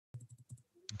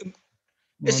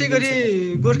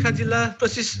यसैगरी गोर्खा जिल्ला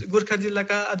प्रशिक्षित गोर्खा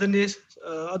जिल्लाका आदरणीय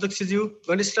अध्यक्षज्यू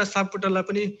गणेश राज सापकोटालाई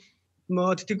पनि म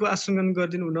अतिथिको आसङ्गन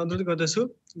गरिदिनु हुन अनुरोध गर्दछु।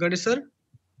 गणेश सर,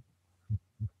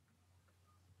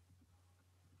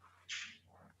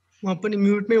 म पनि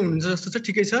म्युटमै हुनुहुन्छ जस्तो छ,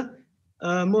 ठिकै छ।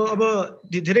 म अब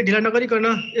धेरै ढिला नगरिकन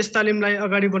यस तालिमलाई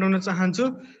अगाडि बढाउन चाहन्छु।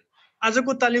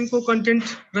 आजको तालिमको कन्टेन्ट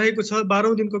रहेको छ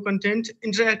 12औं दिनको कन्टेन्ट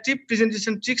इन्टरेक्टिभ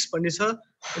प्रेजेन्टेसन ट्रिक्स भन्ने छ,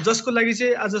 जसको लागि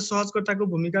चाहिँ आज सहजकर्ताको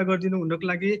भूमिका गरिदिनु हुनको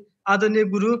लागि आदरणीय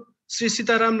गुरु श्री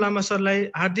सीताराम लामा सरलाई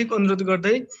हार्दिक अनुरोध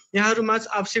गर्दै यहाँहरूमाझ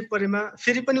आवश्यक परेमा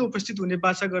फेरि पनि उपस्थित हुने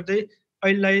बाचा गर्दै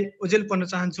अहिलेलाई ओजेल पर्न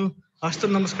चाहन्छु। हस्त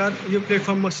नमस्कार। यो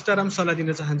प्लेटफर्म म सीताराम सरलाई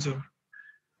दिन चाहन्छु।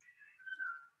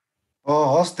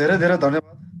 हस्, धेरै धेरै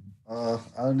धन्यवाद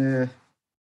आदरणीय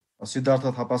सिद्धार्थ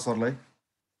थापा सरलाई।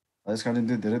 यसका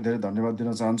निम्ति धेरै धेरै धन्यवाद दिन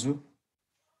चाहन्छु।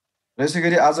 र यसै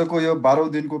गरी आजको यो 12औं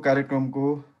दिनको कार्यक्रमको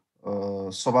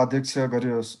सभाध्यक्ष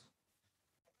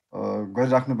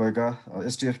गरिराख्नुभएका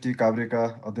STFT काभ्रेका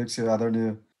अध्यक्ष आदरणीय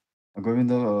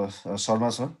गोविन्द शर्मा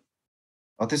सर,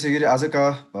 त्यसै गरी आजका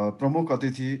प्रमुख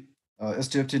अतिथि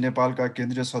STFT नेपालका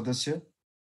केन्द्रीय सदस्य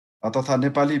तथा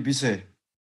नेपाली विषय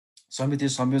समिति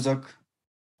संयोजक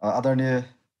आदरणीय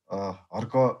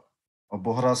हर्क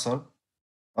बोहरा सर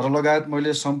र लगायत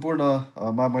मैले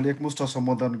सम्पूर्णमा मैले एकमुष्ट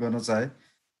सम्बोधन गर्न चाहे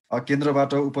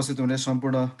केन्द्रबाट उपस्थित हुने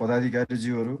सम्पूर्ण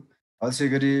पदाधिकारीज्यूहरू, त्यसै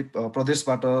गरी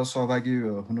प्रदेशबाट सहभागी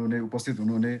हुनुहुने उपस्थित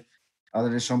हुनुहुने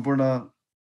आदरणीय सम्पूर्ण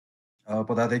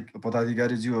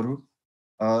पदाधिकारीज्यूहरू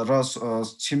र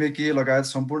छिमेकी लगायत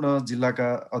सम्पूर्ण जिल्लाका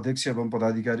अध्यक्ष एवं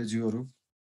पदाधिकारीज्यूहरू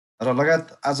र लगायत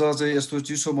आज चाहिँ यस्तो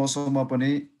चिसो मौसममा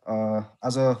पनि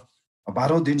आज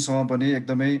 12औं दिनसम्म पनि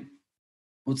एकदमै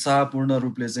उत्साहपूर्ण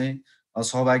रूपले चाहिँ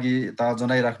सहभागिता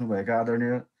जनाइराख्नुभएका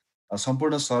आदरणीय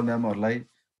सम्पूर्ण सर म्यामहरूलाई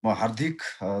म हार्दिक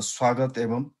स्वागत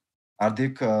एवं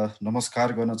हार्दिक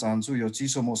नमस्कार गर्न चाहन्छु। यो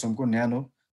चिसो मौसमको न्यानो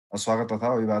स्वागत तथा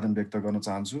अभिवादन व्यक्त गर्न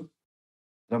चाहन्छु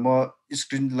र म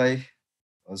स्क्रिनलाई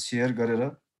सेयर गरेर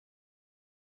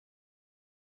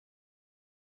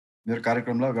मेरो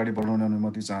कार्यक्रमलाई अगाडि बढाउन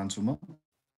अनुमति चाहन्छु। म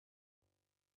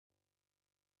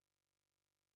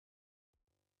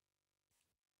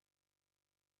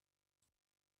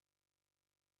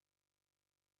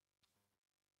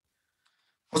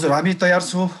हजुर, हामी तयार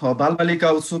छौँ। बालबालिका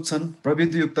उत्सुक छन्,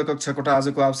 प्रविधियुक्त कक्षा कोठा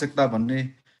आजको आवश्यकता भन्ने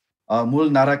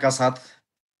मूल नाराका साथ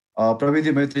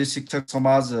प्रविधि मैत्री शिक्षक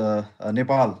समाज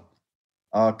नेपाल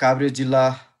काभ्रे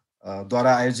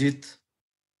जिल्लाद्वारा आयोजित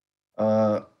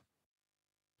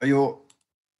यो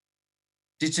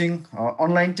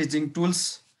अनलाइन टिचिङ टुल्स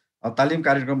तालिम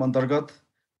कार्यक्रम अन्तर्गत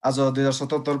आज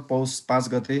 2077 पौष 5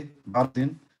 गते 12 दिन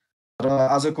र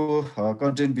आजको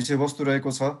कन्टेन्ट विषयवस्तु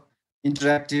रहेको छ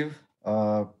इन्टरेक्टिभ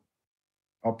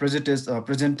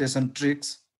प्रेजेन्टेसन ट्रिक्स।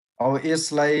 अब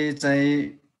यसलाई चाहिँ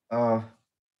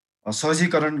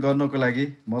सहजीकरण गर्नको लागि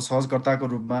म सहजकर्ताको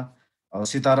रूपमा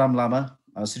सीताराम लामा,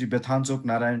 श्री बेथानचोक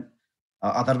नारायण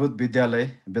आधारभूत विद्यालय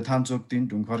बेथानचोक 3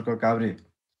 ढुङ्खर्क काभ्रे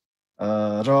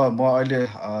र म अहिले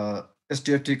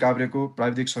STFT काभ्रेको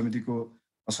प्राविधिक समितिको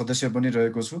सदस्य पनि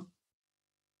रहेको छु।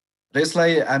 र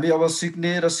यसलाई हामी अब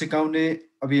सिक्ने र सिकाउने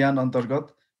अभियान अन्तर्गत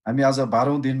हामी आज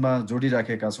 12औं दिनमा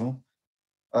जोडिराखेका छौँ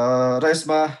र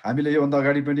यसमा हामीले योभन्दा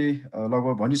अगाडि पनि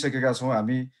लगभग भनिसकेका छौँ,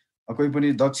 हामी कोही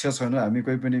पनि दक्ष छैनौँ, हामी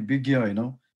कोही पनि विज्ञ होइनौँ,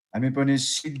 हामी पनि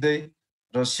सिक्दै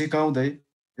र सिकाउँदै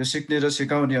यो सिक्ने र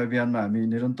सिकाउने अभियानमा हामी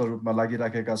निरन्तर रूपमा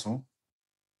लागिराखेका छौँ।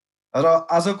 र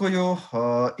आजको यो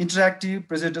इन्टरेक्टिभ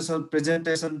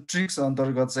प्रेजेन्टेसन ट्रिक्स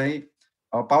अन्तर्गत चाहिँ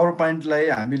पावर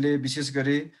पोइन्टलाई हामीले विशेष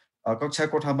गरी कक्षा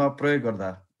कोठामा प्रयोग गर्दा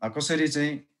कसरी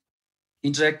चाहिँ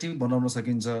इन्टरेक्टिभ बनाउन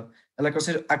सकिन्छ, यसलाई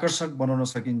कसरी आकर्षक बनाउन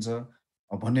सकिन्छ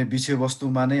भन्ने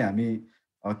विषयवस्तुमा नै हामी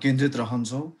केन्द्रित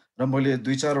रहन्छौँ र मैले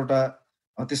 2-4वटा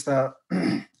त्यस्ता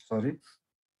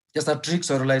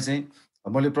ट्रिक्सहरूलाई चाहिँ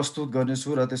मैले प्रस्तुत गर्नेछु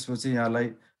र त्यसपछि यहाँलाई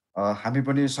हामी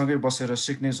पनि सँगै बसेर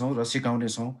सिक्नेछौँ र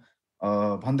सिकाउनेछौँ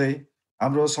भन्दै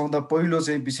हाम्रो सबभन्दा पहिलो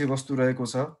चाहिँ विषयवस्तु रहेको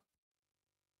छ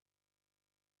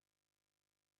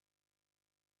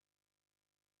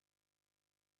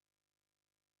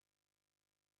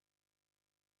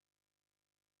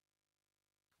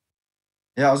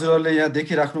यहाँ हजुरहरूले यहाँ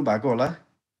देखिराख्नु भएको होला,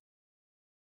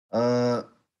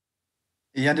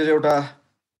 यहाँनिर एउटा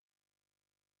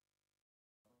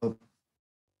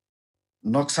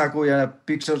नक्साको यहाँ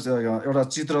पिक्चर एउटा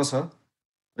चित्र छ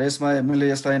र यसमा मैले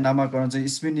यसलाई नामाकरण चाहिँ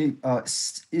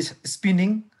स्पिनिङ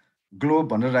ग्लोब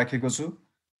भनेर राखेको छु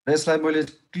र यसलाई मैले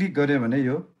क्लिक गरेँ भने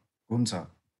यो घुम्छ।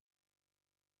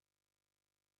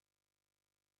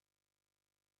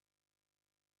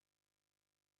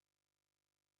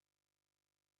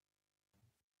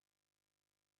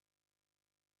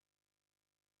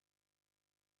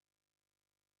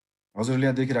 हजुरले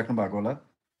यहाँ देखिराख्नु भएको होला।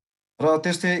 र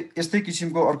यस्तै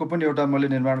किसिमको अर्को पनि एउटा मैले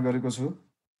निर्माण गरेको छु।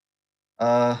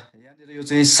 यहाँनिर यो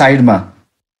चाहिँ साइडमा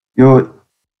यो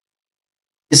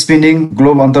स्पिनिङ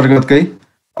ग्लोब अन्तर्गतकै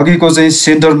अघिको चाहिँ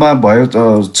सेन्टरमा भयो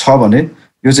छ भने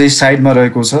यो चाहिँ साइडमा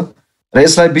रहेको छ र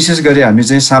यसलाई विशेष गरी हामी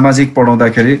चाहिँ सामाजिक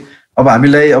पढाउँदाखेरि अब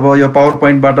हामीलाई अब यो पावर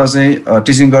पोइन्टबाट चाहिँ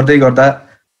टिचिङ गर्दै गर्दा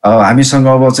हामीसँग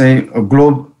अब चाहिँ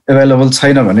ग्लोब एभाइलेबल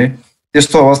छैन भने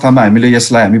त्यस्तो अवस्थामा हामीले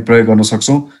यसलाई हामी प्रयोग गर्न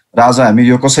सक्छौँ र आज हामी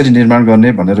यो कसरी निर्माण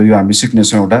गर्ने भनेर यो हामी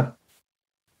सिक्नेछौँ। एउटा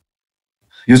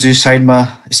यो चाहिँ साइडमा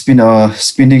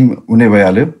स्पिनिङ हुने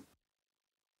भइहाल्यो।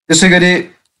 त्यसै गरी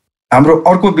हाम्रो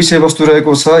अर्को विषयवस्तु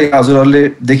रहेको छ, हजुरहरूले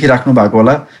देखिराख्नु भएको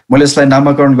होला, मैले यसलाई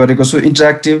नामाकरण गरेको छु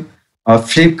interactive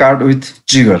flip card with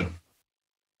trigger.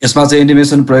 यसमा चाहिँ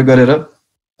एनिमेसन प्रयोग गरेर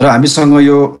र हामीसँग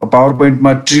यो पावर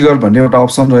पोइन्टमा ट्रिगर भन्ने एउटा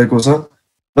अप्सन रहेको छ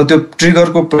र त्यो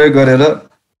ट्रिगरको प्रयोग गरेर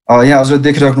यहाँ हजुर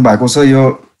देखिराख्नु भएको छ यो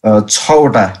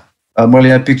 6वटा मैले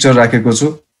यहाँ पिक्चर राखेको छु।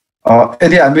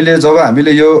 यदि जब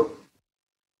हामीले यो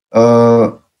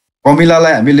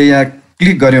कमिलालाई हामीले यहाँ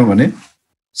क्लिक गऱ्यौँ भने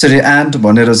यसरी एन्ड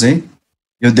भनेर चाहिँ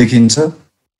यो देखिन्छ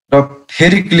र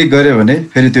फेरि क्लिक गऱ्यो भने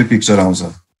फेरि त्यो पिक्चर आउँछ।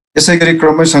 यसै गरी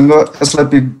क्रमैसँग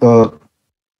यसलाई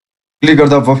क्लिक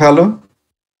गर्दा बफालो,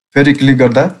 फेरि क्लिक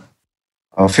गर्दा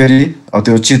फेरि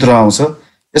त्यो चित्र आउँछ।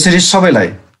 यसरी सबैलाई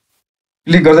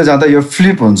क्लिक गर्दै जाँदा यो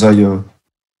फ्लिप हुन्छ, यो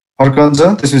फर्कन्छ,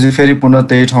 त्यसपछि फेरि पुनः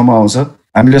त्यही ठाउँमा आउँछ।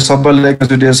 हामीले सबैलाई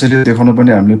एकचोटि यसरी देखाउन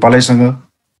पनि हामीले पालैसँग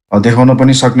देखाउन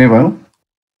पनि सक्ने भयौँ।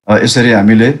 यसरी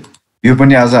हामीले यो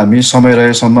पनि आज हामी समय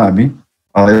रहेसम्म हामी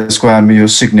यसको हामी यो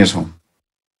सिक्नेछौँ।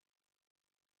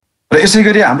 र यसै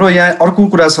गरी हाम्रो यहाँ अर्को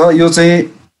कुरा छ, यो चाहिँ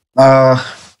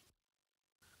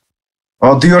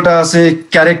 2वटा चाहिँ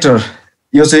क्यारेक्टर,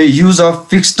 यो चाहिँ use of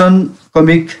fiction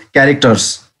comic characters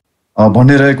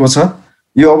भन्ने रहेको छ।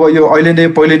 यो अब यो अहिले नै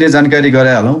पहिले नै जानकारी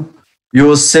गराइहालौँ।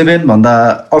 यो 7 भन्दा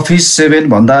अफिस 7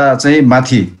 भन्दा चाहिँ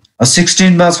माथि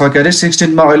 16मा छ के अरे,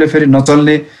 16मा अहिले फेरि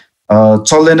नचल्ने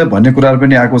चल्दैन भन्ने कुराहरू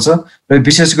पनि आएको छ र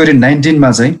विशेष गरी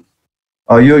 19मा चाहिँ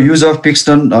यो युज अफ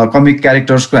फिक्सन कमिक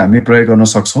क्यारेक्टर्सको हामी प्रयोग गर्न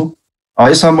सक्छौँ।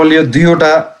 यसमा मैले यो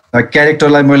 2वटा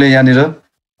क्यारेक्टरलाई मैले यहाँनिर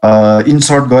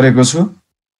इन्सर्ट गरेको छु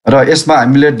र यसमा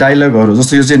हामीले डायलगहरू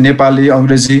जस्तो यो चाहिँ नेपाली,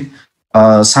 अङ्ग्रेजी,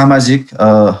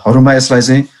 सामाजिकहरूमा यसलाई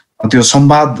चाहिँ त्यो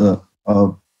संवाद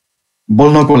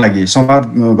बोल्नको लागि, संवाद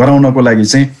गराउनको लागि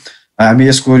चाहिँ हामी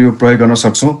यसको यो प्रयोग गर्न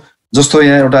सक्छौँ। जस्तो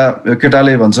यहाँ एउटा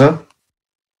केटाले भन्छ,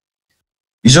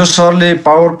 हिजो सरले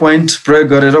पावर पोइन्ट प्रयोग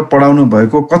गरेर पढाउनु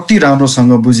भएको कति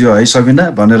राम्रोसँग बुझ्यो है सबिना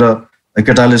भनेर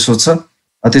केटाले सोध्छ।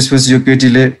 त्यसपछि यो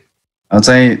केटीले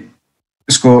चाहिँ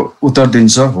यसको उत्तर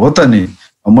दिन्छ, हो त नि,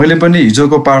 मैले पनि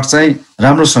हिजोको पाठ चाहिँ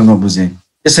राम्रोसँग बुझेँ।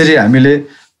 यसरी हामीले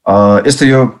यस्तो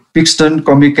यो फिक्सन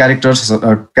कमिक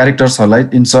क्यारेक्टर्सहरूलाई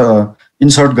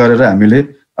इन्सर्ट गरेर हामीले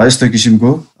यस्तो किसिमको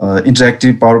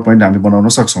इन्टरेक्टिभ पावर पोइन्ट हामी बनाउन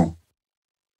सक्छौँ।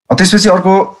 त्यसपछि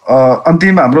अर्को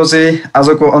अन्तिम हाम्रो चाहिँ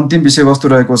आजको अन्तिम विषयवस्तु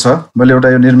रहेको छ, मैले एउटा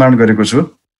यो निर्माण गरेको छु।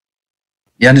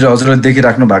 यहाँनिर हजुरले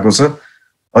देखिराख्नु भएको छ,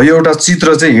 यो एउटा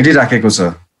चित्र चाहिँ हिँडिराखेको छ।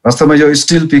 वास्तवमा यो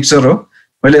स्टिल पिक्चर हो,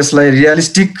 मैले यसलाई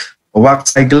रियलिस्टिक वाक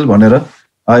साइकल भनेर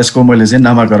यसको मैले चाहिँ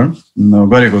नामाकरण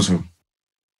गरेको छु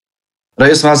र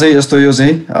यसमा चाहिँ यस्तो यो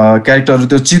चाहिँ क्यारेक्टरहरू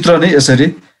त्यो चित्र नै यसरी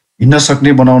हिँड्न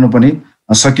सक्ने बनाउन पनि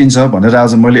सकिन्छ भनेर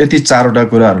आज मैले यति 4वटा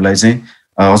कुराहरूलाई चाहिँ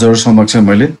हजुर समक्ष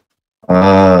मैले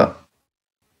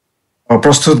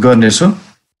प्रस्तुत गर्नेछु।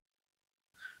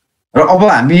 र अब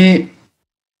हामी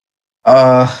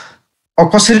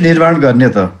कसरी निर्माण गर्ने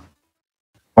त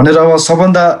भनेर अब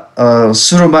सबभन्दा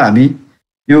सुरुमा हामी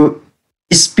यो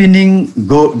स्पिनिङ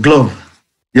ग्लोब,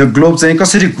 यो ग्लोब चाहिँ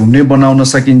कसरी घुम्ने बनाउन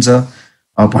सकिन्छ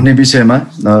भन्ने विषयमा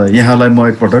यहाँलाई म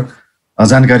एकपटक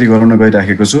जानकारी गराउन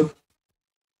गइराखेको छु।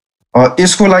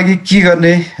 यसको लागि के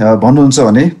गर्ने भन्नुहुन्छ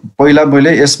भने पहिला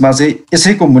मैले यसमा चाहिँ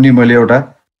यसैको मुनि मैले एउटा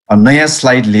नयाँ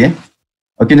स्लाइड लिएँ,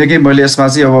 किनकि मैले यसमा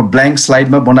चाहिँ अब ब्ल्याङ्क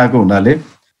स्लाइडमा बनाएको हुनाले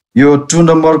यो 2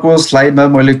 नम्बरको स्लाइडमा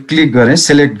मैले क्लिक गरेँ,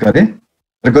 सेलेक्ट गरेँ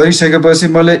र गरिसकेपछि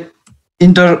मैले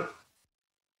इन्टर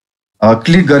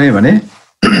क्लिक गरेँ भने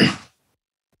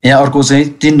यहाँ अर्को चाहिँ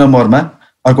 3 नम्बरमा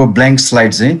अर्को ब्ल्याङ्क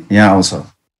स्लाइड चाहिँ यहाँ आउँछ।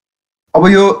 अब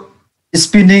यो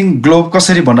स्पिनिङ ग्लोब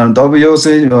कसरी बनाउने त, अब यो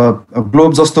चाहिँ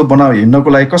ग्लोब जस्तो हिँड्नको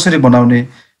लागि कसरी बनाउने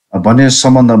भन्ने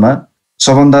सम्बन्धमा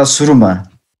सबभन्दा सुरुमा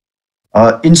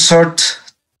इन्सर्ट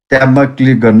ट्याबमा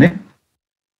क्लिक गर्ने,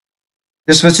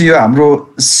 त्यसपछि यो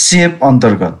हाम्रो सेप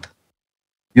अन्तर्गत,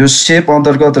 यो सेप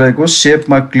अन्तर्गत रहेको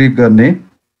सेपमा क्लिक गर्ने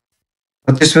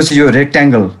र त्यसपछि यो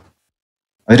रेक्ट्याङ्गल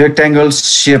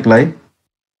सेपलाई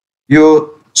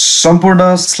यो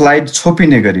सम्पूर्ण स्लाइड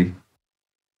छोपिने गरी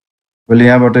मैले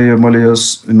यहाँबाट यो मैले यो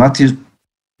माथि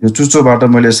यो चुच्चोबाट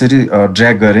मैले यसरी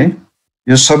ड्र्याग गरेँ,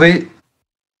 यो सबै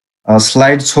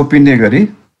स्लाइड छोपिने गरी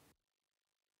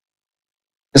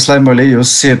यसलाई मैले यो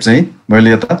सेप चाहिँ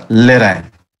मैले यता लिएर आएँ।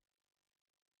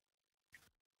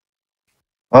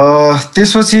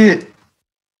 त्यसपछि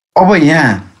अब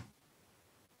यहाँ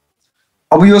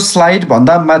अब यो स्लाइड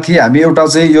भन्दा माथि हामी एउटा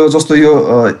चाहिँ यो जस्तो यो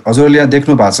हजुरले यहाँ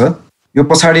देख्नु भएको छ यो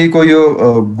पछाडिको यो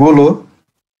गोलो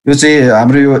यो चाहिँ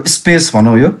हाम्रो यो स्पेस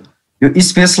भनौँ यो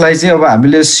स्पेसलाई चाहिँ अब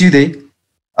हामीले सिधै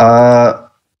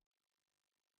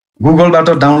गुगलबाट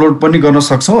डाउनलोड पनि गर्न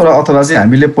सक्छौँ र अथवा चाहिँ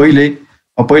हामीले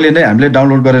पहिले नै हामीले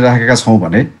डाउनलोड गरेर राखेका छौँ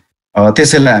भने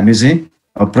त्यसैलाई हामी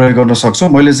चाहिँ प्रयोग गर्न सक्छौँ।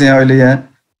 मैले चाहिँ अहिले यहाँ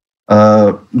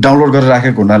डाउनलोड गरेर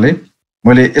राखेको हुनाले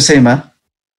मैले यसैमा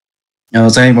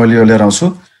चाहिँ मैले यो लिएर आउँछु।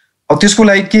 अब त्यसको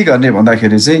लागि के गर्ने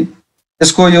भन्दाखेरि चाहिँ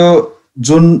यसको यो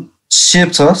जुन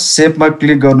सेप छ सेपमा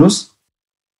क्लिक गर्नुहोस्,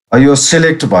 यो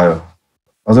सेलेक्ट भयो।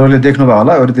 हजुरहरूले देख्नुभयो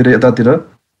होला अरूतिर यतातिर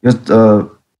यो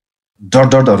डट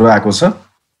डटहरू आएको छ,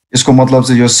 यसको मतलब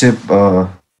चाहिँ यो सेप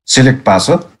सेलेक्ट पाछ।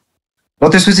 र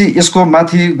त्यसपछि यसको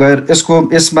माथि गएर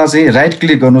यसमा चाहिँ राइट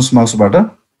क्लिक गर्नुहोस् माउसबाट।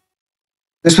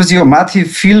 त्यसपछि यो माथि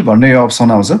फिल भन्ने यो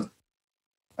अप्सन आउँछ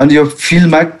अनि यो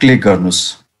फिलमा क्लिक गर्नुहोस्।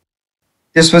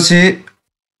 त्यसपछि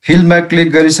फिलमा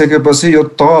क्लिक गरिसकेपछि यो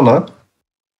तल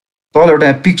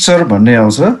एउटा पिक्चर भन्ने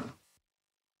आउँछ,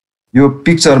 यो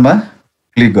पिक्चरमा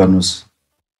क्लिक गर्नुहोस्।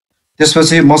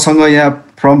 त्यसपछि मसँग यहाँ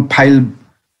फ्रम फाइल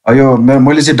यो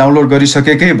मैले चाहिँ डाउनलोड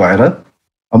गरिसकेकै भएर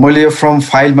मैले यो फ्रम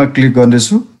फाइलमा क्लिक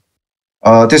गर्नेछु।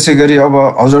 त्यसै गरी अब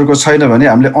हजुरको छैन भने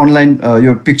हामीले अनलाइन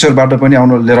यो पिक्चरबाट पनि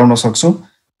लिएर आउन सक्छौँ।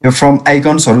 यो फ्रम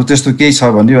आइकन्सहरू त्यस्तो केही छ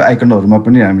भने यो आइकनहरूमा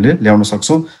पनि हामीले ल्याउन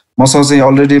सक्छौँ। मसँग चाहिँ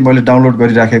अलरेडी मैले डाउनलोड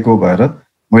गरिराखेको भएर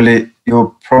मैले यो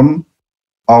फ्रम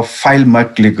फाइलमा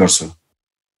क्लिक गर्छु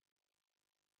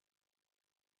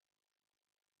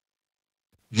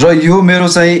र यो मेरो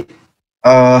चाहिँ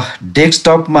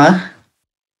डेस्कटपमा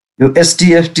यो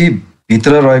STFT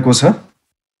भित्र रहेको छ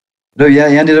र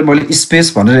यहाँनिर मैले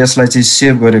स्पेस भनेर यसलाई चाहिँ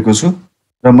सेभ गरेको छु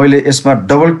र मैले यसमा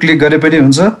डबल क्लिक गरे पनि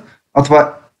हुन्छ अथवा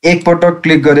एकपटक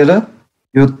क्लिक गरेर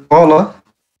यो तल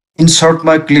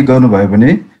इन्सर्टमा क्लिक गर्नुभयो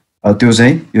भने त्यो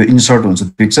चाहिँ यो इन्सर्ट हुन्छ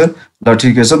पिक्चर। ल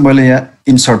ठिकै छ, मैले यहाँ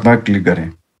इन्सर्टमा क्लिक गरेँ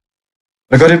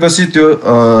र गरेपछि त्यो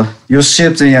यो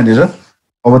सेप चाहिँ यहाँनिर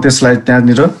अब त्यसलाई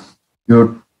त्यहाँनिर यो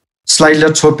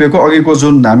स्लाइडलाई छोपिएको अघिको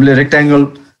जुन हामीले रेक्ट्याङ्गल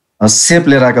सेप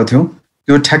लिएर आएका थियौँ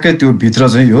त्यो ठ्याक्कै त्यो भित्र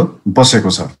चाहिँ यो बसेको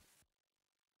छ।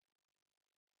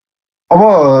 अब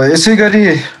यसै गरी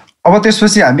अब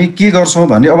त्यसपछि हामी के गर्छौँ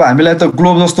भने अब हामीलाई त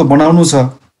ग्लोब जस्तो बनाउनु छ।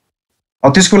 अब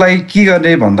त्यसको लागि के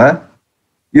गर्ने भन्दा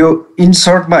यो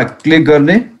इन्सर्टमा क्लिक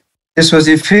गर्ने,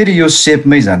 त्यसपछि फेरि यो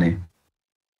सेपमै जाने,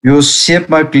 यो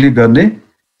सेपमा क्लिक गर्ने।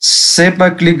 सेपमा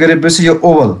क्लिक गरेपछि यो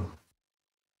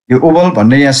ओभल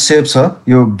भन्ने यहाँ सेप छ,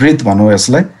 यो ब्रिथ भनौँ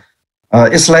यसलाई,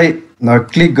 यसलाई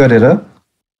क्लिक गरेर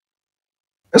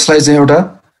यसलाई चाहिँ एउटा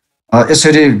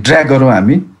यसरी ड्र्याग गरौँ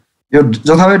हामी। यो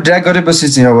जथाभावी ड्र्याग गरेपछि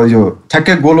चाहिँ अब यो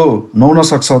ठ्याक्कै गोलो नहुन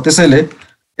सक्छ, त्यसैले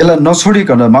यसलाई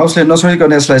नछोडिकन माउसले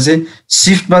नछोडिकन यसलाई चाहिँ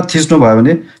सिफ्टमा थिच्नु भयो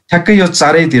भने ठ्याक्कै यो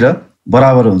चारैतिर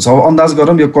बराबर हुन्छ। अब अन्दाज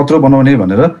गरौँ यो कत्रो बनाउने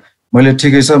भनेर, मैले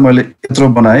ठिकै छ मैले यत्रो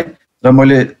बनाएँ र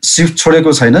मैले सिफ्ट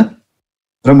छोडेको छैन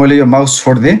र मैले यो माउस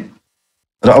छोडिदिएँ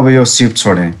र अब यो सिफ्ट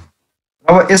छोडेँ।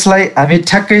 अब यसलाई हामी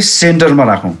ठ्याक्कै सेन्टरमा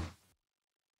राखौँ।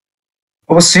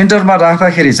 अब सेन्टरमा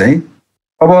राख्दाखेरि चाहिँ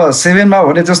अब 7मा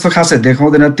भने त्यस्तो खासै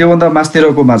देखाउँदैन, त्योभन्दा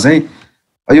मास्तिरकोमा चाहिँ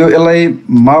यो यसलाई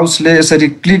माउसले यसरी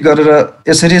क्लिक गरेर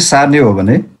यसरी सार्ने हो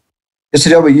भने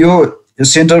यसरी अब यो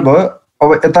सेन्टर भयो। अब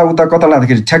यताउता कता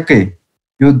लाँदाखेरि ठ्याक्कै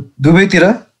यो दुवैतिर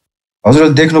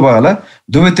हजुरले देख्नुभयो होला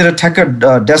दुवैतिर ठ्याक्कै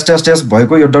ड्यास ड्यास ड्यास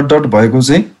भएको यो डट डट भएको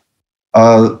चाहिँ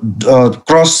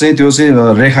क्रस चाहिँ त्यो चाहिँ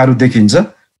रेखाहरू देखिन्छ।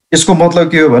 यसको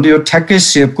मतलब के हो भने यो ठ्याक्कै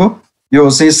सेपको यो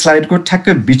चाहिँ स्लाइडको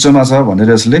ठ्याक्कै बिचमा छ भनेर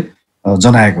यसले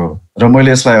जनाएको हो र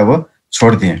मैले यसलाई अब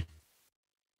छोडिदिएँ।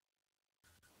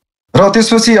 र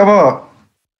त्यसपछि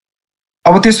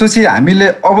अब त्यसपछि हामीले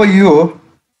अब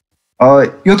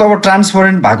यो त अब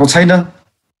ट्रान्सपरेन्ट भएको छैन।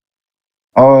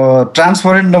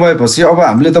 ट्रान्सपरेन्ट नभएपछि अब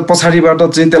हामीले त पछाडिबाट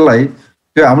चाहिँ त्यसलाई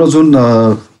त्यो हाम्रो जुन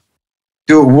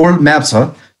त्यो वर्ल्ड म्याप छ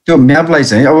त्यो म्यापलाई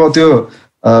चाहिँ अब त्यो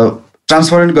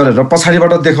ट्रान्सपरेन्ट गरेर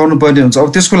पछाडिबाट देखाउनु पर्ने हुन्छ।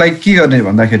 अब त्यसको लागि के गर्ने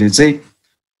भन्दाखेरि चाहिँ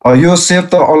यो सेप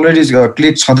त अलरेडी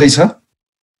क्लिक छँदैछ,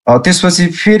 त्यसपछि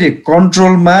फेरि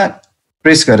कन्ट्रोलमा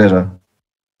प्रेस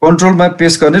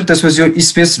गर्ने, त्यसपछि यो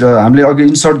स्पेस हामीले अघि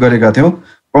इन्सर्ट गरेका थियौँ,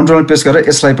 कन्ट्रोलमा प्रेस गरेर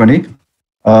यसलाई पनि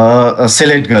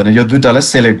सेलेक्ट गर्ने, यो दुईटालाई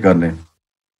सेलेक्ट गर्ने।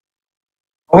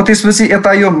 अब त्यसपछि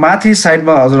यता यो माथि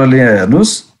साइडमा हजुरहरूले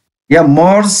हेर्नुहोस् यहाँ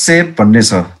मर्ज सेप भन्ने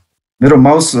छ। मेरो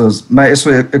माउसमा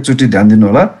यसो एकचोटि ध्यान दिनु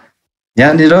होला,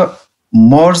 यहाँनिर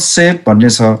मर्ज सेप भन्ने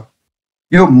छ।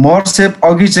 यो मर्ज सेप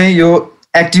अघि चाहिँ यो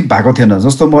एक्टिभ भएको थिएन,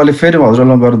 जस्तो म अहिले फेरि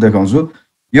हजुरलाई गरेर देखाउँछु।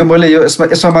 यो मैले यो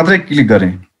यसमा मात्रै क्लिक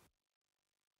गरेँ,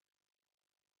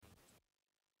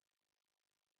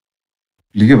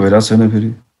 क्लिकै भइरहेको छैन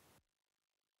फेरि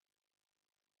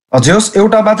जे होस्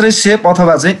एउटा मात्रै सेप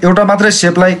अथवा चाहिँ एउटा मात्रै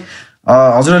सेपलाई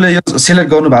हजुरले यो सिलेक्ट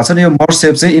गर्नु भएको छ नि यो मर्ज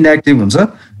सेप चाहिँ इनएक्टिभ हुन्छ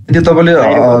यदि तपाईँले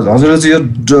हजुरले चाहिँ यो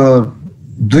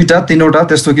दुईटा तीनवटा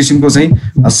त्यस्तो किसिमको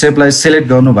चाहिँ सेपलाई सिलेक्ट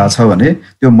गर्नु भएको छ भने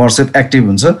त्यो मर्ज सेप एक्टिभ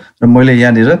हुन्छ र मैले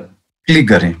यहाँनिर क्लिक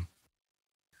गरेँ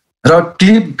र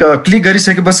क्लिक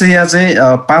गरिसकेपछि यहाँ चाहिँ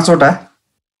 5वटा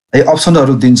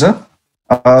अप्सनहरू दिन्छ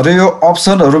र यो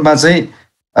अप्सनहरूमा चाहिँ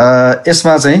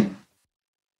यसमा चाहिँ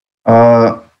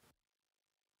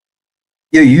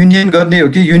यो युनियन गर्ने हो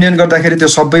कि युनियन गर्दाखेरि त्यो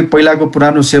सबै पहिलाको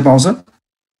पुरानो सेप आउँछ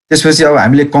त्यसपछि अब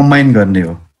हामीले कम्बाइन गर्ने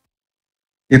हो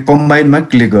यो कम्बाइनमा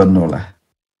क्लिक गर्नु होला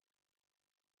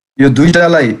यो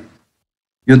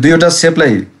दुईवटा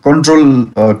सेपलाई कन्ट्रोल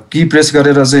की प्रेस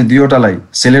गरेर चाहिँ दुईवटालाई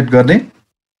सिलेक्ट गर्ने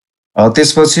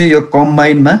त्यसपछि यो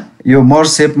कम्बाइनमा यो मर्ज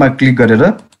सेपमा क्लिक गरेर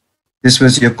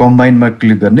त्यसपछि यो कम्बाइनमा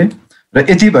क्लिक गर्ने र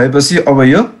यति भएपछि अब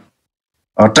यो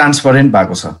ट्रान्सपरेन्ट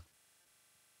भएको छ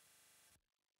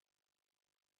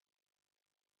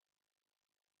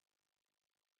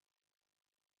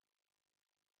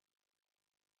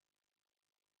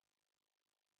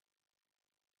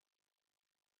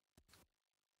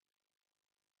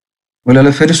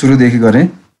मैले फेरि सुरुदेखि गरेँ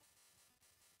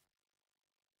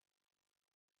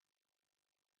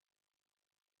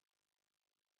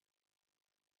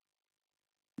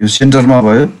यो सेन्टरमा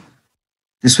भयो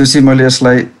त्यसपछि मैले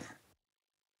यसलाई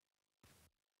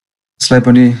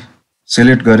पनि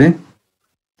सिलेक्ट गरेँ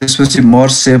त्यसपछि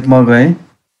मर्ज सेपमा गएँ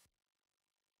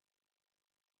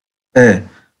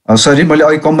सरी मैले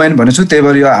अघि कम्बाइन भनेको छु त्यही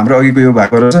भएर यो हाम्रो अघिको यो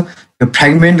भएको रहेछ यो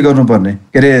फ्र्यागमेन्ट गर्नुपर्ने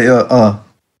के अरे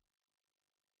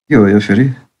के हो यो फेरि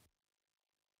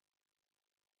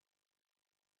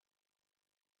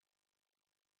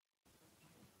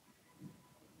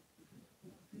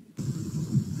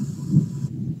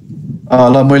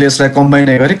ल मैले यसलाई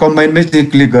कम्बाइनै गरेँ कम्बाइनमै चाहिँ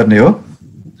क्लिक गर्ने हो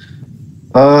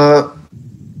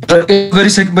र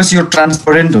गरिसकेपछि यो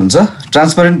ट्रान्सपरेन्ट हुन्छ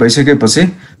ट्रान्सपरेन्ट भइसकेपछि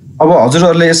अब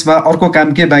हजुरहरूले यसमा अर्को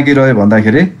काम के बाँकी रह्यो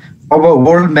भन्दाखेरि अब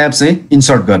वर्ल्ड म्याप चाहिँ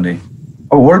इन्सर्ट गर्ने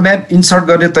अब वर्ल्ड म्याप इन्सर्ट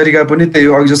गर्ने तरिका पनि त्यही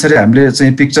हो अघि जसरी हामीले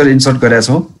चाहिँ पिक्चर इन्सर्ट गरेका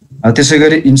छौँ त्यसै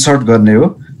गरी इन्सर्ट गर्ने हो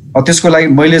त्यसको लागि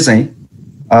मैले चाहिँ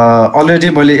अलरेडी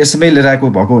मैले यसमै लिएर आएको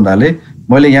भएको हुनाले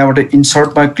मैले यहाँबाट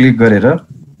इन्सर्टमा क्लिक गरेर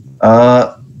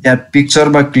यहाँ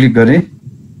पिक्चरमा क्लिक गरेँ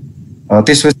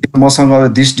त्यसपछि मसँग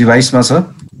दिस डिभाइसमा छ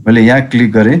मैले यहाँ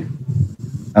क्लिक गरेँ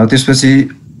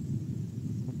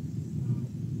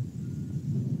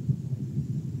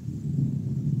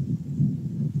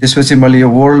त्यसपछि मैले यो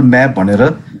वर्ल्ड म्याप भनेर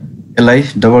यसलाई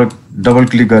डबल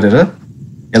क्लिक गरेर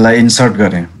यसलाई इन्सर्ट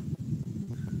गरेँ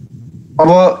अब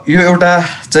यो एउटा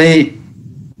चाहिँ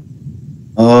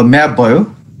म्याप भयो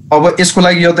अब यसको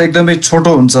लागि यो त एकदमै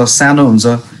छोटो हुन्छ सानो हुन्छ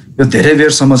यो धेरै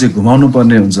बेरसम्म चाहिँ घुमाउनु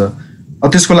पर्ने हुन्छ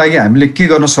त्यसको लागि हामीले के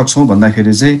गर्न सक्छौँ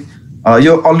भन्दाखेरि चाहिँ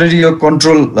यो अलरेडी यो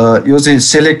कन्ट्रोल यो चाहिँ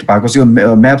सेलेक्ट भएको छ यो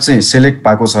म्याप चाहिँ सेलेक्ट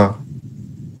भएको छ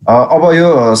अब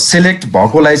यो सेलेक्ट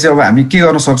भएकोलाई चाहिँ अब हामी के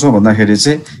गर्न सक्छौँ भन्दाखेरि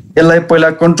चाहिँ यसलाई पहिला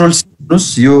कन्ट्रोल गर्नुहोस्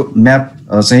यो म्याप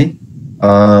चाहिँ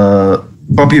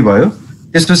कपी भयो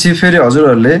त्यसपछि फेरि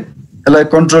हजुरहरूले यसलाई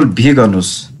कन्ट्रोल भी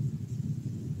गर्नुहोस्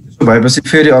त्यसो भएपछि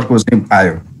फेरि अर्को चाहिँ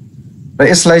आयो र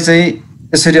यसलाई चाहिँ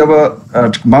यसरी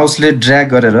अब माउसले ड्र्याग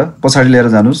गरेर पछाडि लिएर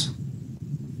जानुहोस्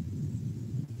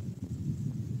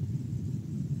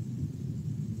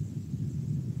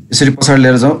यसरी पछाडि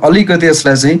लिएर जाउँ अलिकति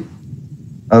यसलाई चाहिँ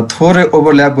थोरै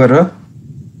ओभरल्याप गरेर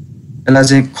यसलाई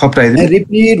चाहिँ खप्राइदिनु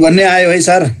रिपिट भन्ने आयो है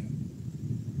सर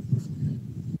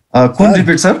कुन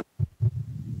रिपिट सर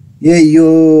यो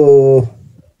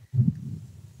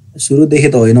सुरुदेखि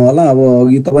त होइन होला अब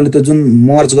अघि तपाईँले त्यो जुन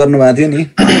मर्ज गर्नुभएको थियो नि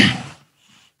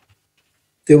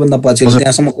त्योभन्दा पछि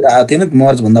त्यहाँसम्म कुरा आएको थिएन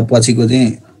मर्ज भन्दा पछिको चाहिँ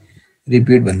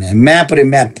रिपिट भन्ने म्याप रे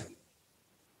म्याप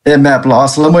ए म्याप ल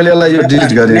हस् ल मैले यसलाई यो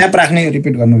डिलिट गरेँ म्याप राख्ने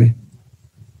रिपिट गर्नु रे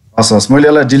हस् मैले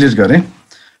यसलाई डिलिट गरेँ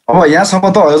अब यहाँसम्म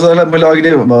त हजुरलाई मैले अघि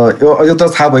नै यो त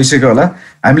थाहा भइसक्यो होला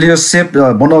हामीले यो सेप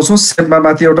बनाउँछौँ सेपमा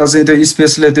माथि एउटा चाहिँ त्यो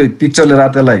स्पेसले त्यो पिक्चर लिएर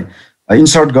त्यसलाई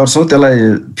इन्सर्ट गर्छौँ त्यसलाई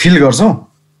फिल गर्छौँ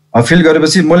फिल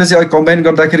गरेपछि मैले चाहिँ अघि कम्बाइन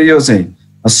गर्दाखेरि यो चाहिँ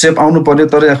सेप आउनु पर्ने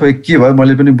तर यहाँ खोइ के भयो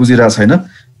मैले पनि बुझिरहेको छैन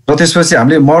र त्यसपछि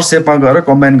हामीले मर्ज सेपमा गएर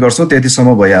कम्बाइन गर्छौँ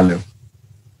त्यतिसम्म भइहाल्यो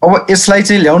अब यसलाई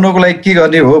चाहिँ ल्याउनको लागि के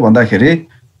गर्ने हो भन्दाखेरि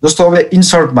जस्तो अब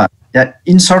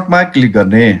इन्सर्टमा क्लिक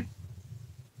गर्ने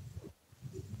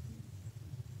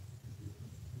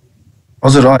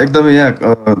हजुर एकदमै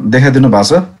यहाँ देखाइदिनु भएको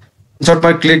छ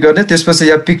इन्सर्टमा क्लिक गर्ने त्यसपछि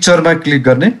यहाँ पिक्चरमा क्लिक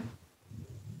गर्ने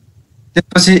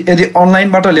त्यसपछि यदि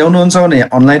अनलाइनबाट ल्याउनुहुन्छ भने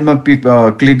अनलाइनमा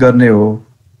क्लिक गर्ने हो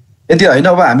यदि होइन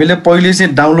अब हामीले पहिले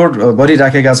चाहिँ डाउनलोड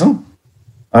गरिराखेका छौँ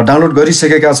डाउनलोड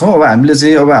गरिसकेका छौँ अब हामीले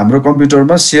चाहिँ अब हाम्रो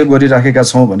कम्प्युटरमा सेभ गरिराखेका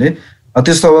छौँ भने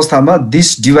त्यस्तो अवस्थामा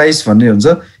दिस डिभाइस भन्ने हुन्छ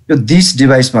यो दिस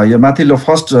डिभाइसमा यो माथिल्लो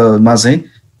फर्स्टमा चाहिँ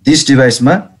दिस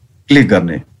डिभाइसमा क्लिक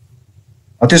गर्ने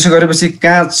त्यसो गरेपछि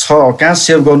कहाँ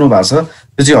सेभ गर्नु भएको छ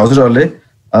त्यो चाहिँ हजुरहरूले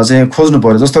चाहिँ खोज्नु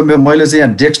पर्यो जस्तो मैले चाहिँ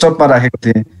यहाँ डेस्कटपमा राखेको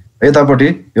थिएँ यतापट्टि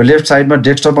यो लेफ्ट साइडमा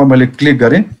डेस्कटपमा मैले क्लिक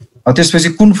गरेँ त्यसपछि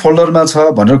कुन फोल्डरमा छ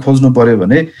भनेर खोज्नु पर्यो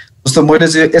भने जस्तो मैले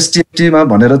चाहिँ STFT मा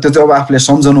भनेर त्यो चाहिँ अब आफूले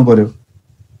सम्झाउनु पर्यो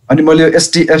अनि मैले यो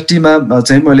STFT मा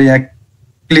चाहिँ मैले यहाँ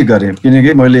क्लिक गरेँ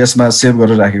किनकि मैले यसमा सेभ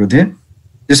गरेर राखेको थिएँ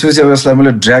त्यसपछि अब यसलाई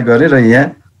मैले ड्र्याग गरेँ र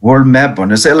यहाँ वर्ल्ड म्याप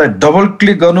भनेर चाहिँ यसलाई डबल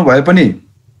क्लिक गर्नु भए पनि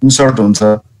इन्सर्ट हुन्छ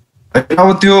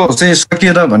अब त्यो चाहिँ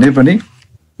सकिएन भने पनि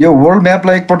यो वर्ल्ड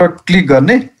म्यापलाई एकपटक क्लिक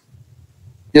गर्ने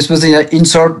त्यसपछि यहाँ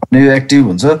इन्सर्ट भन्ने यो एक्टिभ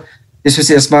हुन्छ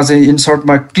त्यसपछि यसमा चाहिँ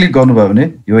इन्सर्टमा क्लिक गर्नुभयो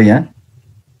भने यो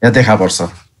यहाँ देखा पर्छ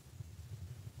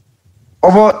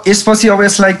अब यसपछि अब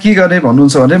यसलाई के गर्ने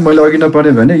भन्नुहुन्छ भने मैले अघि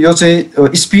नपर्ने भने यो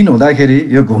चाहिँ स्पिन हुँदाखेरि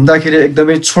यो घुम्दाखेरि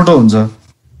एकदमै छोटो हुन्छ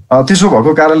त्यसो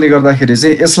भएको कारणले गर्दाखेरि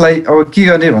चाहिँ यसलाई अब के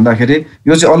गर्ने भन्दाखेरि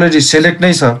यो चाहिँ अलरेडी सेलेक्ट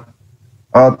नै छ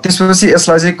त्यसपछि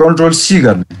यसलाई चाहिँ कन्ट्रोल C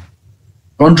गर्ने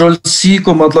कन्ट्रोल C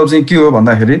को मतलब चाहिँ के हो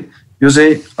भन्दाखेरि यो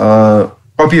चाहिँ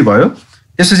कपी भयो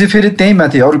त्यसपछि फेरि त्यही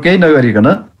माथि अरु केही नगरिकन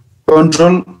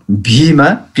कन्ट्रोल V मा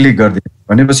क्लिक गरिदिए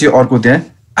भनेपछि अर्को त्यहाँ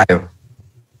आयो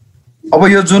अब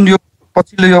यो जुन यो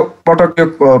पछिल्लो यो पटक यो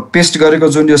पेस्ट गरेको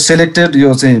जुन यो सिलेक्टेड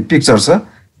यो चाहिँ पिक्चर छ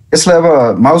यसलाई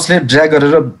अब माउसले ड्र्याग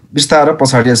गरेर बिस्तारै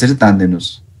पछाडी यसरी तान्दिनुस्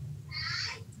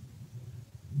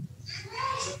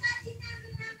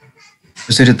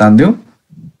यसरी तान्दियौ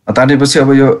तानेपछि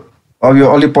अब यो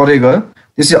अलि परे गयो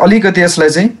त्यसै अलिकति यसलाई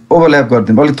चाहिँ ओभरल्याप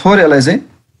गर्दियौ अलि थोरै यसलाई चाहिँ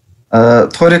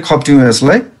थोरै खप्ट्यौ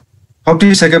यसलाई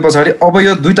खप्टिसके पछाडी अब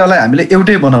यो दुईटालाई हामीले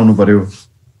एउटै बनाउनु पर्यो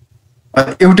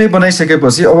एउटै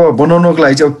बनाइसकेपछि अब बनाउनको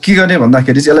लागि चाहिँ के गर्ने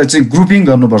भन्दाखेरि चाहिँ यसलाई चाहिँ ग्रुपिङ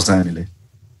गर्नुपर्छ हामीले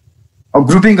अब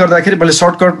ग्रुपिङ गर्दाखेरि मैले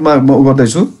सर्टकटमा म गर्दै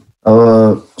छु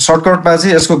सर्टकटमा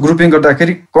चाहिँ यसको ग्रुपिङ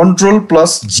गर्दाखेरि कन्ट्रोल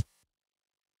प्लस G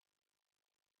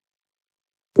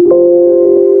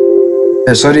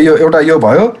सरी यो एउटा यो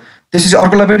भयो त्यसपछि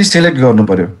अर्कोलाई पनि सिलेक्ट गर्नु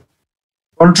पर्यो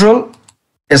कन्ट्रोल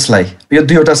यसलाई यो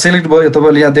दुईवटा सिलेक्ट भयो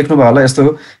तपाईले यहाँ देख्नु भयो होला यस्तो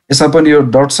यसमा पनि यो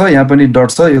डट छ यहाँ पनि डट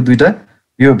छ यो दुईटा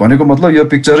यो भनेको मतलब यो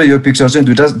पिक्चर र यो पिक्चर चाहिँ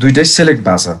दुईटै सिलेक्ट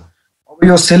भएको छ अब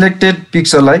यो सिलेक्टेड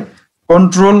पिक्चरलाई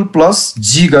कन्ट्रोल प्लस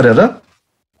G गरेर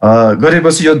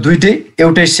गरेपछि यो दुईटै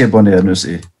एउटै शेप बन्यो हेर्नुस्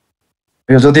यो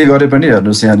जति गरे पनि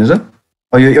हेर्नुस् यहाँनिर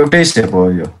यो एउटै शेप हो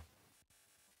यो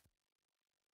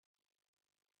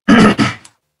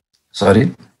सरी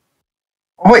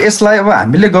अब यसलाई अब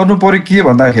हामीले गर्नु पर्यो के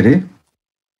भन्दाखेरि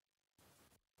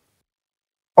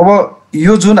अब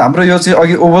यो जुन हाम्रो यो चाहिँ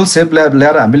अघि ओभल शेप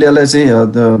ल्याएर हामीले यसलाई चाहिँ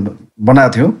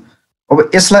बनाएको थियौं अब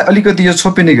यसलाई अलिकति यो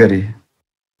छोपिने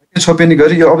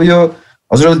गरी यो अब यो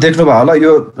हजुरले देख्नु भयो होला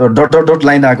यो डट डट डट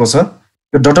लाइन आएको छ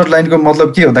यो डट डट लाइनको मतलब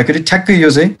के भन्दाखेरि ठ्याक्कै यो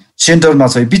चाहिँ सेन्टरमा छ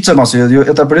बीचमा छ यो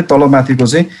यतापटि तल माथिको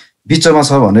चाहिँ बीचमा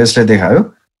छ भनेर यसले देखायो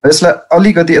यसलाई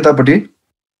अलिकति यतापटि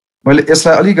मैले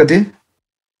यसलाई अलिकति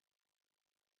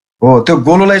हो त्यो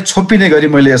गोलोलाई छोपिने गरी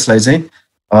मैले यसलाई चाहिँ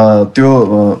त्यो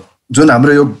जुन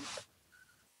हाम्रो यो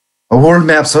वर्ल्ड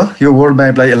म्याप छ यो वर्ल्ड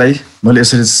म्यापलाई यसलाई मैले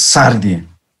यसरी सार्दिए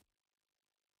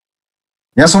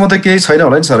यहाँसम्म त केही छैन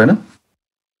होला नि सर हैन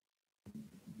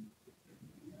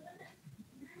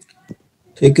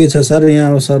ठिकै छ सर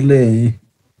यहाँ सरले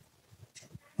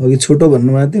अघि छोटो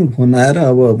भन्नुभएको थियो फोन आएर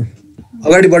अब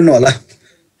अगाडि बढ्नु होला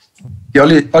यो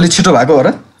अलि छिटो भएको हो र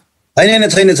हैन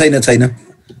छैन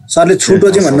सरले छोटो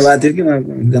चाहिँ भन्नुभएको थियो कि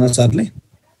एकजना सरले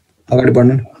अगाडि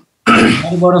बढ्नु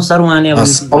सर उहाँले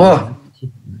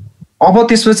अब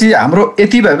त्यसपछि हाम्रो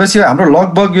यति भएपछि हाम्रो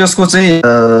लगभग यसको चाहिँ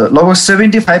लगभग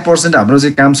 75% हाम्रो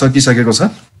चाहिँ काम सकिसकेको छ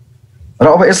र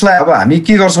अब यसलाई अब हामी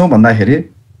के गर्छौं भन्दाखेरि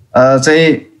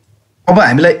चाहिँ अब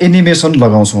हामीलाई एनिमेसन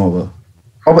लगाउँछौं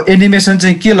अब एनिमेसन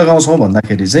चाहिँ के लगाउँछौं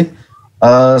भन्दाखेरि चाहिँ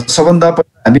सबभन्दा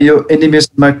पहिला हामी यो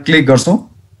एनिमेसनमा क्लिक गर्छौं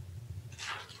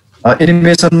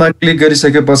एनिमेसनमा क्लिक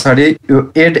गरिसके पछाडी यो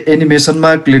एड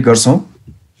एनिमेसनमा क्लिक गर्छौं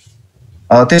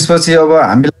त्यसपछि अब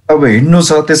हामीलाई अब हिड्नु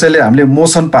छ त्यसैले हामीले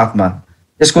मोसन पाथमा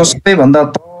यसको सबैभन्दा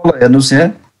तल हेर्नुस् यहाँ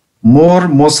मोर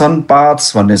मोसन पाथ्स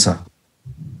भन्ने छ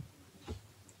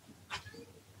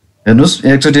हेर्नुस्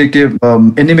एकचोटी के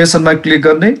एनिमेसनमा क्लिक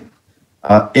गर्ने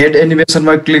एड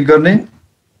एनिमेसनमा क्लिक गर्ने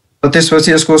र त्यसपछि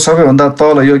यसको सबैभन्दा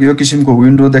तल यो किसिमको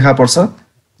विन्डो देखा पर्छ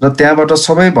र त्यहाँबाट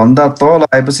सबैभन्दा तल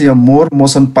आएपछि यो मोर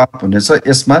मोसन पाथ भन्ने छ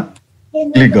यसमा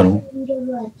क्लिक गरौँ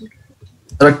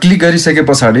र क्लिक गरिसके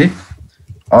पछाडी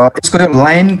यसको यो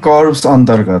लाइन कर्व्स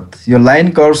अन्तर्गत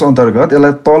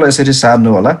यसलाई तल यसरी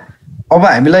सार्नु होला अब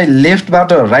हामीलाई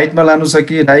लेफ्टबाट राइटमा लानु छ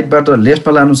कि राइटबाट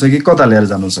लेफ्टमा लानु छ कि कता लिएर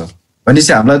जानु छ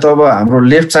भनेपछि हामीलाई त अब हाम्रो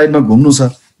लेफ्ट साइडमा घुम्नु छ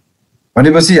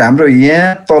भनेपछि हाम्रो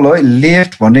यहाँ तल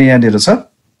लेफ्ट भन्ने यहाँनिर छ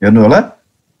हेर्नु होला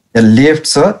यहाँ लेफ्ट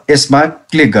छ यसमा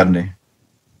क्लिक गर्ने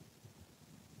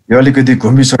यो अलिकति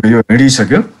घुमिसक्यो यो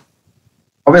हिँडिसक्यो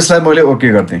अब यसलाई मैले ओके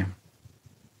गर्दिएँ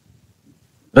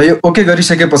र यो ओके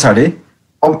गरिसके पछाडि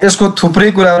अब यसको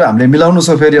थुप्रै कुराहरू हामीले मिलाउनु छ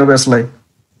फेरि अब यसलाई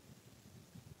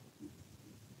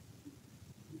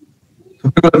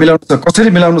थुप्रै कुरा मिलाउनु छ कसरी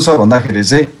मिलाउनु छ भन्दाखेरि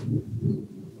चाहिँ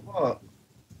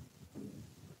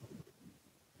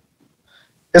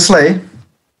यसलाई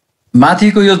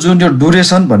माथिको यो जुन यो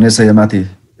ड्युरेसन भन्ने छ यो माथि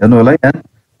हेर्नु होला यहाँ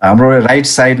हाम्रो राइट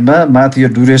साइडमा माथि यो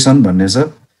ड्युरेसन भन्ने छ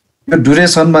यो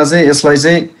ड्युरेसनमा चाहिँ यसलाई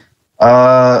चाहिँ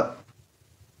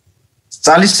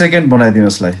 40 सेकेन्ड बनाइदिउँ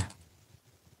यसलाई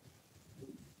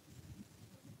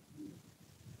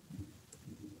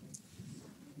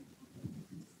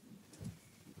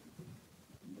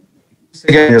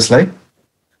सेकेन्ड यसलाई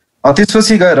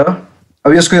त्यसपछि गएर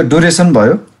अब यसको यो ड्युरेसन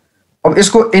भयो अब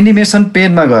यसको एनिमेसन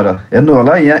पेनमा गएर हेर्नु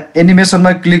होला यहाँ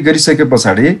एनिमेसनमा क्लिक गरिसके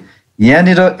पछाडि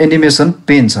यहाँनिर एनिमेसन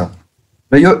पेन छ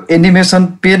र यो एनिमेसन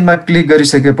पेनमा क्लिक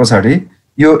गरिसके पछाडि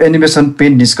यो एनिमेसन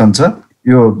पेन निस्कन्छ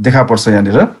यो देखा पर्छ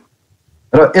यहाँनिर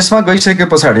र यसमा गइसके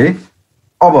पछाडि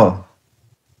अब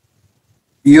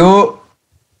यो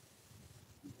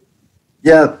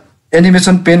यहाँ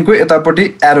एनिमेसन पेनको यतापट्टि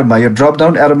एरोमा यो ड्रप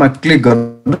डाउन एरोमा क्लिक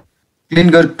गर्नु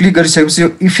क्लिक गरिसकेपछि यो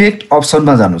इफेक्ट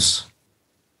अप्सनमा जानुस्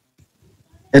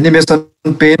एनिमेसन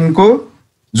पेनको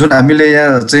जुन हामीले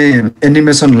यहाँ चाहिँ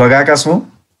एनिमेसन लगाएका छौँ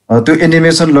त्यो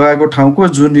एनिमेसन लगाएको ठाउँको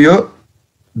जुन यो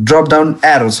ड्रप डाउन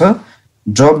एरो छ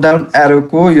ड्रप डाउन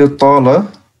एरोको यो तल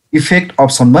इफेक्ट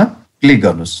अप्सनमा क्लिक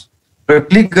गर्नुस् र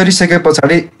क्लिक गरिसके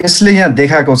पछाडि यसले यहाँ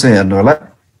देखाएको छ हेर्नु होला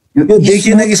यो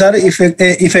देखिएन कि सर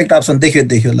इफेक्ट अप्सन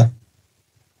देखियो ल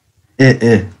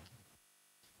ए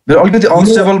मेरो अलिकति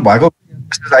अनस्टेबल भएको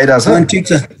मेसेज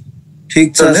आइरहेछ ठीक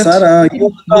छ सर यो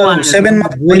 7 मा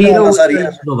मिल्छ सर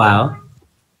यो भयो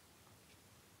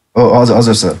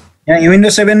हजुर सर यहाँ विन्डो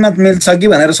 7 मा मिल्छ कि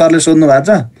भनेर सरले सोध्नु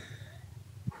भएको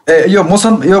छ यो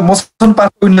मोसन पाथ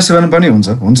विन्डो 7 पनि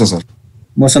हुन्छ सर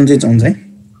मोसन चाहिँ हुन्छ है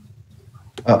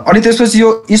अनि त्यसपछि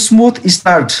यो स्मुथ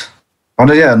स्टार्ट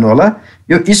भनेर हेर्नु होला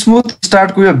यो स्मुथ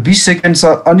स्टार्टको यो 20 सेकेन्ड छ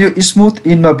अनि यो स्मुथ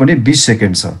इनमा पनि 20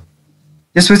 सेकेन्ड छ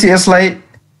त्यसपछि यसलाई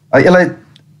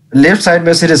लेफ्ट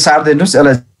साइडमा यसरी सार्दिनुस्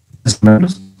यसलाई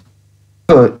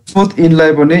स्मुथ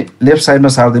इनलाई पनि लेफ्ट साइडमा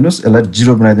सार्दिनुस् यसलाई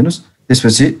 0 बनाइदिनुस्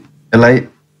त्यसपछि यसलाई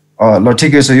ल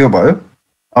ठिकै छ यो भयो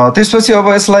त्यसपछि अब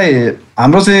यसलाई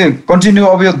हाम्रो चाहिँ कन्टिन्यू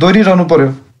अब यो दोहोरिरहनु पर्यो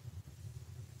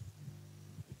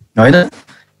हैन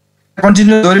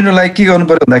कन्टिन्यू दोहोरिनुलाई के गर्नु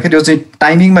पर्यो भन्दाखेरि यो चाहिँ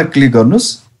टाइमिङमा क्लिक गर्नुस्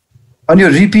अनि यो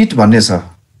रिपिट भन्ने छ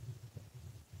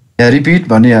यहाँ रिपिट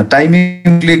भन्ने यहाँ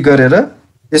टाइमिङ क्लिक गरेर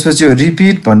त्यसपछि यो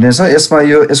रिपिट भन्ने छ यसमा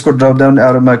यो यसको ड्रप डाउन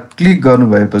एरोमा क्लिक गर्नु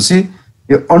भएपछि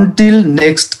यो अन्टिल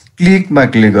नेक्स्ट क्लिकमा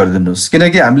क्लिक गरिदिनुस्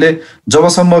किनकि हामीले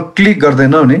जबसम्म क्लिक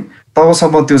गर्दैनौँ नि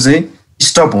तबसम्म त्यो चाहिँ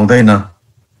स्टप हुँदैन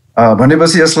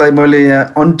भनेपछि यसलाई मैले यहाँ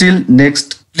अन्टिल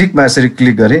नेक्स्ट क्लिकमा यसरी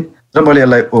क्लिक गरेँ र मैले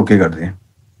यसलाई ओके गरिदिएँ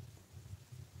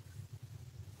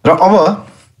र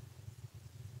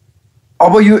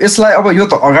अब यो यसलाई अब यो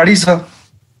त अगाडि छ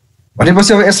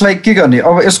भनेपछि अब यसलाई के गर्ने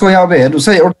अब यसको यहाँ अब हेर्नुहोस्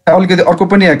है एउटा अलिकति अर्को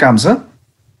पनि यहाँ काम छ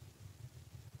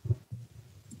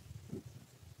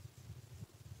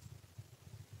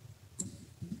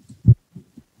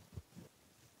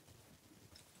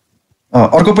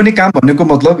अर्को पनि काम भन्नेको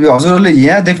मतलब यो हजुरहरूले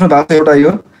यहाँ देख्नु भएको छ एउटा यो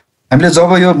हामीले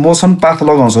जब यो मोसन पाथ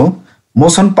लगाउँछौँ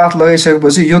मोसन पाथ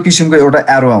लगाइसकेपछि यो किसिमको एउटा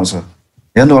एरो आउँछ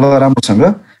हेर्नु होला राम्रोसँग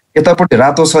यतापट्टि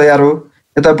रातो छ एरो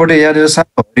यतापट्टि यहाँनिर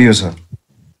सानो हरियो छ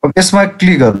अब यसमा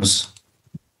क्लिक गर्नुहोस्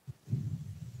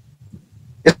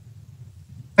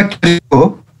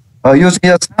यो चाहिँ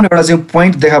यहाँ सानो एउटा चाहिँ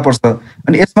पोइन्ट देखा पर्छ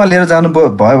अनि यसमा लिएर जानु भयो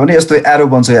भने यस्तो एरो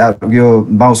बन्छ यो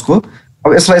माउसको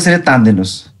अब यसलाई यसरी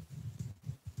तान्दिनुस्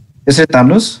यसरी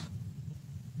तान्नुस्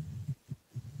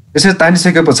यसरी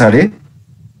तानिसके पछाडि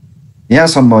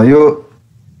यहाँसम्म यो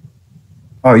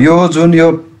जुन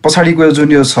यो पछाडिको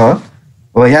जुन यो छ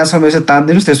हो यहाँसम्म यसरी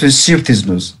तान्दिनुस् त्यसपछि सिफ्ट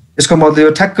थिच्नुहोस् यसको मतलब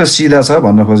यो ठ्याक्क सिधा छ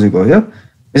भन्न खोजेको हो यो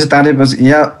यसरी तानेपछि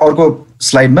यहाँ अर्को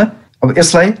स्लाइडमा अब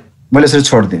यसलाई मैले यसरी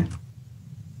छोडिदिएँ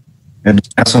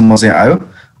हेर्नुहोस् यहाँसम्म चाहिँ आयो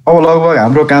अब लगभग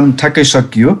हाम्रो काम ठ्याक्कै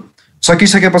सकियो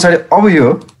सकिसके पछाडि अब यो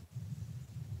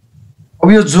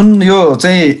जुन यो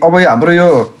चाहिँ अब हाम्रो यो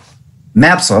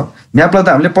म्याप छ म्यापलाई त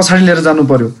हामीले पछाडि लिएर जानु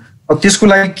पर्यो अब त्यसको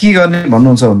लागि के गर्ने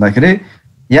भन्नुहुन्छ भन्दाखेरि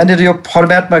यहाँनिर यो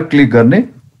फर्म्याटमा क्लिक गर्ने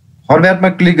फर्म्याटमा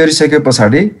क्लिक गरिसके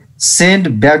पछाडि सेन्ड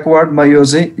ब्याकवर्डमा यो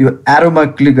चाहिँ यो एरोमा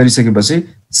क्लिक गरिसकेपछि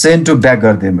सेन्ड टु ब्याक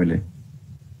गरिदिएँ मैले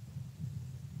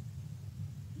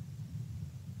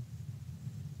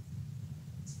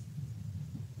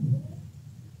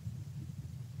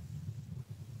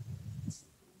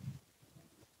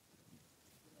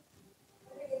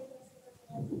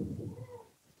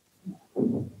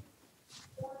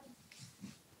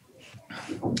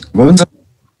गोविन्द सर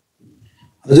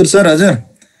हजुर सर हजुर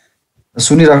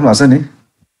सुनिराख्नु भएको छ नि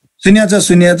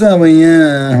सुनिया छ अब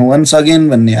यहाँ वन्स अगेन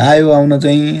भन्ने आयो आउन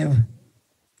चाहिँ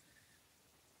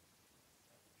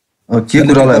के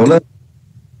कुरालाई होला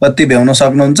कति भ्याउन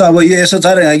सक्नुहुन्छ अब यो यसो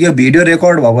सर यो भिडियो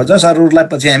रेकर्ड भएको छ सरहरूलाई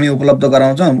पछि हामी उपलब्ध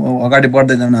गराउँछौँ अगाडि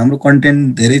बढ्दै जाउँ हाम्रो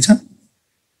कन्टेन्ट धेरै छ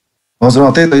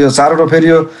हजुर त्यही त यो चारवटा फेरि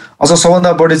यो अझ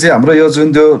सबभन्दा बढी चाहिँ हाम्रो यो जुन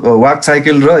त्यो वाक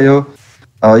साइकल र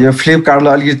यो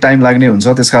फ्लिपकार्टलाई अलिकति टाइम लाग्ने हुन्छ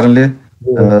त्यस कारणले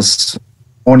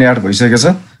पौने 8 भइसकेको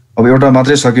छ अब एउटा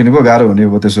मात्रै सकिनु भयो गाह्रो हुने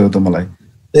भयो त्यसो त मलाई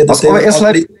अब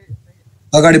यसलाई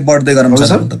अगाडि बढ्दै गरौँ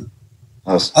सर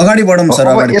अगाडि बढौँ सर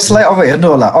अब यसलाई अब हेर्नु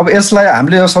होला अब यसलाई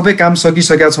हामीले यो सबै काम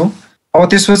सकिसकेका छौँ अब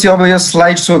त्यसपछि अब यो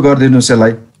स्लाइड सो गरिदिनुहोस्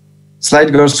यसलाई स्लाइड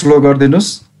स्लो गरिदिनुहोस्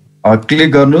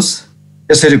क्लिक गर्नुहोस्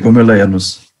यसरी घुमेर हेर्नुहोस्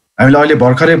हामीले अहिले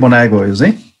भर्खरै बनाएको हो यो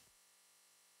चाहिँ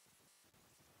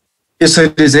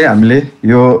यसरी चाहिँ हामीले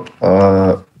यो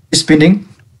स्पिनिङ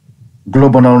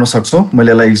ग्लोब बनाउन सक्छौँ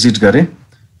मैले यसलाई एक्जिट गरेँ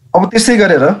अब त्यसै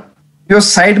गरेर यो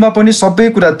साइडमा पनि सबै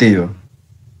कुरा त्यही हो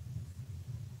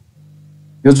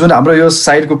यो जुन हाम्रो यो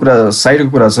साइडको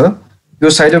कुरा छ यो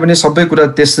साइडमा पनि सबै कुरा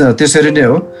त्यसरी नै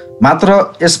हो मात्र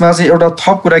यसमा चाहिँ एउटा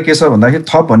थप कुरा के छ भन्दाखेरि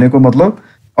थप भनेको मतलब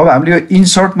अब हामीले यो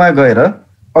इन्सर्टमा गएर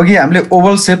अघि हामीले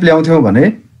ओभल सेप ल्याउँथ्यौँ भने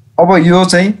अब यो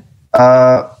चाहिँ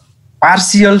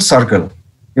पार्सियल सर्कल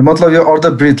यो मतलब यो अर्ध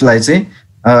वृत्तलाई चाहिँ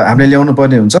हामीले ल्याउनु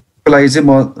पर्ने हुन्छ त्यसको लागि चाहिँ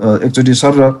म एकचोटि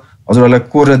सर र हजुरहरूलाई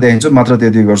कोरेर देखाइन्छु मात्र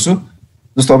त्यति गर्छु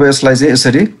जस्तो अब यसलाई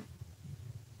चाहिँ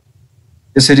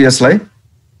यसरी यसलाई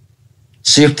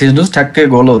सिफ्ट थिच्नुहोस् ठ्याक्कै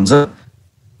गोलो हुन्छ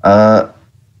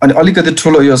अनि अलिकति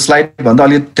ठुलो यो स्लाइड भन्दा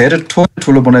अलिक धेरै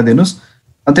ठुलो बनाइदिनुहोस्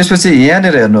अनि त्यसपछि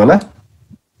यहाँनिर हेर्नु होला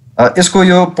यसको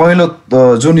यो पहिलो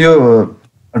जुन यो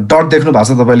डट देख्नु भएको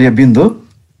छ तपाईँले यो बिन्दु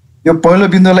यो पहिलो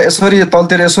बिन्दुलाई यसरी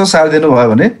तलतिर यसो सारिदिनु भयो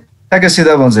भने ठ्याक्कै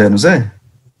सिधा बन्छ हेर्नुहोस् है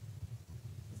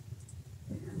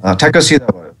ठ्याक्कै सिधा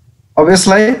भयो अब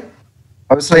यसलाई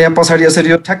यहाँ पछाडि यसरी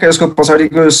यो ठ्याक्कै यसको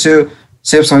पछाडिको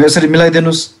सेपसँग यसरी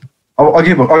मिलाइदिनुहोस् अब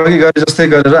अघि गरे जस्तै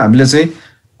गरेर हामीले चाहिँ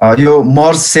यो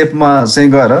मर्ज सेपमा चाहिँ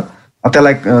गएर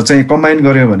त्यसलाई चाहिँ कम्बाइन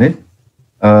गर्यो भने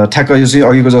ठ्याक्क यो चाहिँ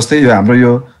अघिको जस्तै यो हाम्रो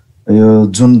यो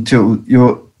जुन थियो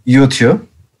यो थियो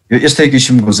यो यस्तै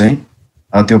किसिमको चाहिँ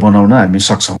त्यो बनाउन हामी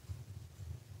सक्छौँ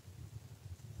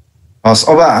हस्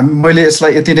अब मैले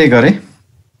यसलाई यति नै गरेँ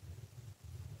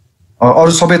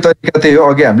अरू सबै तरिका त्यही हो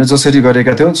अघि हामीले जसरी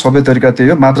गरेका थियौँ सबै तरिका त्यही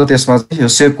हो मात्र त्यसमा चाहिँ यो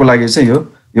सेपको लागि चाहिँ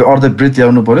यो अर्धवृत्त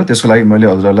ल्याउनु पर्यो त्यसको लागि मैले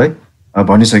हजुरहरूलाई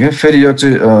भनिसकेँ फेरि यो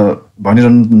चाहिँ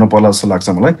भनिरहनु नपर्ला जस्तो लाग्छ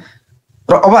मलाई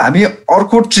र अब हामी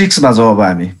अर्को ट्रिक्समा जाउँ अब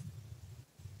हामी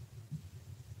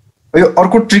यो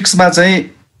अर्को ट्रिक्समा चाहिँ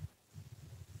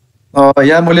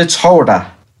यहाँ मैले 6वटा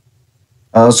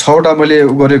मैले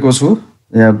गरेको छु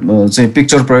यहाँ चाहिँ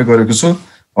पिक्चर प्रयोग गरेको छु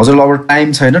हजुरलाई अब टाइम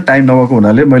छैन टाइम नभएको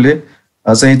हुनाले मैले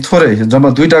चाहिँ थोरै जम्मा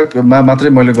 2टामा मात्रै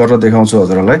मैले गरेर देखाउँछु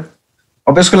हजुरहरूलाई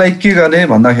अब यसको लागि के गर्ने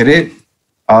भन्दाखेरि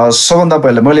सबभन्दा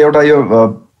पहिला मैले एउटा यो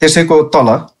त्यसैको तल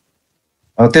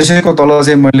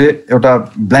चाहिँ मैले एउटा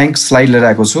ब्ल्याङ्क स्लाइड लिएर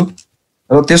आएको छु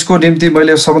र त्यसको निम्ति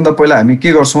मैले सबभन्दा पहिला हामी के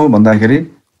गर्छौँ भन्दाखेरि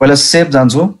पहिला सेप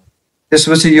जान्छौँ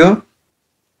त्यसपछि यो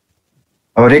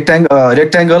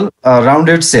रेक्ट्याङ्गल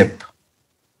राउन्डेड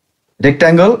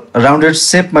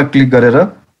सेपमा क्लिक गरेर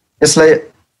यसलाई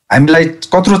हामीलाई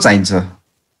कत्रो चाहिन्छ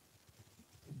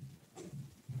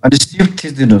अनि सिफ्ट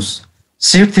थिचिदिनुहोस्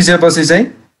सिफ्ट थिचेपछि चाहिँ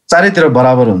चारैतिर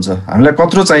बराबर हुन्छ हामीलाई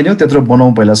कत्रो चाहिने हो त्यत्रो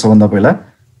बनाउँ पहिला सबभन्दा पहिला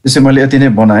त्यसै मैले यति नै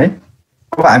बनाएँ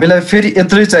अब हामीलाई फेरि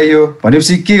यत्रै चाहियो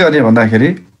भनेपछि के गर्ने भन्दाखेरि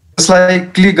यसलाई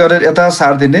क्लिक गरेर यता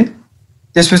सार्दिने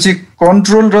त्यसपछि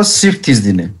कन्ट्रोल र सिफ्ट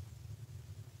थिच्दिने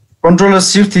कन्ट्रोल र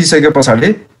सिफ्ट थिचिसके पछाडि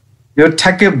यो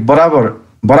ठ्याक्कै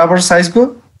बराबर साइजको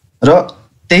र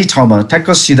त्यही ठाउँमा ठ्याक्क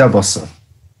सिधा बस्छ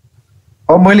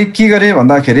अब मैले के गरेँ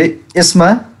भन्दाखेरि यसमा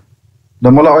ल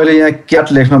मलाई अहिले यहाँ क्याट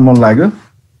लेख्न मन लाग्यो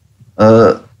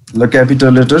ल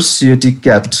क्यापिटल लेटर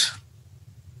CAT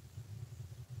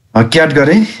क्याट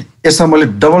गरेँ यसमा मैले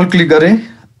डबल क्लिक गरेँ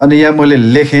अनि यहाँ मैले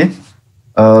लेखेँ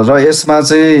र यसमा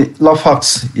चाहिँ ल फक्स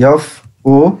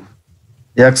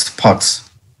FOX फक्स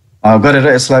गरेर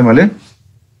यसलाई मैले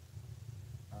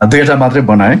 2वटा मात्रै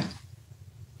बनाएँ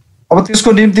अब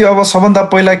त्यसको निम्ति अब सबभन्दा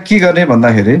पहिला के गर्ने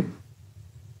भन्दाखेरि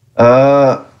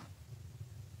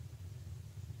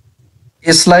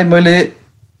यसलाई मैले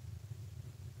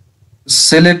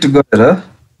सेलेक्ट गरेर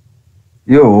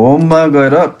यो होममा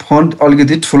गएर फन्ट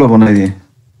अलिकति ठुलो बनाइदिएँ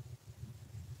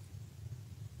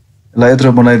यसलाई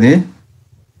यत्रो बनाइदिएँ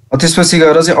त्यसपछि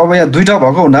गएर चाहिँ अब यहाँ 2टा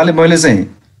भएको हुनाले मैले चाहिँ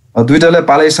 2टालाई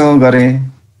पालैसँग गरेँ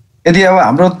यदि अब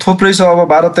हाम्रो थुप्रै छ अब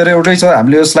 12-13वटै छ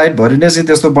हामीले यो स्लाइडभरि नै चाहिँ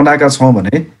त्यस्तो बनाएका छौँ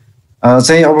भने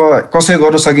चाहिँ अब कसै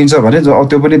गर्न सकिन्छ भने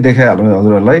त्यो पनि देखाइहालौँ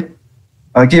हजुरहरूलाई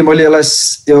कि मैले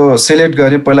यसलाई यो सेलेक्ट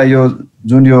गरेँ पहिला यो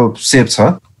जुन यो सेप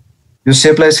छ यो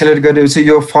सेपलाई सेलेक्ट गरेपछि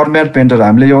यो फर्मेट पेन्टर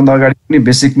हामीले योभन्दा अगाडि पनि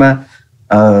बेसिकमा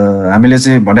हामीले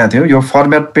चाहिँ भनेको थियौँ यो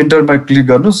फर्मेट पेन्टरमा क्लिक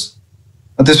गर्नुहोस्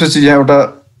त्यसपछि यहाँ एउटा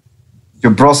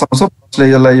यो ब्रस आउँछ ब्रसले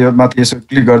यसलाई यो माथि यसो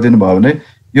क्लिक गरिदिनु भयो भने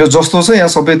यो जस्तो छ यहाँ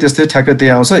सबै त्यस्तै ठ्याक्कै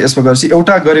त्यही आउँछ यसमा गरेपछि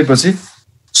एउटा गरेपछि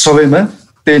सबैमा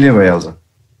त्यही नै भइहाल्छ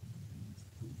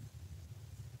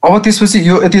अब त्यसपछि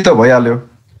यो यति त भइहाल्यो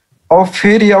अब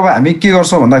फेरि अब हामी के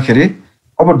गर्छौँ भन्दाखेरि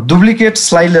अब डुप्लिकेट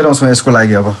स्लाइड लिएर आउँछौँ यसको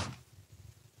लागि अब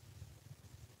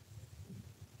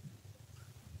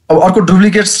अर्को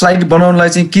डुप्लिकेट स्लाइड बनाउनलाई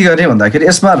चाहिँ के गर्ने भन्दाखेरि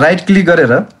यसमा राइट क्लिक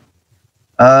गरेर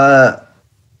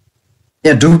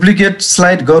यहाँ डुप्लिकेट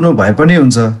स्लाइड गर्नु भए पनि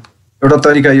हुन्छ एउटा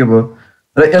तरिका यो भयो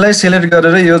र यसलाई सेलेक्ट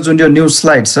गरेर यो जुन यो न्यू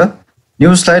स्लाइड छ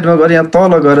न्यू स्लाइडमा गएर यहाँ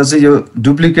तल गएर चाहिँ यो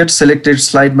डुप्लिकेट सेलेक्टेड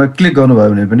स्लाइडमा क्लिक गर्नुभयो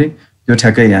भने पनि यो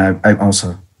ठ्याक्कै यहाँ आउँछ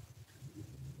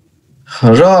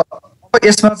र अब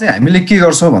यसमा चाहिँ हामीले के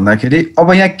गर्छौँ भन्दाखेरि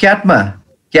अब यहाँ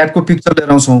क्याटको पिक्चर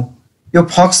लिएर आउँछौँ यो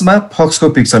फक्समा फक्सको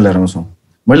पिक्चर लिएर आउँछौँ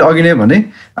मैले अघि नै भने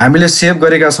हामीले सेभ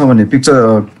गरेका छौँ भने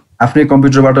पिक्चर आफ्नै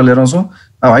कम्प्युटरबाट लिएर आउँछौँ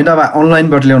होइन अब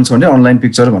अनलाइनबाट ल्याउँछ भने अनलाइन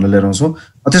पिक्चर भनेर लिएर आउँछौँ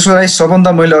त्यसको लागि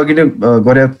सबभन्दा मैले अघि नै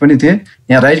गरेको पनि थिएँ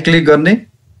यहाँ राइट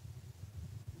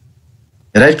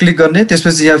क्लिक गर्ने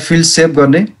त्यसपछि यहाँ फिल्ड सेभ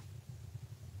गर्ने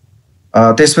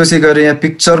त्यसपछि गएर यहाँ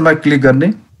पिक्चरमा क्लिक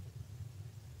गर्ने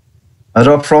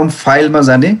र फ्रम फाइलमा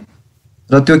जाने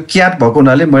र त्यो क्याट भएको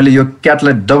हुनाले मैले यो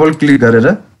क्याटलाई डबल क्लिक गरेर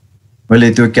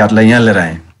मैले त्यो क्याटलाई यहाँ लिएर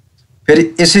आएँ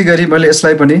फेरि यसै गरी मैले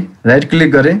यसलाई पनि राइट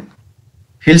क्लिक गरेँ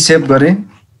फिल्ड सेभ गरेँ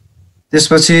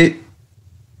त्यसपछि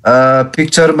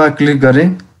पिक्चरमा क्लिक गरेँ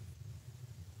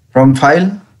फ्रम फाइल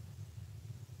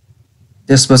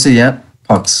त्यसपछि यहाँ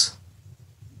फक्स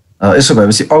यसो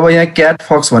भएपछि अब यहाँ क्याट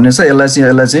फक्स भन्ने छ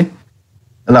यसलाई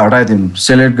हटाइदिउँ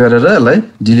सेलेक्ट गरेर यसलाई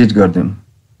डिलिट गरिदिउँ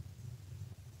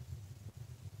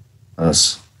हस्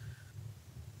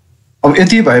अब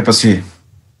यति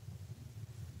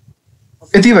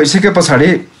भइसके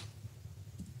पछाडि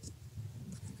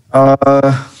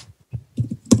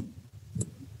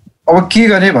अब के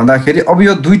गर्ने भन्दाखेरि अब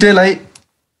यो दुईटैलाई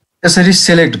यसरी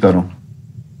सेलेक्ट गरौँ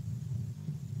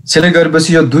सेलेक्ट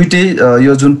गरेपछि यो दुईटै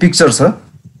यो जुन पिक्चर छ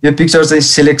यो पिक्चर चाहिँ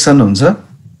सेलेक्सन हुन्छ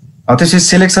त्यसपछि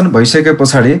सेलेक्सन भइसके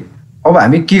पछाडि अब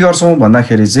हामी के गर्छौँ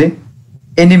भन्दाखेरि चाहिँ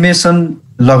एनिमेसन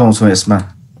लगाउँछौँ यसमा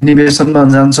एनिमेसनमा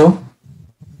जान्छौँ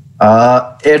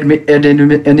एड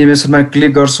एनिमेसनमा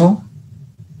क्लिक गर्छौँ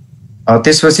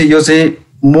त्यसपछि यो चाहिँ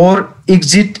मोर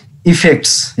एक्जिट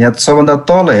इफेक्ट्स यहाँ सबभन्दा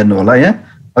तल हेर्नु होला यहाँ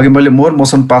अघि मैले मोर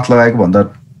मोसन पाथ लगाएको भन्दा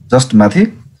जस्ट माथि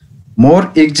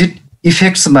मोर एक्जिट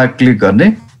इफेक्ट्समा क्लिक गर्ने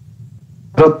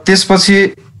र त्यसपछि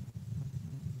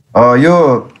यो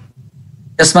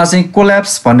यसमा चाहिँ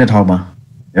कोल्याप्स भन्ने ठाउँमा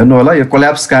हेर्नु होला यो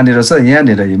कोल्याप्स कहाँनिर छ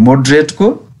यहाँनिर यो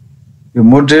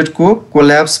मोडरेटको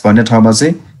कोल्याप्स भन्ने ठाउँमा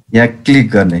चाहिँ यहाँ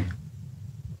क्लिक गर्ने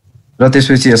र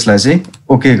त्यसपछि यसलाई चाहिँ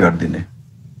ओके गरिदिने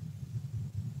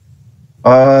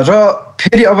र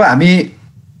फेरि अब हामी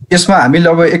यसमा हामीले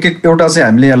अब एउटा चाहिँ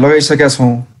हामीले यहाँ लगाइसकेका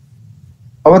छौँ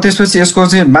अब त्यसपछि यसको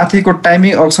चाहिँ माथिको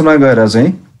टाइमिङ अप्सनमा गएर चाहिँ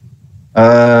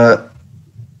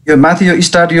यो माथि यो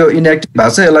स्टार्ट यो इनएक्टिभ भएको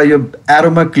छ यसलाई यो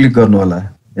एरोमा क्लिक गर्नु होला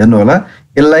हेर्नु होला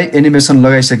यसलाई एनिमेसन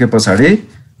लगाइसके पछाडि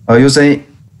यो चाहिँ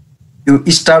यो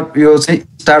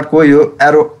स्टार्टको यो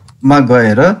एरोमा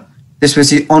गएर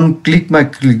त्यसपछि अन क्लिकमा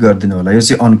क्लिक गरिदिनु होला यो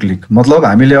चाहिँ अन क्लिक मतलब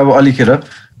हामीले अब अलिखेर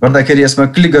गर्दाखेरि यसमा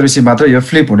क्लिक गरेपछि मात्र यो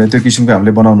फ्लिप हुने त्यो किसिमको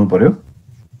हामीले बनाउनु पर्यो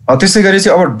त्यसै गरी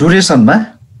चाहिँ अब डुरेसनमा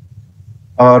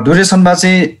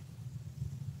चाहिँ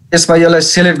यसमा यसलाई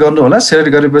सेलेक्ट गर्नु होला सेलेक्ट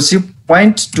गरेपछि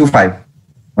 0.25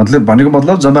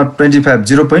 मतलब जम्मा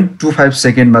 0.25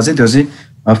 सेकेन्डमा चाहिँ त्यो चाहिँ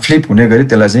फ्लिप हुने गरी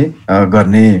त्यसलाई चाहिँ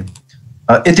गर्ने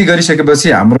यति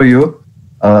गरिसकेपछि हाम्रो यो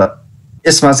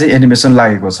यसमा चाहिँ एनिमेसन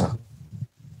लागेको छ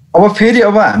अब फेरि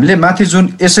अब हामीले माथि जुन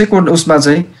यसैको उसमा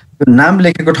चाहिँ नाम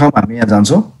लेखेको ठाउँमा हामी यहाँ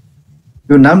जान्छौँ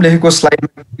यो नाम लेखेको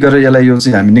स्लाइडमा क्लिक गरेर यसलाई यो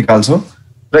चाहिँ हामी निकाल्छौँ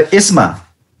र यसमा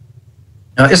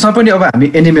पनि अब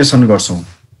हामी एनिमेसन गर्छौँ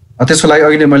त्यसको लागि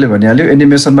अघि नै मैले भनिहाल्यो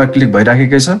एनिमेसनमा क्लिक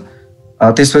भइराखेकै छ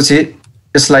त्यसपछि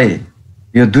यसलाई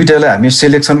यो दुईटालाई हामी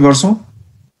सेलेक्सन गर्छौँ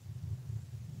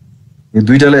यो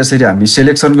दुईटालाई यसरी हामी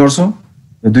सेलेक्सन गर्छौँ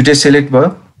यो दुईटै सेलेक्ट भयो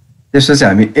त्यसपछि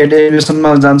हामी एड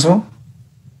एनिमेसनमा जान्छौँ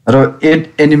र एड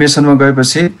एनिमेसनमा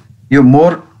गएपछि यो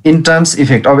मोर इन्ट्रान्स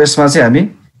इफेक्ट अब यसमा चाहिँ हामी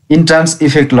इन्ट्रान्स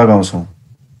इफेक्ट लगाउँछौँ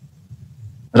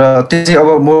र त्यो चाहिँ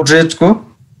अब मोडरेटको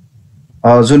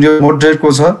जुन यो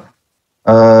मोडरेटको छ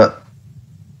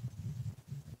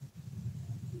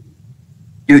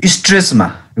यो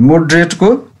स्ट्रेचमा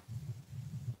मोडरेटको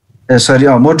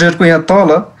मोडरेटको यहाँ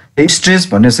तल स्ट्रेच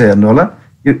भन्ने छ हेर्नु होला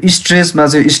यो स्ट्रेचमा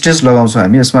चाहिँ स्ट्रेच लगाउँछौँ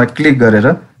हामी यसमा क्लिक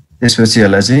गरेर त्यसपछि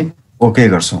यसलाई चाहिँ ओके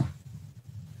गर्छौँ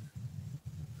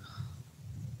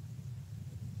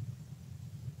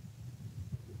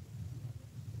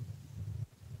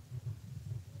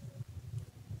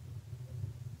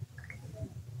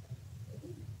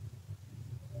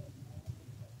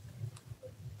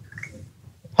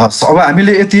अब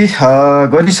हामीले यति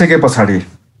गरिसके पछाडि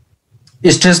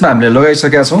स्टेजमा हामीले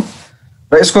लगाइसकेका छौँ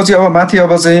र यसको चाहिँ अब माथि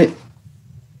अब चाहिँ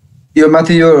यो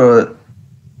माथि यो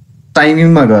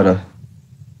टाइमिङमा गएर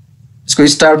यसको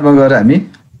स्टार्टमा गएर हामी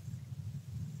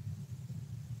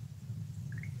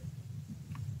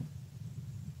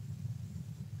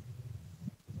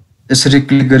यसरी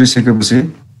क्लिक गरिसकेपछि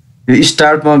यो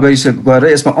स्टार्टमा गएर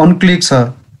यसमा अन क्लिक छ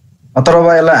तर अब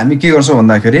यसलाई हामी के गर्छौँ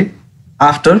भन्दाखेरि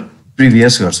आफ्टर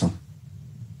प्रिभियस गर्छौँ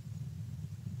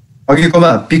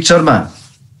अघिकोमा पिक्चरमा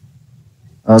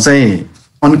चाहिँ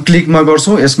अन क्लिकमा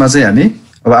गर्छौँ यसमा चाहिँ हामी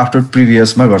अब आफ्टर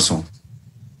प्रिभियसमा गर्छौँ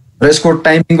र यसको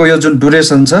टाइमिङको यो जुन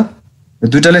ड्युरेसन छ यो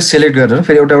दुईटाले सेलेक्ट गरेर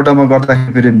फेरि एउटा एउटामा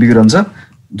गर्दाखेरि फेरि बिग्रन्छ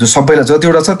जो सबैलाई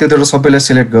जतिवटा छ त्यतिवटा सबैलाई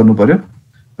सेलेक्ट गर्नु पर्यो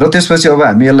र त्यसपछि अब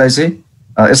हामी यसलाई चाहिँ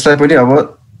यसलाई पनि अब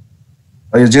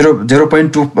यो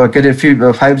 0.2 के अरे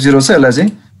 50 छ यसलाई चाहिँ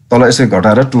तल यसै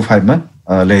घटाएर 25 मा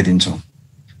ल्याइदिन्छौँ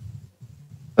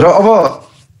र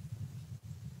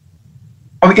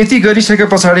अब यति गरिसके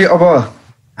पछाडि अब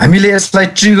हामीले यसलाई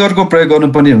ट्रिगरको प्रयोग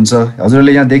गर्नुपर्ने हुन्छ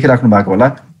हजुरले यहाँ देखिराख्नु भएको होला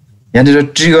यहाँनिर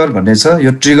ट्रिगर भन्ने छ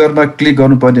यो ट्रिगरमा क्लिक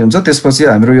गर्नुपर्ने हुन्छ त्यसपछि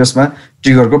हाम्रो यसमा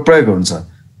ट्रिगरको प्रयोग हुन्छ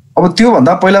अब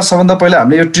त्योभन्दा पहिला सबभन्दा पहिला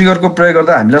हामीले यो ट्रिगरको प्रयोग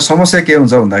गर्दा हामीलाई समस्या के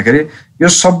हुन्छ भन्दाखेरि यो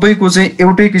सबैको चाहिँ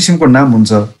एउटै किसिमको नाम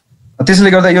हुन्छ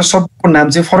त्यसले गर्दा यो सबको नाम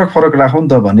चाहिँ फरक फरक राखौँ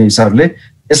त भन्ने हिसाबले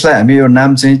यसलाई हामी यो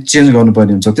नाम चाहिँ चेन्ज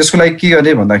गर्नुपर्ने हुन्छ त्यसको लागि के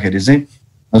गर्ने भन्दाखेरि चाहिँ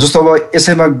जस्तो अब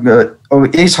यसैमा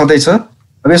अब यही छँदैछ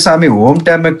अब यसमा हामी होम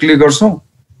ट्याबमा क्लिक गर्छौँ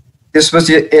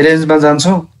त्यसपछि एरेन्जमा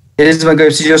जान्छौँ एरेन्जमा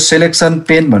गएपछि यो सेलेक्सन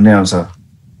पेन भन्ने आउँछ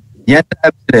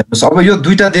यहाँ हेर्नुहोस् अब यो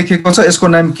दुईटा देखेको छ यसको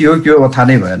नाम के हो अब थाहा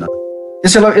नै भएन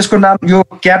त्यसैले यसको नाम यो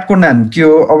क्याटको नाम के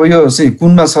हो अब यो चाहिँ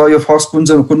कुनमा छ यो फक्स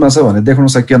कुनमा छ भनेर देखाउन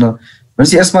सकिएन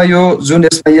भनेपछि यसमा यो जुन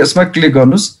यसमा क्लिक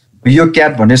गर्नुहोस् यो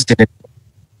क्याट भन्ने सेलेक्ट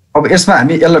अब यसमा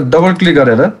हामी यसलाई डबल क्लिक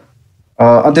गरेर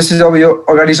अनि त्यसपछि अब यो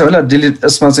अगाडि छ होला डिलिट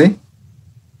यसमा चाहिँ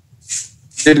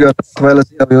डिलिट गरेर तपाईँलाई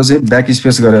चाहिँ अब यो चाहिँ ब्याक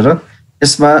स्पेस गरेर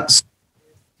यसमा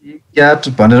क्याट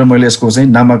भनेर मैले यसको चाहिँ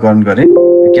नामाकरण गरेँ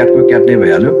क्याटको क्याट नै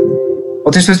भइहाल्यो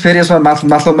त्यसपछि फेरि यसमा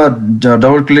माथिल्लोमा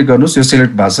डबल क्लिक गर्नुहोस् यो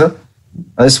सिलेक्ट भएको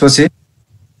छ यसपछि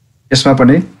यसमा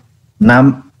पनि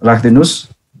नाम राखिदिनुहोस्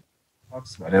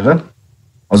फक्स भनेर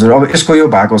हजुर अब यसको यो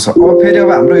भएको छ अब फेरि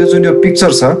अब हाम्रो यो जुन यो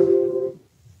पिक्चर छ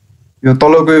यो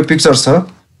तलको यो पिक्चर छ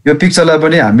यो पिक्चरलाई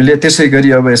पनि हामीले त्यसै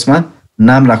गरी अब यसमा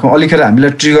नाम राखौँ अलिखेर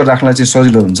हामीलाई ट्रिगर राख्नलाई चाहिँ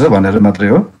सजिलो हुन्छ भनेर मात्रै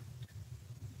हो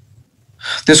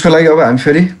त्यसको लागि अब हामी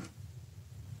फेरि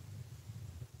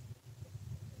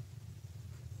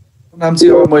नाम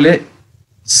चाहिँ अब मैले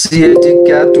CAT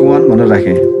cat 1 भनेर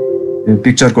राखेँ यो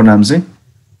पिक्चरको नाम चाहिँ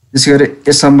त्यसै गरी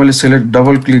यसमा मैले सिलेक्ट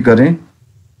डबल क्लिक गरेँ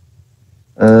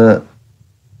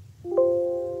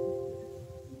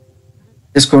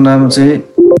यसको नाम चाहिँ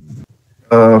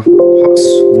फक्स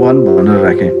 1 भनेर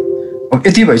राखेँ अब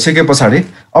यति भइसके पछाडि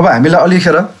अब हामीलाई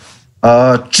अलिखेर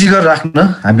ट्रिगर राख्न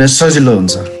हामीलाई सजिलो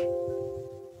हुन्छ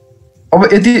अब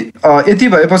यति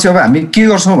भएपछि अब हामी के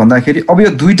गर्छौँ भन्दाखेरि अब यो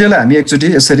दुईटालाई हामी एकचोटि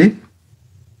यसरी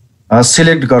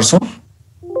सिलेक्ट गर्छौँ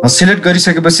सिलेक्ट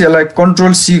गरिसकेपछि यसलाई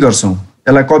कन्ट्रोल C गर्छौँ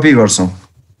यसलाई कपी गर्छौँ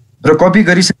र कपी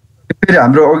गरिसकेपछि फेरि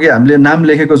हाम्रो अघि हामीले नाम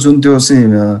लेखेको जुन त्यो चाहिँ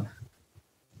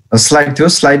स्लाइड थियो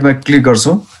स्लाइडमा क्लिक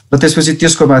गर्छौँ र त्यसपछि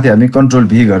त्यसको माथि हामी कन्ट्रोल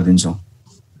V गरिदिन्छौँ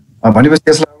भनेपछि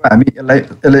यसलाई हामी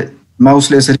यसलाई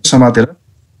माउसले यसरी समातेर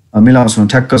मिलाउँछौँ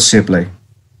ठ्याक्क सेपलाई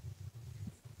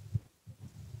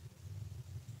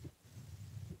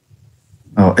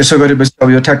यसो गरेपछि अब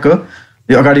यो ठ्याक्क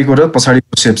यो अगाडिको र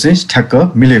पछाडिको सेप चाहिँ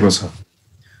ठ्याक्क मिलेको छ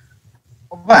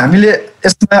अब हामीले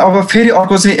यसमा अब फेरि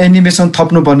अर्को चाहिँ एनिमेसन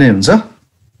थप्नुपर्ने हुन्छ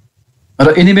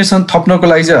र एनिमेसन थप्नको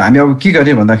लागि चाहिँ हामी अब के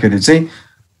गर्ने भन्दाखेरि चाहिँ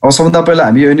अब सबभन्दा पहिला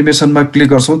हामी यो एनिमेसनमा क्लिक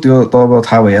गर्छौँ त्यो त अब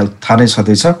थाहा नै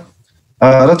छँदैछ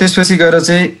र त्यसपछि गएर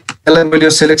चाहिँ यसलाई मैले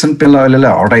यो सेलेक्सन पेनलाई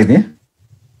अहिलेलाई हटाइदिएँ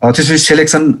त्यसपछि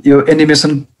सेलेक्सन यो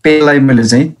एनिमेसन पेनलाई मैले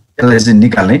चाहिँ यसलाई चाहिँ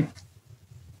निकालेँ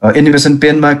एनिमेसन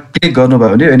पेनमा क्लिक गर्नुभयो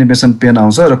भने एनिमेसन पेन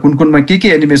आउँछ र कुनमा के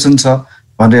एनिमेसन छ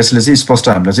भनेर यसले चाहिँ स्पष्ट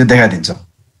हामीलाई चाहिँ देखाइदिन्छ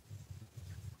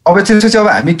अब त्यसपछि अब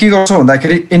हामी के गर्छौँ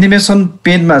भन्दाखेरि एनिमेसन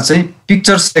पेनमा चाहिँ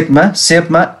पिक्चर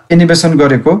सेपमा एनिमेसन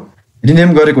गरेको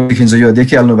रिनेम गरेको देखिन्छ यो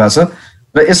देखिहाल्नु भएको छ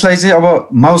र यसलाई चाहिँ अब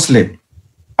माउसले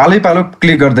पालो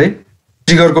क्लिक गर्दै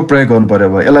ट्रिगरको प्रयोग गर्नु पर्यो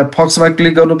अब यसलाई फक्समा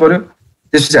क्लिक गर्नु पर्यो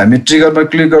त्यसपछि हामी ट्रिगरमा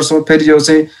क्लिक गर्छौँ फेरि यो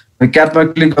चाहिँ क्याटमा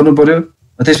क्लिक गर्नु पर्यो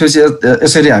त्यसपछि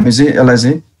यसरी हामी चाहिँ यसलाई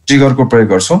चाहिँ ट्रिगरको प्रयोग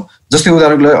गर्छौँ जस्तै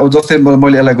उदाहरणको लागि अब जस्तै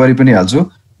मैले यसलाई गरि पनि हाल्छु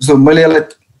जस्तो मैले यसलाई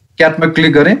क्याटमा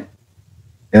क्लिक गरेँ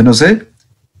हेर्नुहोस् है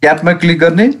क्याटमा क्लिक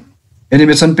गर्ने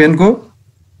एनिमेसन पेनको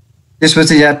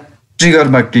त्यसपछि यहाँ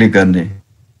ट्रिगरमा क्लिक गर्ने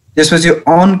त्यसपछि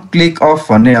अन क्लिक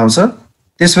अफ भन्ने आउँछ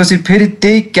त्यसपछि फेरि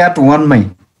त्यही क्याट 1 मै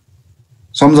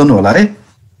सम्झनु होला है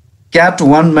क्याट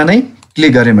 1 मा नै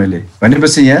क्लिक गरेँ मैले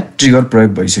भनेपछि यहाँ ट्रिगर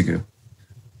प्रयोग भइसक्यो।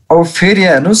 अब फेरि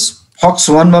यहाँ हेर्नुहोस् फक्स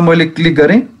 1 मा मैले क्लिक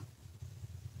गरेँ,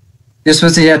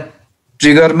 त्यसपछि यहाँ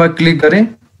ट्रिगरमा क्लिक गरेँ,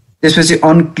 त्यसपछि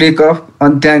अनक्लिक अफ,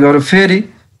 अनि त्यहाँ गएर फेरि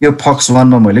यो फक्स 1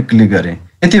 मा मैले क्लिक गरेँ।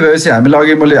 यति भएपछि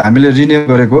हामीले रिनेम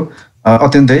गरेको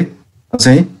अत्यन्तै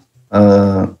चाहिँ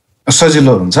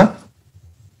सजिलो हुन्छ।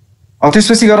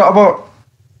 त्यसपछि गएर अब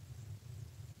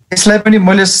यसलाई पनि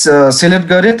मैले सिलेक्ट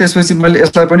गरेँ, त्यसपछि मैले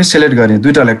यसलाई पनि सिलेक्ट गरेँ,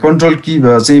 दुईटालाई कन्ट्रोल की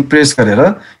चाहिँ प्रेस गरेर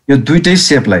यो दुईटै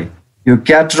सेपलाई, यो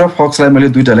क्याट र फक्सलाई मैले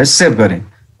दुईटालाई सेभ गरेँ।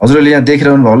 हजुरले यहाँ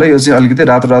देखिरहनु भयो होला, यो चाहिँ अलिकति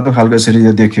रातो रातो खालको यसरी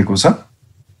यो देखिएको छ।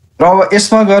 र अब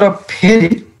यसमा गएर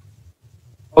फेरि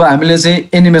अब हामीले चाहिँ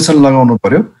एनिमेसन लगाउनु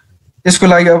पर्यो। त्यसको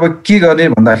लागि अब के गर्ने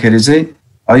भन्दाखेरि चाहिँ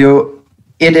यो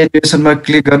एड एनिमेसनमा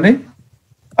क्लिक गर्ने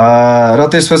र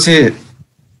त्यसपछि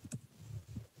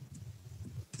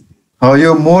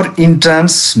यो मोर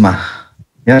इन्ट्रान्समा,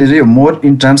 यहाँनिर यो मोर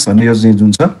इन्ट्रान्स भन्ने यो चाहिँ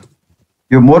जुन छ,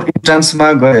 यो मोर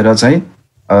इन्ट्रान्समा गएर चाहिँ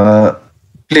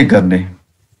क्लिक गर्ने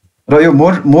र यो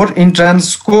मोर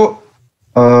इन्ट्रान्सको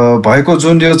भएको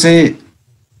जुन यो चाहिँ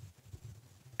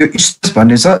यो स्ट्रेस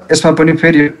भन्ने छ, यसमा पनि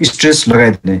फेरि यो स्ट्रेस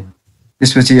लगाइदिने,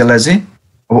 त्यसपछि यसलाई चाहिँ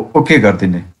अब ओके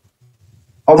गरिदिने।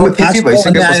 अब यति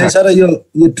भइसकेपछि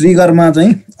यो ट्रिगरमा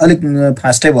चाहिँ अलिक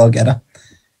फास्टै भयो क्या र,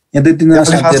 यहाँ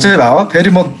 2-3 फास्टै भयो। फेरि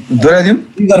म दोहोऱ्याइदिउँ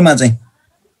ट्रिगरमा चाहिँ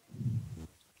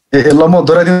ल म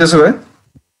दोहोऱ्याइदिउँ त्यसो भए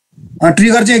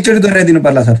ट्रिगर चाहिँ एकचोटि दोहोऱ्याइदिनु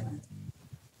पर्ला सर।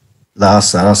 ल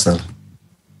हस् सर।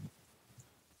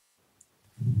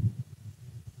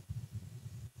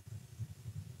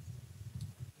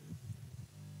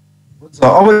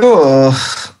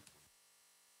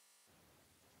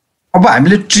 अब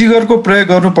हामीले ट्रिगरको प्रयोग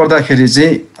गर्नु पर्दाखेरि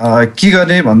चाहिँ के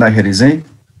गर्ने भन्दाखेरि चाहिँ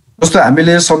जस्तो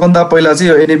हामीले सबभन्दा पहिला चाहिँ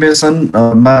यो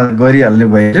एनिमेसनमा गरिहाल्ने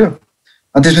भयो।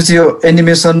 अनि त्यसपछि यो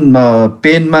एनिमेसन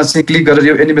पेनमा चाहिँ क्लिक गरेर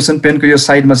यो एनिमेसन पेनको यो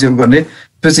साइडमा चाहिँ गर्ने,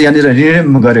 त्यसपछि यहाँनिर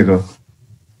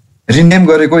रिनेम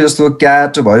गरेको जस्तो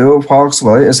क्याट भयो, फक्स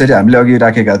भयो, यसरी हामीले अघि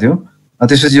राखेका थियौँ।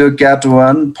 त्यसपछि यो क्याट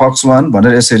 1 फक्स 1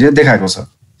 भनेर यसरी देखाएको छ।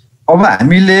 अब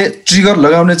हामीले ट्रिगर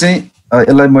लगाउने चाहिँ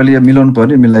यसलाई मैले मिलाउनु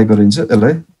पर्ने, मिलाएको रहन्छ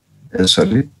यसलाई,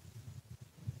 सरी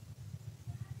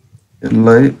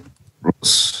यसलाई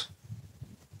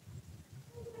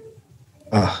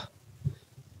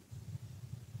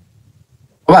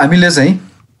अब हामीले चाहिँ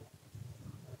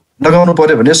लगाउनु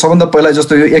पर्यो भने सबभन्दा पहिला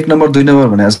जस्तो यो 1 नम्बर 2 नम्बर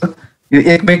भनेको छ, यो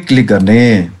 1 मै क्लिक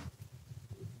गर्ने।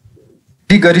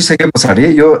 क्लिक गरिसके पछाडि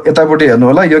यो यतापट्टि हेर्नु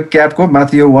होला, यो क्याटको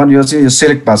माथि यो 1 यो चाहिँ यो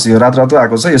सिलेक्ट भएको छ, यो रातो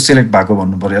आएको छ, यो सिलेक्ट भएको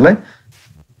भन्नु पर्यो यसलाई।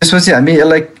 त्यसपछि हामी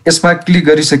यसलाई यसमा क्लिक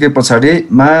गरिसके पछाडि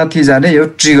माथि जाने, यो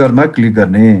ट्रिगरमा क्लिक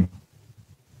गर्ने।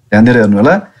 ध्यान दिएर हेर्नु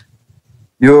होला,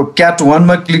 यो क्याट 1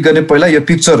 मा क्लिक गर्ने पहिला यो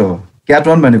पिक्चर हो, क्याट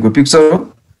 1 भनेको पिक्चर हो,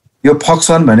 यो फक्स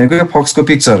 1 भनेको यो फक्सको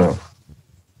पिक्चर हो।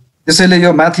 त्यसैले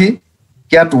यो माथि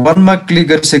क्याट 1 मा क्लिक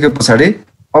गरिसके पछाडि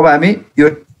अब हामी यो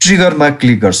ट्रिगरमा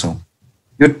क्लिक गर्छौँ।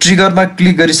 यो ट्रिगरमा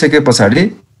क्लिक गरिसके पछाडि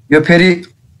यो फेरि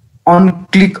अन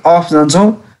क्लिक अफ जान्छौँ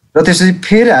र त्यसपछि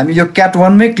फेरि हामी यो क्याट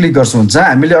 1 मै क्लिक गर्छौँ, जहाँ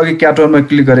हामीले अघि क्याट 1 मा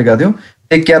क्लिक गरेका थियौँ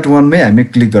त्यही क्याट 1 मै हामी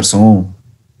क्लिक गर्छौँ।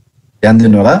 ध्यान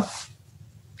दिनु होला।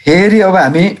 फेरि अब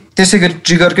हामी त्यसै गरी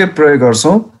ट्रिगरकै प्रयोग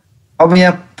गर्छौँ। अब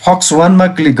यहाँ फक्स 1 मा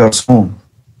क्लिक गर्छौँ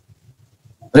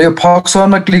र यो फक्स 1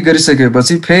 मा क्लिक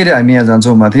गरिसकेपछि फेरि हामी यहाँ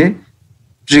जान्छौँ, माथि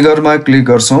ट्रिगरमा क्लिक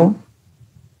गर्छौँ,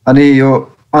 अनि यो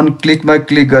अनक्लिकमा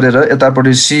क्लिक गरेर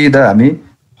यतापट्टि सिधा हामी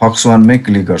फक्स 1 मै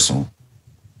क्लिक गर्छौँ।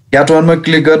 क्याट 1 मा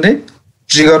क्लिक गर्ने,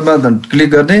 ट्रिगरमा क्लिक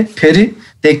गर्ने, फेरि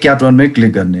त्यही क्याट 1 मै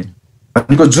क्लिक गर्ने।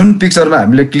 भनेको जुन पिक्चरमा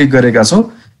हामीले क्लिक गरेका छौँ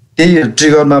त्यही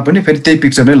ट्रिगरमा पनि फेरि त्यही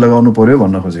पिक्चर नै लगाउनु पर्यो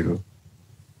भन्न खोजेको।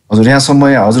 हजुर यहाँसम्म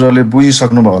हजुरहरूले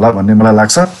बुझिसक्नुभयो होला भन्ने मलाई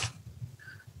लाग्छ।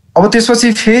 अब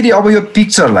त्यसपछि फेरि अब यो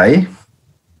पिक्चरलाई,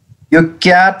 यो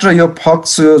क्याट र यो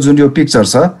फक्स जुन यो पिक्चर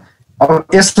छ, अब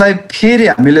यसलाई फेरि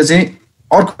हामीले चाहिँ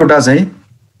अर्को एउटा चाहिँ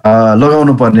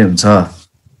लगाउनु पर्ने हुन्छ।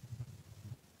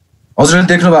 हजुरले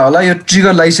देख्नुभयो होला, यो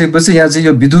ट्रिगर लगाइसकेपछि यहाँ चाहिँ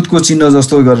यो विद्युतको चिन्ह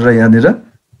जस्तो गरेर यहाँनिर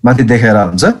माथि देखाएर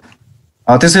हुन्छ।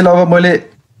 त्यसैले अब मैले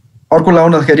अर्को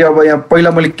लगाउँदाखेरि अब यहाँ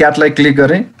पहिला मैले क्याटलाई क्लिक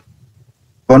गरेँ,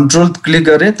 कन्ट्रोल क्लिक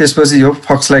गरेँ, त्यसपछि यो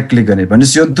फक्सलाई क्लिक गरेँ,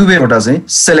 भनेपछि यो दुवैवटा चाहिँ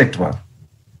सिलेक्ट भयो।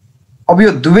 अब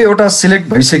यो दुवैवटा सिलेक्ट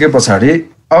भइसके पछाडि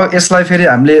अब यसलाई फेरि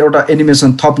हामीले एउटा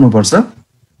एनिमेसन थप्नुपर्छ।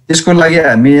 त्यसको लागि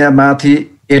हामी यहाँ माथि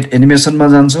एड एनिमेसनमा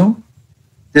जान्छौँ,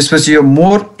 त्यसपछि यो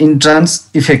मोर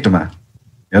इन्ट्रान्स इफेक्टमा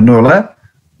हेर्नु होला,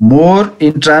 मोर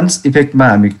इन्ट्रान्स इफेक्टमा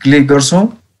हामी क्लिक गर्छौँ।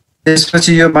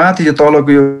 त्यसपछि यो माथि यो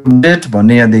तलको यो डेट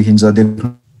भन्ने यहाँ देखिन्छ,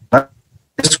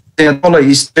 त्यसको तल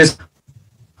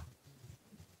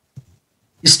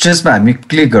स्ट्रेसमा हामी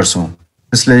क्लिक गर्छौँ,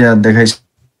 त्यसले यहाँ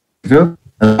देखाइसक्यो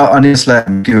र अनि यसलाई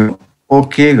हामी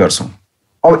ओके गर्छौँ।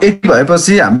 अब यति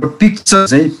भएपछि हाम्रो पिक्चर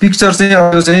चाहिँ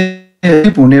अब चाहिँ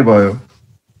फ्लिप हुने भयो।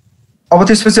 अब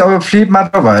त्यसपछि अब फ्लिप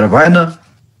मात्र भएर भएन।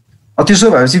 त्यसो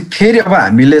भएपछि फेरि अब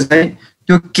हामीले चाहिँ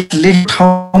त्यो लेख्ने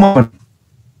ठाउँमा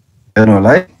हेर्नु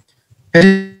होला है।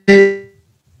 फेरि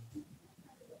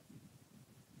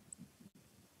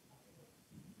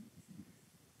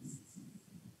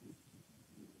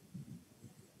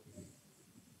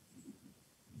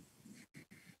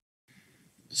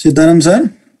सीताराम सर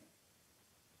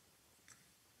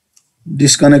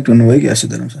डिस्कनेक्ट हुनुभयो क्या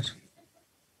सीताराम सर?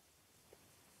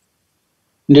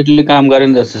 नेटले काम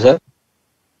गरेन जस्तो सर।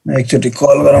 एकचोटि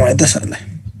कल गरौँ है त सरलाई।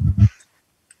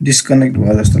 डिस्कनेक्ट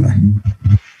भयो जस्तो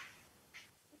लाग्यो।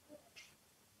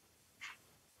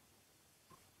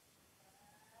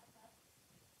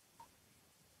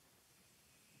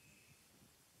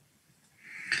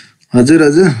 हजुर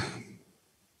हजुर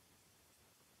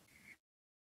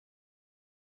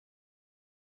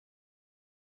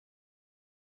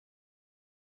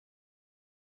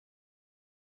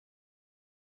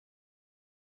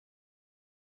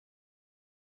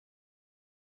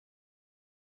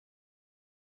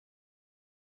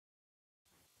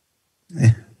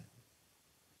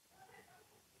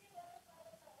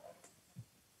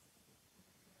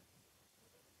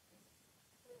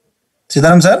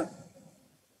सीताराम सर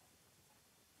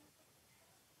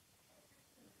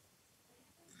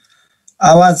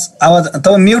आवाज आवाज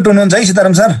तपाईँ म्युट हुनुहुन्छ है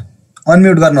सीताराम सर?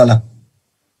 अनम्युट गर्नु होला।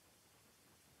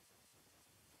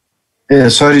 ए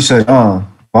सरी सरी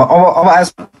अब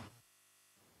आएछ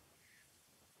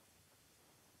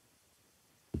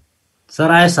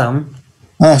सर आएछ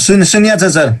सुनिया छ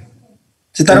सर।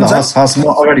 सीताराम सर हस् म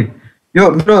अगाडि यो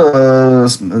मेरो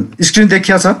स्क्रिन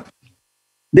देखिया छ?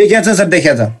 देखिया छ सर,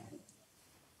 देखिया छ।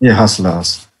 ए हस् ल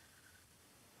हस्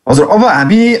हजुर। अब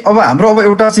हाम्रो अब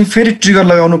एउटा चाहिँ फेरि ट्रिगर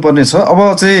लगाउनु पर्ने छ। अब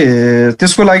चाहिँ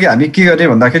त्यसको लागि हामी के गर्ने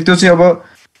भन्दाखेरि त्यो चाहिँ अब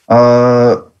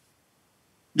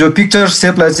जो पिक्चर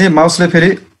सेपलाई चाहिँ माउसले फेरि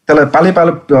त्यसलाई पालै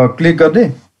पालो क्लिक गर्ने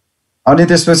अनि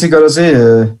त्यसपछि गएर चाहिँ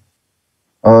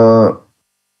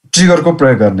ट्रिगरको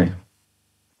प्रयोग गर्ने।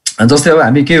 जस्तै अब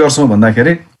हामी के गर्छौँ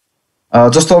भन्दाखेरि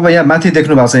जस्तो अब यहाँ माथि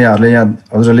देख्नु भएको छ, यहाँहरूले यहाँ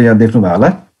हजुरले यहाँ देख्नु भयो होला।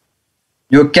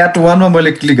 यो क्याट 1 मा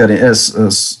मैले क्लिक गरेँ।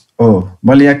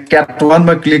 मैले यहाँ क्याट 1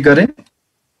 मा क्लिक गरेँ,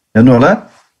 हेर्नु होला।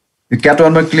 यो क्याट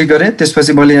 1 मा क्लिक गरेँ,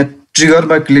 त्यसपछि मैले यहाँ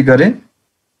ट्रिगरमा क्लिक गरेँ,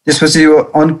 त्यसपछि यो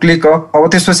अनक्लिक अफ। अब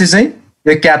त्यसपछि चाहिँ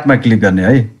यो क्याटमा क्लिक गर्ने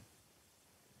है।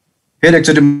 फेरि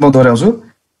एकचोटि म दोहोऱ्याउँछु।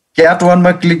 क्याट 1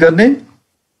 मा क्लिक गर्ने,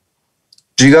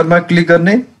 ट्रिगरमा क्लिक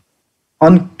गर्ने,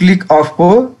 अनक्लिक अफको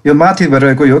यो माथि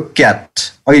रहेको यो क्याट,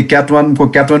 अघि क्याट 1 को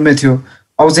क्याट 1 मै थियो।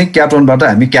 अब चाहिँ क्याट 1 बाट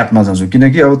हामी क्याटमा जान्छौँ,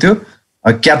 किनकि अब त्यो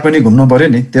क्याट पनि घुम्नु पर्यो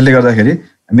नि, त्यसले गर्दाखेरि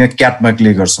हामी क्याटमा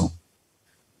क्लिक गर्छौँ।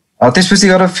 त्यसपछि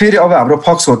गएर फेरि अब हाम्रो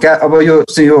फक्स हो अब यो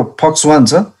चाहिँ यो फक्स 1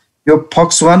 छ, यो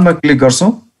फक्स 1 मा क्लिक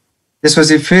गर्छौँ,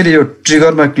 त्यसपछि फेरि यो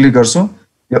ट्रिगरमा क्लिक गर्छौँ,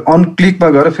 यो अनक्लिकमा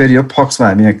गएर फेरि यो फक्समा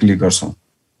हामी यहाँ क्लिक गर्छौँ।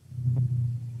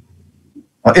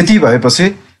 यति भएपछि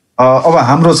अब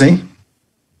हाम्रो चाहिँ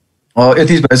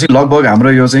यति भएपछि लगभग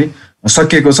हाम्रो यो चाहिँ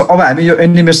सकिएको छ। अब हामी यो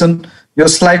एनिमेसन यो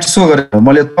स्लाइड सो गरेर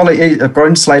मैले तल यही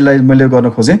करेन्ट स्लाइडलाई मैले गर्न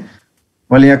खोजेँ,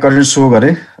 मैले यहाँ करेन्ट सो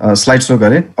गरेँ, स्लाइड सो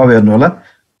गरेँ। अब हेर्नु होला।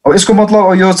 अब यसको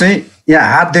मतलब यो चाहिँ यहाँ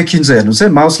हात देखिन्छ, हेर्नुहोस् है,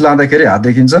 माउस लाँदाखेरि हात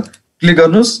देखिन्छ। क्लिक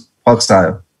गर्नुहोस्, फक्स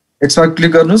आयो। एक्समा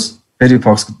क्लिक गर्नुहोस्, फेरि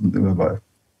फक्स भयो।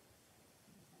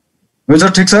 हुन्छ,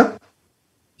 ठिक छ?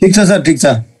 ठिक छ सर, ठिक छ।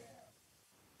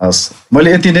 हस्,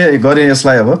 मैले यति नै गरेँ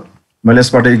यसलाई। अब मैले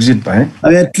यसबाट एक्जिट भएँ।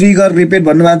 अब यहाँ ट्रिगर रिपिट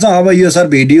भन्नुभएको छ। अब यो सर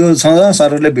भिडियो छ,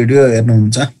 सरहरूले भिडियो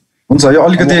हेर्नुहुन्छ। हुन्छ, यो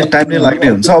अलिकति टाइम नै लाग्ने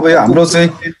हुन्छ। अब यो हाम्रो चाहिँ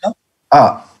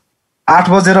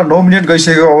 8:09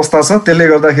 गइसकेको अवस्था छ, त्यसले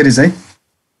गर्दाखेरि चाहिँ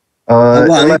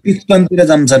अब हामी पिक्स्टनतिर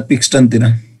जाऊँ सर, पिक्स्टनतिर।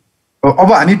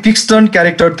 अब हामी पिक्स्टन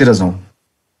क्यारेक्टरतिर जाउँ।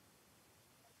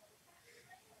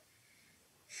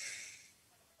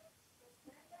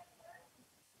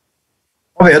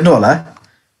 अब हेर्नु होला,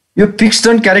 यो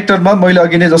पिक्स्टन क्यारेक्टरमा मैले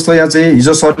अघि नै जस्तो यहाँ चाहिँ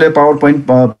हिजो सरले पावर पोइन्ट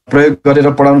प्रयोग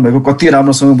गरेर पढाउनु भएको कति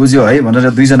राम्रोसँग बुझ्यो है भनेर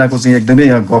दुईजनाको चाहिँ एकदमै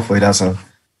यहाँ गफ भइरहेछ।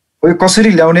 यो कसरी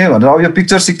ल्याउने भनेर। अब यो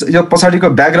पिक्चर यो पछाडिको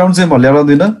ब्याकग्राउन्ड चाहिँ म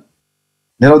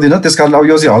ल्याउँदिनँ, त्यस कारण अब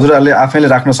यो चाहिँ हजुरहरूले आफैले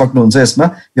राख्न सक्नुहुन्छ। यसमा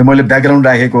यो मैले ब्याकग्राउन्ड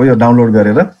राखेको हो, यो डाउनलोड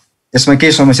गरेर, यसमा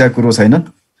केही समस्या कुरो छैन।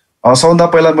 सबभन्दा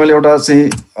पहिला मैले एउटा चाहिँ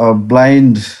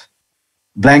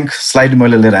ब्ल्याङ्क स्लाइड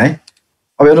मैले लिएर आएँ।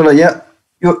 अब हेर्नु यहाँ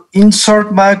यो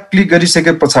इन्सर्टमा क्लिक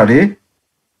गरिसके पछाडि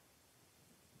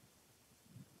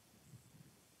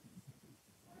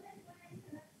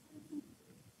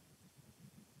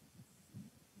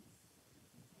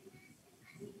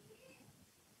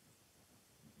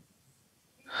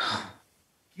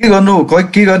के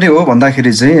गर्ने हो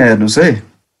भन्दाखेरि चाहिँ यहाँ हेर्नुहोस् है,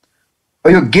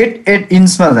 यो गेट एड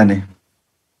इन्समा जाने।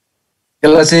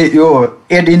 यसलाई चाहिँ यो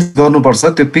एड इन गर्नुपर्छ,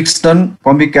 त्यो पिक्सन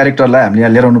कमिक क्यारेक्टरलाई हामीले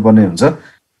यहाँ लिएर आउनु पर्ने हुन्छ।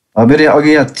 मेरो यहाँ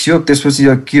अघि यहाँ थियो, त्यसपछि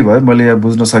यो के भयो मैले यहाँ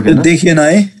बुझ्न सकेन। देखिएन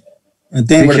है,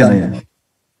 त्यहीँबाट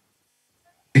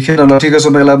देखिएन। ल ठिकै छ,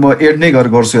 यसलाई म एड नै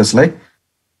गर्छु यसलाई।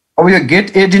 अब यो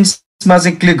गेट एड इन्समा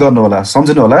चाहिँ क्लिक गर्नु होला,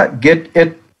 सम्झिनु होला। गेट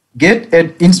एड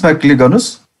इन्समा क्लिक गर्नुहोस्,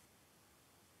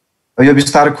 यो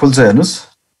बिस्तारै खुल्छ हेर्नुहोस्।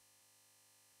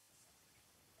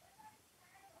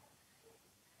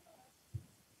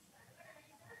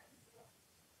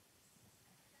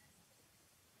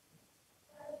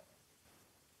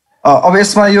 अब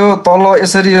यसमा यो तल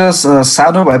यसरी यो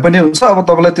सानो भए पनि हुन्छ। अब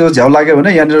तपाईँलाई त्यो झ्याउ लाग्यो भने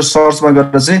यहाँनिर सर्चमा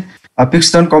गरेर चाहिँ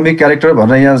पिक्सन कमिक क्यारेक्टर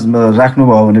भनेर यहाँ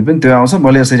राख्नुभयो भने पनि त्यो आउँछ।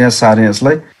 मैले यसरी यहाँ सारेँ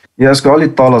यसलाई, यसको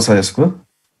अलिक तल छ यसको,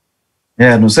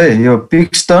 यहाँ हेर्नुहोस् है, यो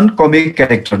पिक्सन कमिक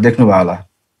क्यारेक्टर देख्नुभयो होला।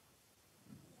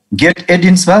 गेट एड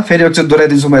इन्समा फेरि एकचोटि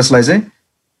दोहोऱ्याइदिन्छु म यसलाई चाहिँ,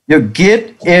 यो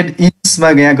गेट एड इन्समा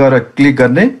यहाँ गएर क्लिक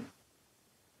गर्ने,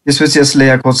 त्यसपछि यसले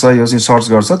यहाँ खोज्छ, यो चाहिँ सर्च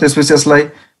गर्छ। त्यसपछि यसलाई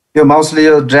यो माउसले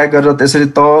यो ड्र्याग गरेर त्यसरी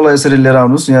तल यसरी लिएर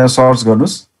आउनुहोस्, यहाँ सर्च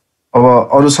गर्नुहोस्। अब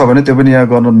अरू छ भने त्यो पनि यहाँ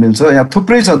गर्न मिल्छ। यहाँ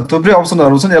थुप्रै छ, थुप्रै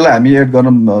अप्सनहरू छन्, यसलाई हामी एड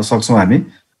गर्न सक्छौँ हामी।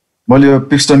 मैले यो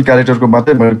पिक्सन क्यारेक्टरको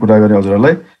मात्रै मैले कुरा गरेँ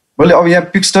हजुरहरूलाई। मैले अब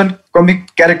यहाँ पिक्सन कमिक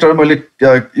क्यारेक्टर मैले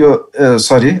यो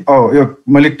यो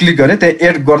मैले क्लिक गरेँ, त्यहाँ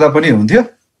एड गर्दा पनि हुन्थ्यो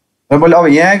र मैले अब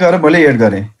यहाँ गएर मैले एड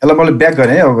गरेँ, यसलाई मैले ब्याक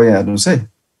गरेँ है। अब यहाँ हेर्नुहोस् है,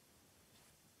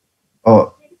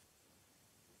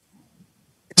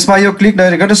 यसमा यो क्लिक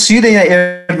नगरिकन सिधै यहाँ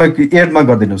एडमा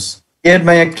गरिदिनुहोस्,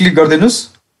 एडमा यहाँ क्लिक गरिदिनुहोस्।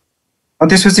 अनि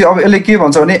त्यसपछि अब यसले के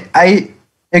भन्छ भने I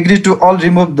agree to all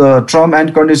remove the term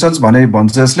and conditions भने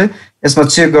भन्छ यसले, यसमा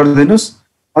चेक गरिदिनुहोस्।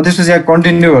 अनि त्यसपछि यहाँ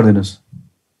कन्टिन्यू गरिदिनुहोस्।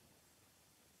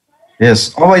 यस,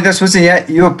 अब त्यसपछि यहाँ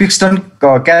यो पिक्सन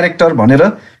क्यारेक्टर भनेर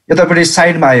यतापट्टि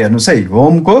साइडमा आयो हेर्नुहोस् है,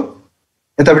 होमको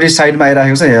यतापट्टि साइडमा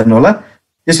आइराखेको छ, हेर्नु होला।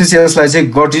 त्यसपछि यसलाई चाहिँ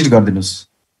गटिट गरिदिनुहोस्,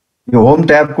 यो होम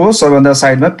ट्याबको सबैभन्दा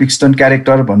साइडमा पिक्सन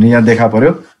क्यारेक्टर भन्ने यहाँ देखा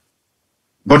पर्यो।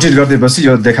 गटिट गरिदिएपछि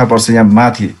यो देखा पर्छ यहाँ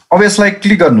माथि। अब यसलाई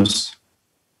क्लिक गर्नुहोस्,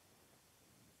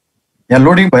 यहाँ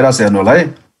लोडिङ भइरहेको छ हेर्नु होला है।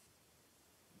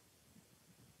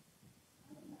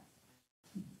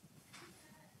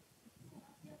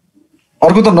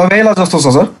 अर्को त नभ्याइला जस्तो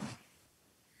छ सर।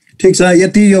 ठिक छ,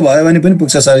 यति यो भयो भने पनि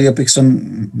पुग्छ सर, यो पिक्सन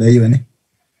भयो भने।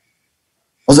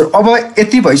 हजुर, अब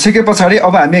यति भइसके पछाडि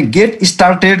अब हामी गेट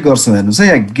स्टार्टेड गर्छौँ। हेर्नुहोस् है,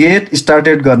 यहाँ गेट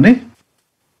स्टार्टेड गर्ने,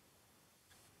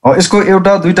 यसको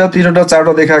एउटा दुईवटा तीनवटा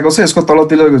चारवटा देखाएको छ। यसको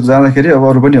तलतिर जाँदाखेरि अब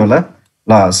अरू पनि होला।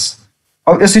 लास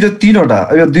अब यसरी तीनवटा,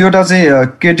 यो दुईवटा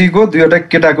चाहिँ केटीको दुईवटा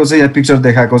केटाको चाहिँ यहाँ पिक्चर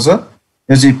देखाएको छ।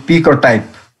 यो चाहिँ पिकर टाइप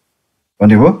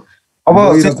भन्ने भयो। अब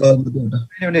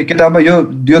केटामा यो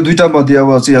दुईवटा मध्ये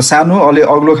अब चाहिँ सानो अलि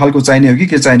अग्लो खालको चाहिने हो कि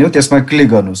के चाहिने हो त्यसमा क्लिक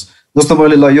गर्नुहोस्। जस्तो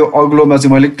मैले ल यो अग्लोमा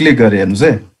चाहिँ मैले क्लिक गरेँ, हेर्नुहोस्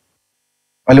है।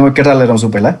 अहिले म केटा लिएर आउँछु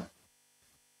पहिला।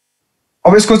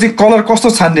 अब यसको चाहिँ कलर कस्तो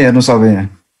छान्ने हेर्नुहोस्। अब यहाँ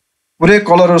पुरै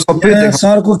कलरहरू सबै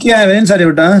सरको के आयो भने सर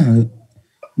एउटा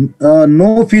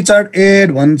नो फिचर्ड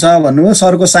एड भन्छ भन्नुभयो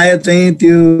सरको, सायद चाहिँ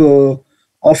त्यो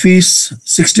अफिस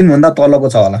 16 भन्दा तलको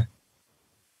छ होला।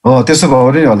 हो, त्यसो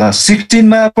भयो भने होला 16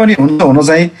 मा पनि हुन्छ हुन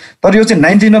चाहिँ, तर यो चाहिँ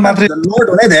 19 मा मात्रै लोड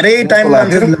हुने धेरै टाइम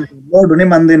लाग्छ, लोड हुने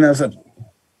मान्दैन सर।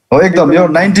 हो एकदम, यो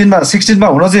 19 मा 16 मा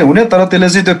हुन चाहिँ हुने, तर त्यसले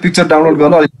चाहिँ त्यो पिक्चर डाउनलोड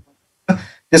गर्न अलिक,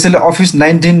 त्यसैले अफिस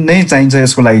 19 नै चाहिन्छ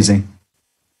यसको लागि चाहिँ।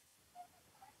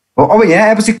 हो, अब यहाँ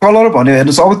आएपछि कलर भन्यो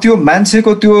हेर्नुहोस्। अब त्यो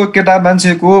मान्छेको त्यो केटा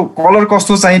मान्छेको कलर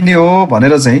कस्तो चाहिने हो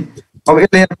भनेर चाहिँ अब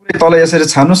यसले यहाँ पुरै तल यसरी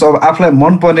छान्नुहोस्। अब आफूलाई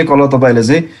मनपर्ने कलर तपाईँले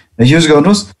चाहिँ युज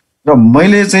गर्नुहोस्। र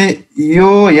मैले चाहिँ यो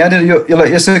यहाँनिर यो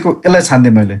यसलाई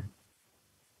छान्दिएँ मैले।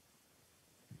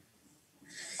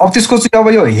 अब त्यसको चाहिँ अब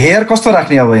यो हेयर कस्तो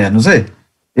राख्ने, अब हेर्नुहोस् है,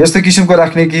 यस्तो किसिमको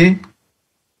राख्ने कि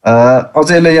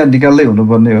अझै यसले यहाँ निकाल्दै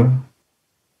हुनुपर्ने हो।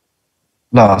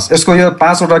 ल, यसको यो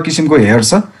 5वटा किसिमको हेयर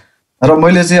छ र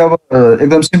मैले चाहिँ अब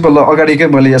एकदम सिम्पल अगाडिकै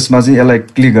मैले यसमा चाहिँ यसलाई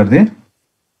क्लिक गरिदिएँ।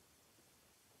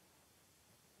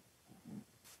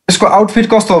 यसको आउटफिट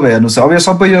कस्तो अब हेर्नुहोस्। अब यो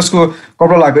सबै यसको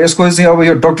कपडा लगाएको, यसको चाहिँ अब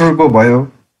यो डक्टरको भयो,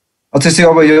 त्यसपछि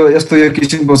अब यो यस्तो यो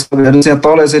किसिमको छ हेर्नुहोस्। यहाँ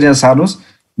तल यसरी यहाँ सार्नुहोस्,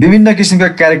 विभिन्न किसिमका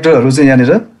क्यारेक्टरहरू चाहिँ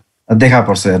यहाँनिर देखा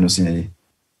पर्छ हेर्नुहोस्। यहाँ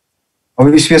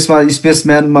अब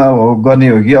स्पेसम्यानमा गर्ने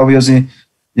हो कि अब यो चाहिँ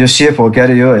यो सेफ हो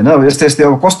क्यारे यो होइन। अब यस्तै यस्तै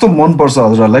अब कस्तो मनपर्छ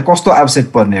हजुरहरूलाई, कस्तो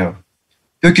आवश्यक पर्ने हो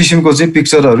त्यो किसिमको चाहिँ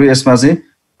पिक्चरहरू यसमा चाहिँ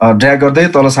ड्र्याग गर्दै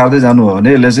तल सार्दै जानु हो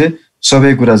भने यसले चाहिँ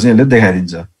सबै कुरा चाहिँ यसले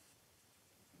देखाइदिन्छ।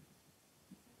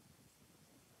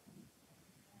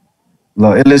 ल,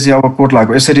 यसले चाहिँ अब कोट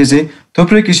लगाएको यसरी चाहिँ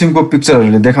थुप्रै किसिमको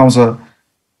पिक्चरहरूले देखाउँछ।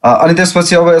 अनि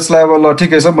त्यसपछि अब यसलाई अब ल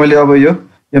ठिकै छ, मैले अब यो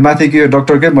माथिको यो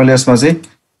डक्टरकै मैले यसमा चाहिँ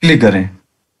क्लिक गरेँ।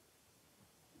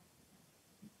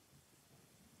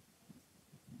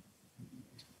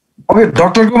 अब यो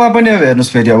डक्टरकोमा पनि अब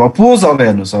हेर्नुहोस्, फेरि अब पोज अब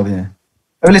हेर्नुहोस्। अब यहाँ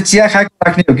अहिले चिया खाएको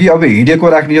राख्ने हो कि अब हिँडेको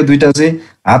राख्ने यो दुईटा चाहिँ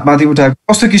हातमाथि उठाएको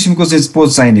कस्तो किसिमको चाहिँ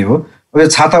पोज चाहिने हो अब यो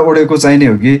छाता ओढेको चाहिने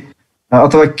हो कि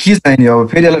अथवा के चाहिने हो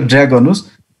फेरि यसलाई ड्र्याग गर्नुहोस्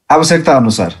आवश्यकता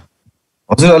अनुसार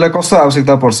हजुरहरूलाई कस्तो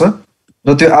आवश्यकता पर्छ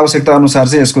र त्यो आवश्यकता अनुसार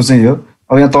चाहिँ यसको चाहिँ यो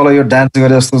अब यहाँ तल यो डान्स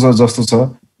गरे जस्तो छ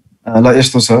ल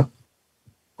यस्तो छ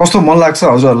कस्तो मन लाग्छ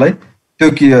हजुरहरूलाई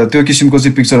त्यो किसिमको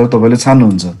चाहिँ पिक्चरहरू तपाईँले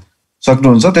छान्नुहुन्छ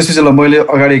सक्नुहुन्छ त्यसपछि ल मैले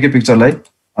अगाडिकै पिक्चरलाई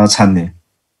छान्ने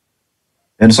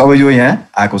हेर्नुहोस् अब यो यहाँ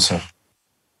आएको छ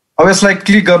अब यसलाई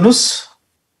क्लिक गर्नुहोस्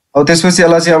अब त्यसपछि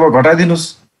यसलाई चाहिँ अब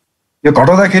घटाइदिनुहोस् यो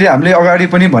घटाउँदाखेरि हामीले अगाडि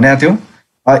पनि भनेका थियौँ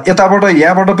यताबाट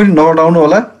यहाँबाट पनि नघटाउनु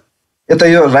होला यता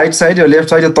यो राइट साइड यो लेफ्ट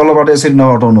साइड यो तलबाट यसरी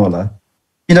नघटाउनु होला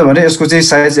किनभने यसको चाहिँ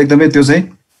साइज एकदमै त्यो चाहिँ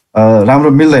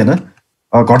राम्रो मिल्दैन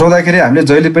घटाउँदाखेरि हामीले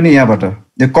जहिले पनि यहाँबाट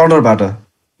यो कर्नरबाट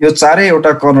यो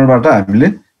चारैवटा कर्नरबाट हामीले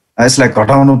यसलाई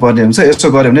घटाउनु पर्ने हुन्छ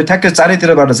यसो गऱ्यो भने ठ्याक्कै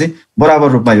चारैतिरबाट चाहिँ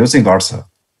बराबर रूपमा यो चाहिँ घट्छ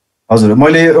हजुर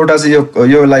मैले एउटा चाहिँ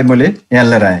योलाई मैले यहाँ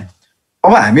लिएर आएँ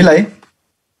अब हामीलाई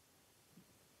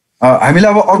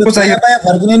अब अर्को चाहियो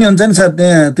फर्किने नि हुन्छ नि सर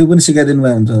त्यहाँ त्यो पनि सिकाइदिनु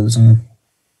भयो हुन्छ हजुरसँग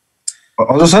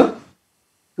हजुर सर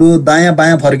त्यो दायाँ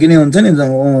बायाँ फर्किने हुन्छ नि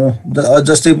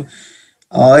जस्तै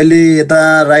अहिले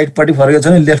यता राइटपट्टि फर्केको छ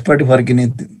नि लेफ्टपट्टि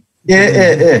फर्किने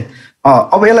ए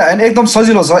अब यसलाई होइन एकदम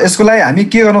सजिलो छ यसको लागि हामी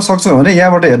के गर्न सक्छौँ भने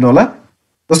यहाँबाट हेर्नु होला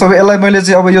जस्तो अब यसलाई मैले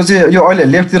चाहिँ अब यो चाहिँ यो अहिले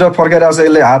लेफ्टतिर फर्काइरहेको छ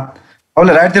यसले हात अब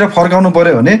राइटतिर फर्काउनु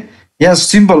पर्यो भने यहाँ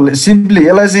सिम्पली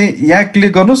यसलाई चाहिँ यहाँ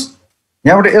क्लिक गर्नुहोस्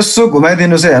यहाँबाट यसो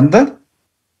घुमाइदिनुहोस् है हेर्नु त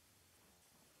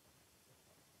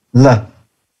ल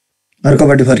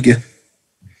अर्कोपट्टि फर्कियो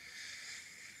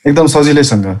एकदम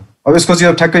सजिलैसँग अब यसको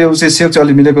चाहिँ ठ्याक्कै यो चाहिँ सेप चाहिँ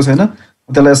अलिक मिलेको छैन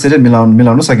त्यसलाई यसरी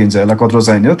मिलाउन सकिन्छ यसलाई कत्रो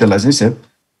चाहिने हो त्यसलाई चाहिँ सेप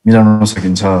मिलाउन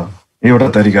सकिन्छ एउटा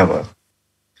तरिका भयो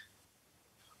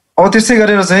अब त्यस्तै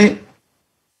गरेर चाहिँ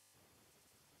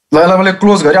ल यसलाई मैले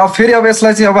क्लोज गरेँ अब फेरि अब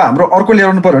यसलाई चाहिँ अब हाम्रो अर्को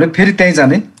ल्याउनु पर्यो भने फेरि त्यहीँ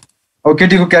जाने अब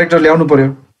केटीको क्यारेक्टर ल्याउनु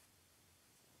पर्यो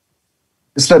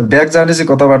यसलाई ब्याक जाने चाहिँ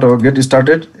कताबाट हो गेट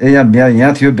स्टार्टेड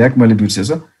यहाँ थियो ब्याक मैले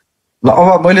बिर्सेछु ल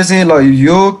अब मैले चाहिँ ल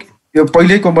यो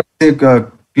पहिल्यैको मैले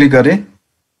क्लिक गरेँ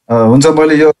हुन्छ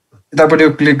मैले यो यतापट्टि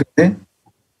क्लिक गरेँ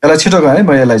यसलाई छिटो गएँ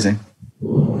मैले यसलाई चाहिँ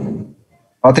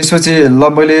त्यसपछि ल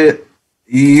मैले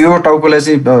यो टाउकोलाई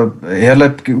चाहिँ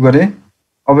हेयरलाई गरेँ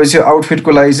अब यो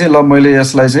आउटफिटको लागि चाहिँ ल मैले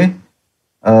यसलाई चाहिँ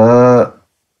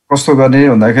कस्तो गर्ने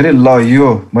भन्दाखेरि ल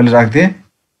यो मैले राख्दिएँ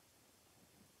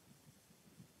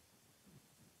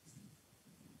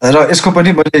र यसको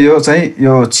पनि मैले यो चाहिँ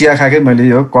यो चिया खाएकै मैले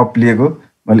यो कप लिएको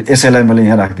मैले यसैलाई मैले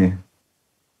यहाँ राखिदिएँ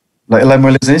ल यसलाई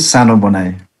मैले चाहिँ सानो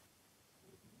बनाएँ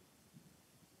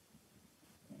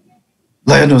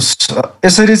ल हेर्नुहोस्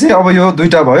यसरी चाहिँ अब यो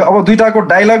दुईटा भयो अब दुईटाको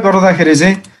डायलग गर्दाखेरि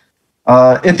चाहिँ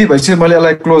यति भएपछि मैले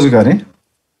यसलाई क्लोज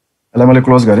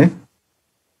गरेँ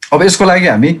अब यसको लागि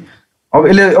हामी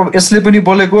अब यसले पनि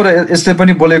बोलेको र यसले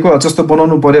पनि बोलेको जस्तो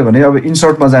बनाउनु पर्यो भने अब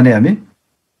इन्सर्टमा जाने हामी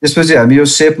त्यसपछि हामी यो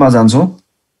सेपमा जान्छौँ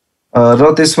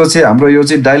र त्यसपछि हाम्रो यो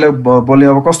चाहिँ डायलग बोल्ने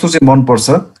अब कस्तो चाहिँ मनपर्छ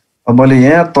अब मैले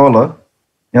यहाँ तल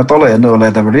हेर्नु होला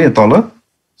यतापट्टि तल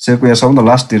सेपको यहाँ सबभन्दा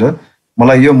लास्टतिर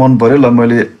मलाई यो मन पर्यो ल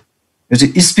मैले यो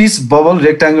चाहिँ speech bubble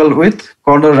rectangle with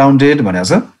corner rounded भनेको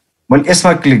छ मैले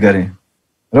यसमा क्लिक गरेँ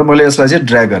र मैले यसलाई चाहिँ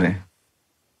ड्र्याग गरेँ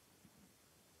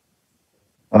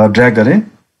र ड्र्याग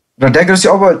गरेपछि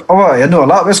अब हेर्नु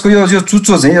होला अब यसको यो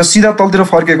चुच्चो चाहिँ यो सिधा तलतिर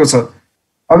फर्केको छ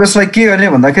अब यसलाई के गर्ने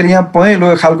भन्दाखेरि यहाँ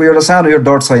पहेँलो खालको एउटा सानो यो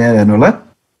डट छ यहाँ हेर्नु होला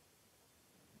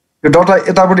यो डटलाई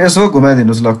यतापट्टि यसो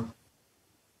घुमाइदिनुहोस्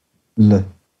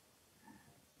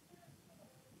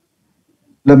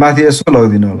ल माथि यसो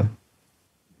लगिदिनु होला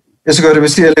यसो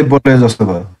गरेपछि यसले बोल्ने जस्तो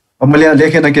भयो अब मैले यहाँ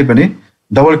लेखेन केही पनि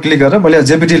डबल क्लिक गरेर मैले यहाँ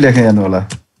जेपिटी लेखेँ हेर्नु होला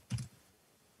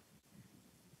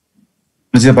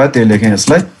जे भयो त्यही लेखेँ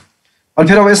यसलाई अनि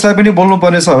फेरि अब यसलाई पनि बोल्नु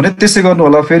पर्ने छ भने त्यसै गर्नु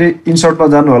होला फेरि इन्सर्टमा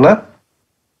जानु होला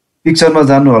पिक्चरमा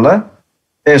जानु होला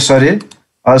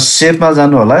सेपमा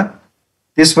जानु होला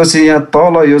त्यसपछि यहाँ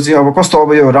तल यो चाहिँ अब कस्तो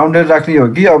अब यो राउन्डेड राख्ने हो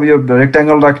कि अब यो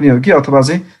रेक्ट्याङ्गल राख्ने हो कि अथवा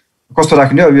चाहिँ कस्तो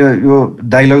राख्ने हो अब यो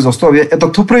डायलग जस्तो अब यता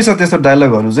थुप्रै छ त्यस्तो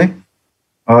डायलगहरू चाहिँ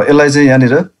यसलाई चाहिँ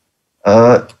यहाँनिर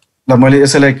ल मैले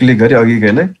यसैलाई क्लिक गरेँ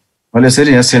अघिकैलाई मैले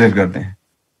यसरी यहाँ सेलेक्ट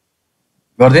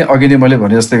गरिदिएँ अघि नै मैले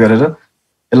भने जस्तै गरेर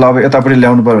यसलाई अब यतापट्टि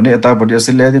ल्याउनु पर्यो भने यतापट्टि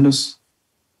यसरी ल्याइदिनुहोस्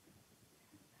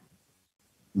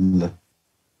ल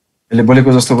यसले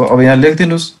बोलेको जस्तो भयो अब यहाँ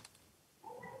लेखिदिनुहोस्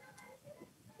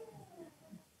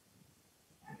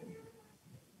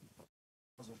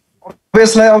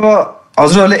यसलाई अब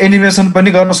हजुरहरूले एनिमेसन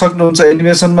पनि गर्न सक्नुहुन्छ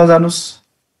एनिमेसनमा जानुहोस्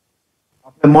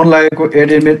आफूलाई मन लागेको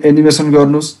एनिमेसन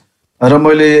गर्नुहोस् र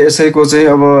मैले यसैको चाहिँ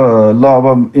अब ल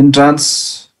अब इन्ट्रान्स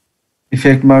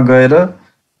इफेक्टमा गएर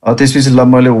त्यसपछि ल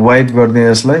मैले वाइप गरिदिएँ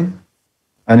यसलाई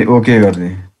अनि ओके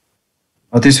गरिदिएँ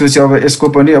त्यसपछि अब यसको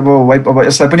पनि अब वाइप अब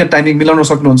यसलाई पनि टाइमिङ मिलाउन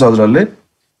सक्नुहुन्छ हजुरहरूले।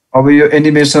 अब यो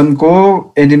एनिमेसन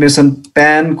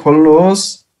प्यान खोल्नुहोस्,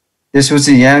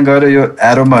 त्यसपछि यहाँ गएर यो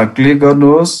एरोमा क्लिक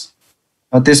गर्नुहोस्,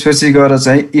 त्यसपछि गएर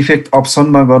चाहिँ इफेक्ट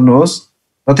अप्सनमा गर्नुहोस्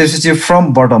र त्यसपछि फ्रम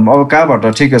बटम अब कहाँबाट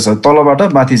ठिकै छ तलबाट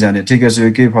माथि जाने ठिकै छ,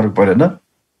 यो केही फरक परेन।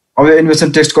 अब यो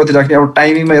एनिमेसन टेक्स्ट कति राख्ने अब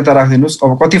टाइमिङमा यता राखिदिनुहोस्।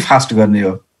 अब कति फास्ट गर्ने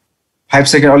हो 5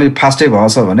 सेकेन्ड अलिक फास्टै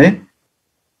भएछ भने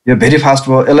यो भेरी फास्ट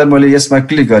भयो। यसलाई मैले यसमा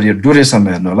क्लिक गरेँ, यो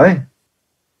डुरेसनमा हेर्नु होला है,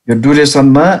 यो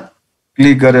डुरेसनमा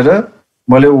क्लिक गरेर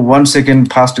मैले 1 सेकेन्ड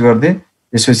फास्ट गरिदिएँ,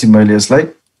 त्यसपछि मैले यसलाई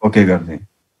ओके गरिदिएँ।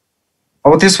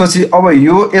 अब त्यसपछि अब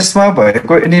यो यसमा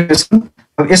भएको एनिमेसन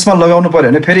अब यसमा लगाउनु पर्यो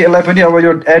भने फेरि यसलाई पनि अब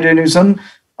यो एड एनिमेसन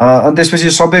अनि त्यसपछि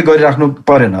सबै गरिराख्नु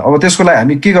परेन। अब त्यसको लागि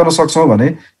हामी के गर्न सक्छौँ भने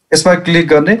यसमा क्लिक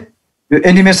गर्ने, यो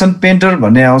एनिमेसन पेन्टर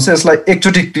भन्ने आउँछ, यसलाई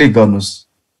एकचोटि क्लिक गर्नुहोस्,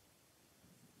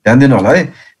 ध्यान दिनु होला है।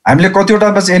 हामीले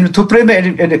कतिवटामा चाहिँ थुप्रैमा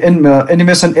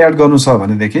एनिमेसन एड गर्नु छ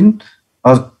भनेदेखि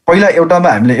पहिला एउटामा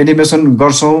हामीले एनिमेसन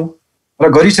गर्छौँ र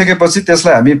गरिसकेपछि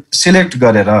त्यसलाई हामी सिलेक्ट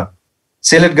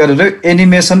गरेर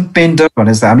एनिमेसन पेन्टर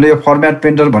भने जस्तै हामीले यो फर्मेट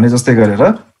पेन्टर भने जस्तै गरेर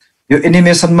यो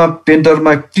एनिमेसनमा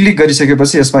पेन्टरमा क्लिक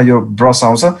गरिसकेपछि यसमा यो ब्रस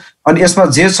आउँछ अनि यसमा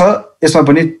जे छ यसमा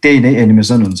पनि त्यही नै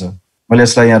एनिमेसन हुन्छ। मैले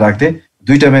यसलाई यहाँ राख्थेँ,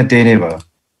 दुईटामा त्यही नै भयो।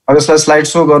 अब यसलाई स्लाइड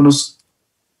सो गर्नुहोस्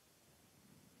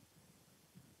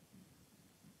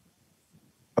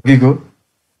अघिको।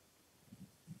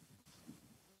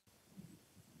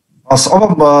 अब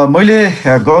मैले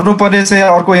गर्नुपर्ने चाहिँ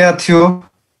अर्को यहाँ थियो,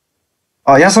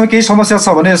 यहाँसम्म केही समस्या छ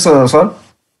भने सर?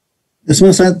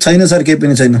 यसमा सायद छैन सर, केही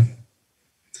पनि छैन।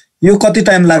 यो कति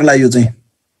टाइम लाग्ला? यो चाहिँ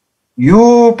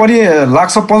यो पनि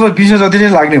लाग्छ 15-20 मिनट जति नै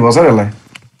लाग्ने भयो सर। यसलाई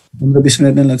 15-20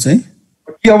 मिनट नै लाग्छ है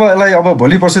कि अब यसलाई अब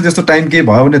भोलि पर्सि त्यस्तो टाइम केही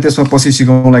भयो भने त्यसमा पछि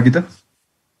सिकाउँ लागि त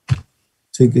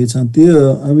ठिकै छ। त्यो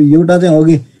अब एउटा चाहिँ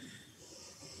अघि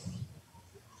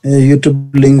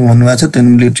युट्युब लिङ्क भन्नुभएको छ,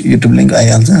 त्यहाँदेखि युट्युब लिङ्क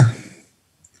आइहाल्छ।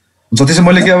 हुन्छ त्यसो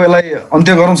मैले के अब यसलाई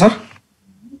अन्त्य गरौँ सर?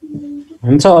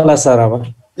 हुन्छ होला सर। अब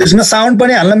यसमा साउन्ड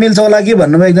पनि हाल्न मिल्छ होला कि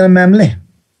भन्नुभयो एकजना म्यामले।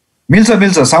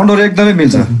 मिल्छ, साउन्डहरू एकदमै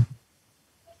मिल्छ।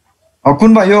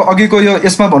 कुनमा यो अघिको यो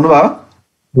यसमा भन्नुभयो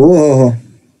हो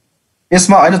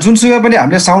यसमा होइन, जुनसुकै पनि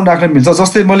हामीले साउन्ड राख्न मिल्छ।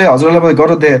 जस्तै मैले हजुरलाई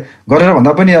गरेर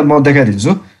भन्दा पनि म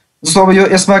देखाइदिन्छु। जस्तो अब यो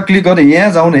यसमा क्लिक गरेर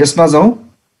यहाँ जाउँ न, यसमा जाउँ,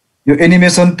 यो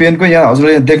एनिमेसन पेनको यहाँ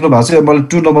हजुरले देख्नु भएको छ, मैले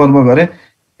 2 नम्बरमा गरेँ।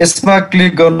 यसमा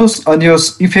क्लिक गर्नुहोस् अनि यो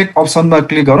इफेक्ट अप्सनमा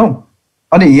क्लिक गरौँ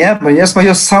अनि यसमा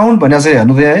यो साउन्ड भनेको चाहिँ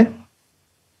हेर्नु त यहाँ है,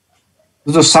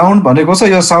 जो साउन्ड भनेको छ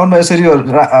यो साउन्डमा यसरी यो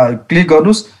क्लिक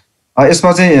गर्नुहोस्।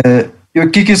 यसमा चाहिँ यो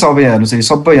के छ अब यहाँ हेर्नुहोस्,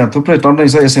 सबै यहाँ थुप्रै टन्नै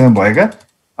छ यसैमा भएका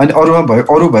अनि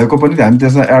अरू भएको पनि हामी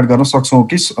त्यसमा एड गर्न सक्छौँ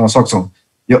कि सक्छौँ।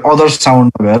 यो अदर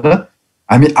साउन्डमा गएर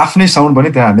हामी आफ्नै साउन्ड पनि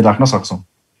त्यहाँ हामी राख्न सक्छौँ।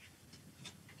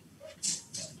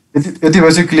 यति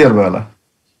भएपछि क्लियर भयो होला।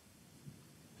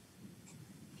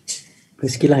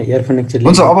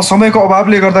 हुन्छ, अब समयको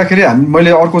अभावले गर्दाखेरि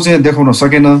मैले अर्को चाहिँ देखाउन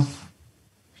सकेन,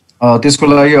 त्यसको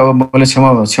लागि अब मैले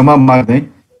क्षमा माग्दै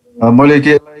मैले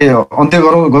के अन्त्य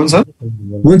गरौँ सर?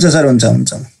 हुन्छ सर,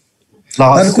 हुन्छ।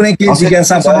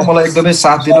 मलाई एकदमै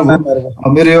साथ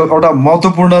दिनुभयो। मेरो एउटा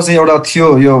महत्त्वपूर्ण चाहिँ एउटा थियो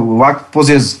यो वाक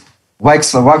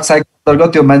साइकल अन्तर्गत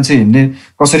त्यो मान्छे हिँड्ने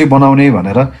कसरी बनाउने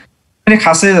भनेर। पनि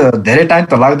खासै धेरै टाइम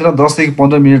त लाग्दैन, 10 देखि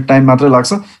 15 मिनट टाइम मात्रै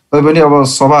लाग्छ। तैपनि अब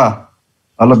सभा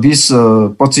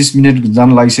 20-25 मिनट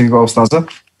जान लागिसकेको अवस्था छ,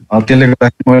 त्यसले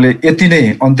गर्दाखेरि मैले यति नै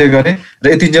अन्त्य गरेँ र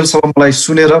यति जेलसम्म मलाई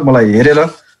सुनेर मलाई हेरेर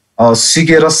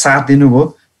सिकेर साथ दिनुभयो,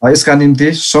 यसका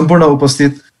निम्ति सम्पूर्ण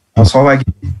उपस्थित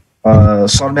सहभागी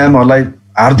सर म्यामहरूलाई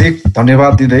हार्दिक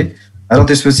धन्यवाद दिँदै र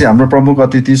त्यसपछि हाम्रो प्रमुख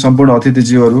अतिथि सम्पूर्ण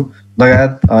अतिथिज्यूहरू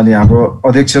लगायत अनि हाम्रो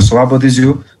अध्यक्ष सभापतिज्यू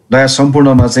लगायत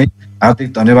सम्पूर्णमा चाहिँ हार्दिक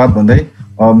धन्यवाद भन्दै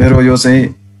मेरो यो चाहिँ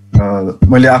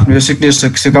मैले आफ्नो यो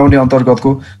सिकाउने अन्तर्गतको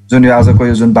जुन यो आजको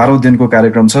यो जुन 12औं दिनको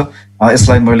कार्यक्रम छ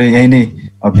यसलाई मैले यही नै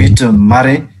बिट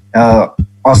मारे।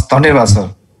 धन्यवाद सर।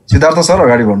 सिद्धार्थ सर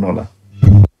अगाडि बढ्नु होला।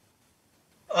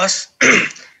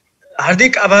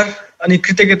 हार्दिक आभार अनि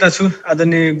कृतज्ञता छु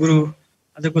आदरणीय गुरु,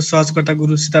 आजको सहजकर्ता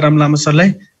गुरु सीताराम लामा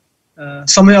सरलाई।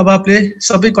 समय अभावले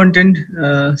सबै कन्टेन्ट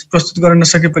प्रस्तुत गर्न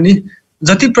नसके पनि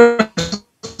जति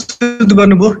प्रस्तुत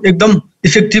गर्नुभयो एकदम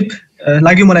इफेक्टिभ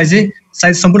लाग्यो मलाई चाहिँ।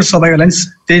 सायद सम्पूर्ण सहभागीहरूलाई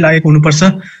त्यही लागेको हुनुपर्छ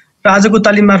र आजको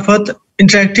तालिम मार्फत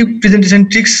इन्टरेक्टिभ प्रेजेन्टेसन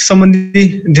ट्रिक्स सम्बन्धी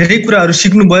धेरै कुराहरू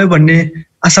सिक्नुभयो भन्ने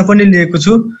आशा पनि लिएको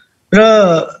छु र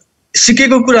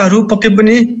सिकेको कुराहरू पक्कै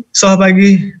पनि सहभागी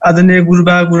आदरणीय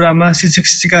गुरुबा गुरुआमा शिक्षक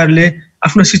शिक्षिकाहरूले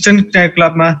आफ्नो शिक्षण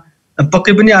क्रियाकलापमा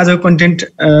पक्कै पनि आजको कन्टेन्ट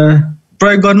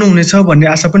प्रयोग गर्नुहुनेछ भन्ने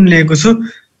आशा पनि लिएको छु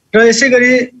र यसै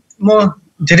गरी म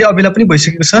धेरै अबेला पनि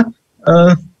भइसकेको छ।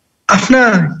 आफ्ना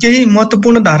केही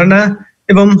महत्त्वपूर्ण धारणा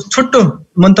एवं छोटो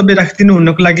मन्तव्य राखिदिनु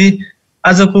हुनको लागि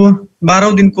आजको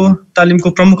 12औं दिनको तालिमको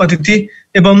प्रमुख अतिथि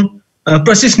एवं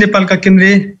प्रशिष नेपालका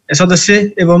केन्द्रीय सदस्य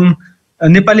एवं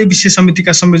नेपाली विषय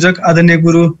समितिका संयोजक आदरणीय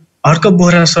गुरु हर्क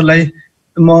बोहरा सरलाई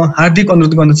म हार्दिक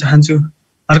अनुरोध गर्न चाहन्छु।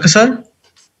 हर्क सर।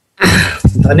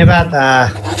 धन्यवाद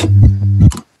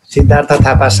सिद्धार्थ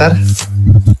थापा सर।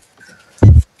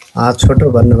 छोटो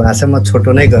भन्नुभएको छ, म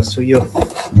छोटो नै गर्छु। यो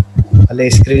अहिले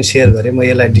स्क्रिन सेयर गरेँ, म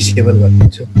यसलाई डिसेबल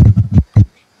गरिदिन्छु।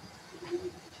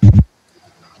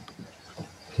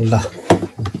 ल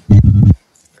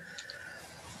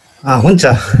हुन्छ।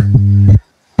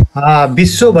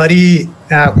 विश्वभरि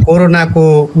कोरोनाको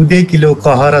उदेकिलो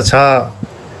कहर छ,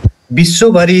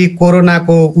 विश्वभरि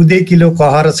कोरोनाको उदेकिलो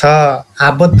कहर छ,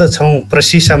 आबद्ध छौँ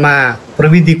प्रशिषमा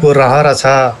प्रविधिको रहर छ,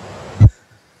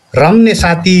 रम्ने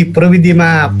साथी प्रविधिमा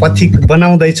पथिक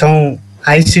बनाउँदैछौँ,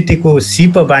 आइसिटीको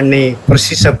सिप बाँड्ने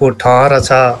प्रशिक्षको ठहर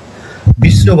छ,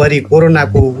 विश्वभरि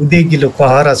कोरोनाको उदेकिलो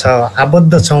कहर छ,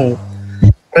 आबद्ध छौँ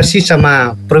प्रशिषमा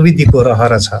प्रविधिको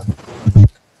रहर छ।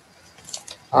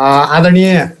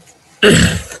 आदरणीय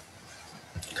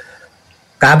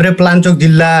काभ्रे प्लान्चोक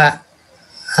जिल्ला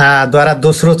द्वारा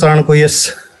दोस्रो चरणको यस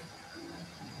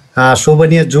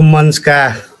शोभनीय जुम मञ्चका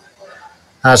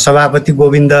सभापति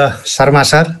गोविन्द शर्मा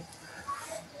सर,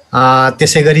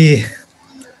 त्यसै गरी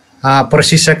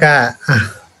प्रशिक्षकका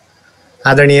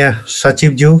आदरणीय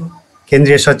सचिवज्यू,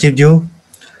 केन्द्रीय सचिवज्यू,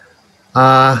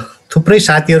 थुप्रै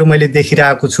साथीहरू मैले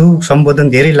देखिरहेको छु, सम्बोधन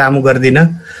धेरै लामो गर्दिनँ।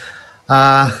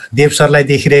 देव सरलाई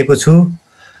देखिरहेको छु,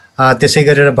 त्यसै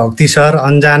गरेर भक्ति सर,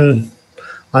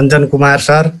 अञ्जन कुमार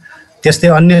सर, त्यस्तै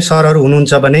अन्य सरहरू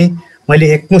हुनुहुन्छ भने मैले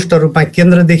एकमुष्ट रूपमा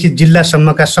केन्द्रदेखि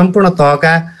जिल्लासम्मका सम्पूर्ण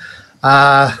तहका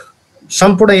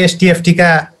सम्पूर्ण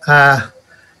STFTका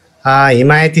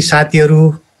हिमायती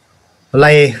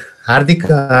साथीहरूलाई हार्दिक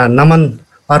नमन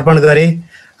अर्पण गरे।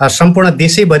 सम्पूर्ण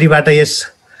देशैभरिबाट यस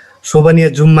शोभनीय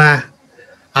जुममा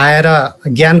आएर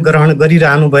ज्ञान ग्रहण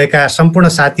गरिरहनुभएका सम्पूर्ण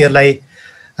साथीहरूलाई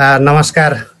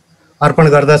नमस्कार अर्पण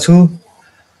गर्दछु।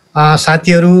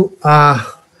 साथीहरू,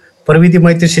 प्रविधि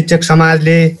मैत्री शिक्षक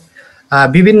समाजले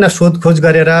विभिन्न सोधखोज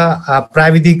गरेर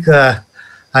प्राविधिक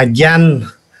ज्ञान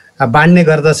बाँड्ने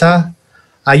गर्दछ।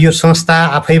 यो संस्था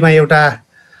आफैमा एउटा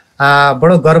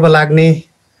बडो गर्व लाग्ने,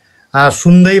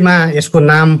 सुन्दैमा यसको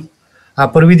नाम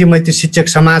प्रविधि मैत्री शिक्षक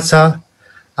समाज छ।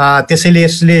 त्यसैले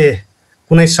यसले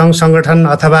कुनै सङ्घ सङ्गठन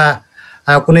अथवा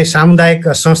कुनै सामुदायिक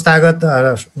संस्थागत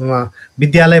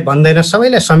विद्यालय भन्दैन,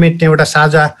 सबैलाई समेट्ने एउटा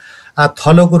साझा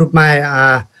थलोको रूपमा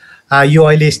यो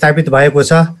अहिले स्थापित भएको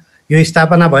छ। यो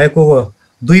स्थापना भएको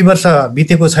 2 वर्ष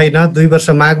बितेको छैन, 2 वर्ष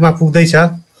माघमा पुग्दैछ।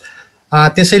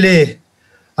 त्यसैले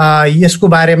यसको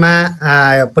बारेमा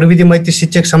प्रविधि मैत्री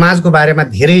शिक्षक समाजको बारेमा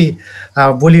धेरै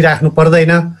बोलिराख्नु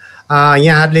पर्दैन।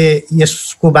 यहाँहरूले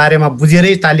यसको बारेमा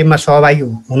बुझेरै तालिममा सहभागी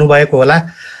हुनुभएको होला।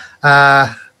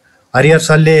 हरिहर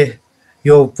सरले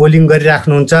यो पोलिङ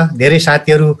गरिराख्नुहुन्छ। धेरै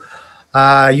साथीहरू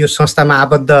यो संस्थामा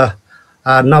आबद्ध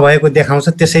नभएको देखाउँछ,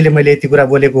 त्यसैले मैले यति कुरा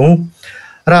बोलेको हुँ।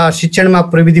 र शिक्षणमा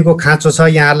प्रविधिको खाँचो छ,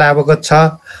 यहाँहरूलाई अवगत छ।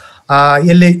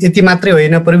 यसले यति मात्रै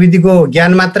होइन, प्रविधिको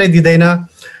ज्ञान मात्रै दिँदैन,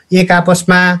 एक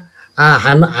आपसमा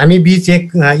हामी बीच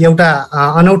एउटा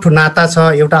अनौठो नाता छ,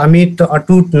 एउटा अमिट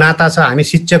अटुट नाता छ। हामी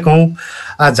शिक्षक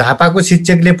हौँ। झापाको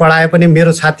शिक्षकले पढाए पनि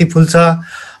मेरो छाती फुल्छ,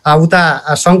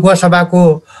 उता सङ्खुवा सभाको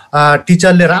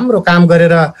टिचरले राम्रो काम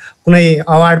गरेर कुनै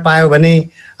अवार्ड पायो भने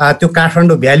त्यो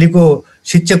काठमाडौँ भ्यालीको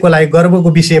शिक्षकको लागि गर्वको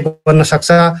विषय बन्न सक्छ।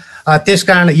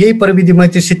 त्यसकारण यही प्रविधि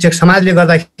मैत्री शिक्षक समाजले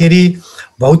गर्दाखेरि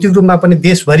भौतिक रूपमा पनि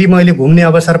देशभरि मैले घुम्ने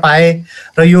अवसर पाएँ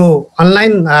र यो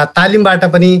अनलाइन तालिमबाट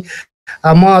पनि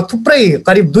म थुप्रै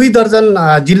करिब 2 दर्जन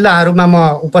जिल्लाहरूमा म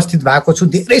उपस्थित भएको छु।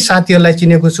 धेरै साथीहरूलाई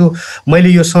चिनेको छु। मैले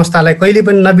यो संस्थालाई कहिले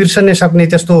पनि नबिर्सनै सक्ने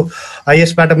त्यस्तो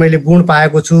यसबाट मैले गुण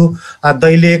पाएको छु।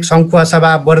 दैलेख, सङ्खुवा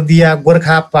सभा, बर्दिया,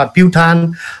 गोर्खा, प्युठान,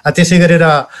 त्यसै गरेर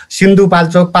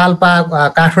सिन्धुपाल्चोक, पाल्पा,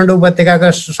 काठमाडौँ उपत्यकाका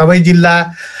सबै जिल्ला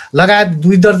लगायत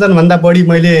 2 दर्जनभन्दा बढी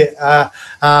मैले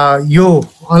यो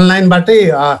अनलाइनबाटै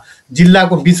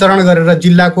जिल्लाको विचरण गरेर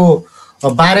जिल्लाको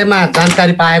बारेमा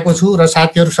जानकारी पाएको छु र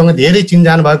साथीहरूसँग धेरै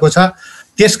चिनजान भएको छ।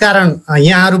 त्यसकारण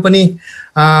यहाँहरू पनि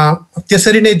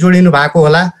त्यसरी नै जोडिनु भएको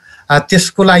होला।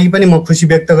 त्यसको लागि पनि म खुसी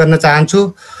व्यक्त गर्न चाहन्छु।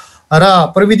 र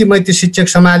प्रविधि मैत्री शिक्षक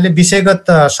समाजले विषयगत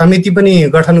समिति पनि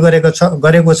गठन गरेको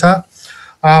छ।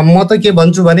 म त के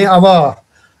भन्छु भने अब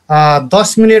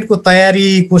 10 मिनटको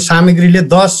तयारीको सामग्रीले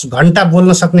 10 घन्टा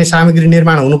बोल्न सक्ने सामग्री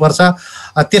निर्माण हुनुपर्छ।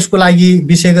 त्यसको लागि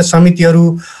विषयगत समितिहरू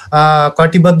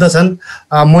कटिबद्ध छन्।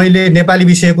 मैले नेपाली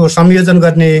विषयको संयोजन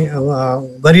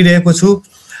गरिरहेको छु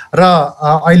र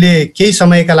अहिले केही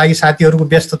समयका लागि साथीहरूको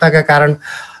व्यस्तताका कारण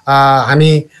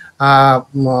हामी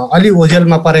अलि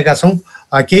ओझेलमा परेका छौँ।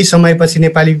 केही समयपछि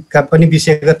नेपालीका पनि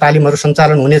विषयगत तालिमहरू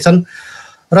सञ्चालन हुनेछन्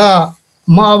र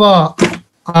म अब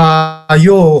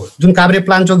यो जुन काभ्रे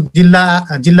प्लान्चोक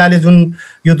जिल्लाले जुन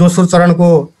यो दोस्रो चरणको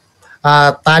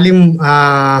तालिम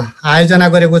आयोजना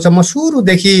गरेको छ, म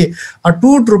सुरुदेखि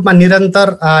अटुट रूपमा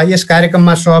निरन्तर यस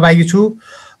कार्यक्रममा सहभागी छु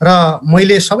र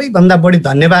मैले सबैभन्दा बढी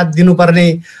धन्यवाद दिनुपर्ने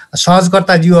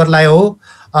सहजकर्ताज्यूहरूलाई हो।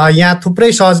 यहाँ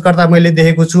थुप्रै सहजकर्ता मैले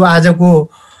देखेको छु। आजको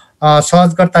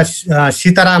सहजकर्ता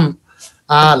सीताराम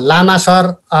लामा सर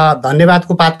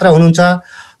धन्यवादको पात्र हुनुहुन्छ।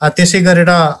 त्यसै गरेर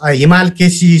हिमाल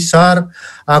केसी सर,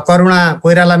 करुणा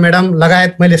कोइराला म्याडम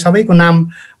लगायत मैले सबैको नाम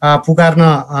पुकार्न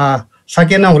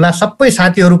सकेन होला। सबै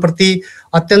साथीहरूप्रति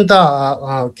अत्यन्त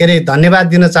धन्यवाद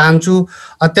दिन चाहन्छु।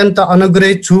 अत्यन्त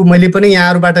अनुग्रहित छु, मैले पनि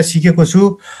यहाँहरूबाट सिकेको छु।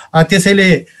 त्यसैले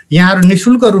यहाँहरू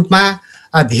निःशुल्क रूपमा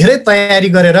धेरै तयारी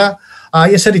गरेर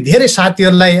यसरी धेरै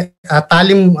साथीहरूलाई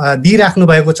तालिम दिइराख्नु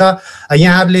भएको छ।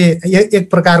 यहाँहरूले एक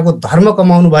प्रकारको धर्म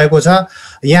कमाउनु भएको छ,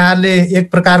 यहाँहरूले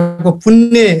एक प्रकारको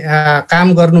पुण्य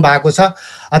काम गर्नु भएको छ।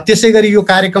 त्यसै गरी यो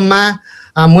कार्यक्रममा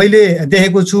मैले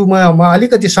देखेको छु, म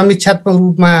अलिकति समीक्षात्मक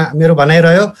रूपमा मेरो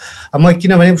भनाइरह्यो, म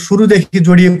किनभने सुरुदेखि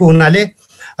जोडिएको हुनाले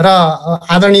र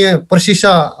आदरणीय प्रशिक्ष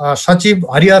सचिव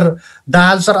हरिहर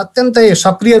दाहाल सर अत्यन्तै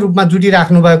सक्रिय रूपमा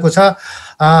जुटिराख्नु भएको छ।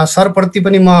 सरप्रति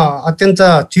पनि म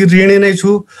अत्यन्त चिरऋणी नै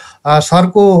छु।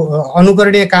 सरको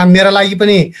अनुकरणीय काम मेरा लागि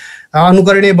पनि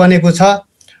अनुकरणीय बनेको छ।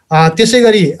 त्यसै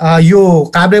गरी यो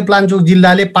काभ्रे प्लान्चोक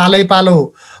जिल्लाले पालै पालो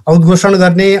उद्घोषण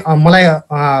गर्ने मलाई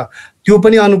त्यो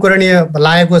पनि अनुकरणीय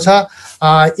लागेको छ।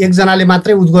 एकजनाले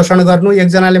मात्रै उद्घोषण गर्नु,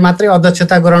 एकजनाले मात्रै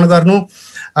अध्यक्षता ग्रहण गर्नु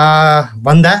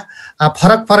भन्दा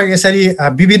फरक यसरी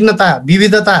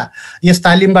विविधता यस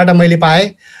तालिमबाट मैले पाएँ।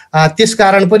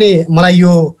 त्यसकारण पनि मलाई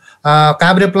यो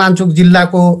काभ्रे प्लान्चोक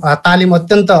जिल्लाको तालिम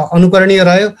अत्यन्त अनुकरणीय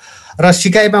रह्यो र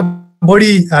सिकाइमा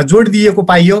बढी जोड दिएको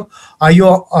पाइयो।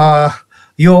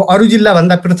 यो अरू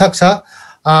जिल्लाभन्दा पृथक छ।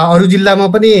 अरू जिल्लामा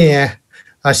पनि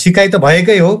सिकाइ त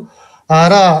भएकै हो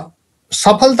र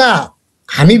सफलता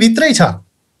हामीभित्रै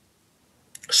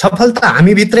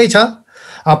छ,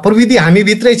 प्रविधि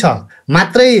हामीभित्रै छ।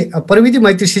 मात्रै प्रविधि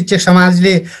मैत्री शिक्षक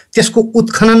समाजले त्यसको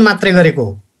उत्खनन मात्रै गरेको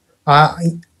हो।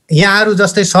 यहाँहरू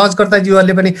जस्तै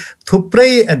सहजकर्ताज्यूहरूले पनि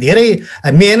थुप्रै धेरै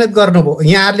मेहनत गर्नुभयो।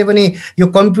 यहाँहरूले पनि यो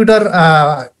कम्प्युटर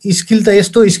स्किल त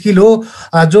यस्तो स्किल हो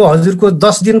जो हजुरको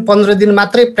 10 दिन 15 दिन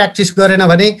मात्रै प्र्याक्टिस गरेन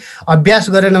भने, अभ्यास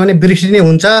गरेन भने बिर्सिने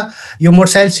हुन्छ। यो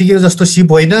मोटरसाइकल सिके जस्तो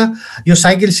सिप होइन, यो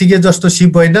साइकल सिके जस्तो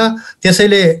सिप होइन।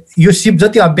 त्यसैले यो सिप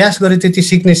जति अभ्यास गरे त्यति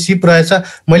सिक्ने सिप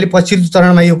रहेछ। मैले पछिल्लो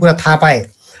चरणमा यो कुरा थाहा पाएँ।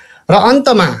 र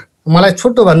अन्तमा मलाई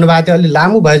छोटो भन्नुभएको थियो, अलि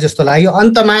लामो भयो जस्तो लाग्यो।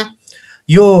 अन्तमा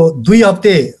यो 2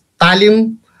 हप्ते तालिम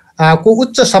को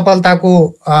उच्च सफलताको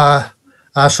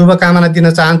शुभकामना दिन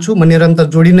चाहन्छु। म निरन्तर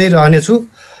जोडी नै रहनेछु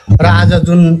र आज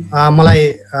जुन मलाई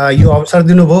यो अवसर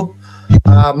दिनुभयो,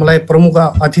 मलाई प्रमुख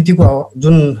अतिथिको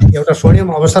जुन एउटा स्वर्णिम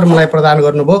अवसर मलाई प्रदान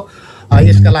गर्नुभयो,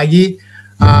 यसका लागि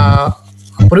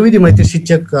प्रविधि मैत्री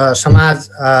शिक्षक समाज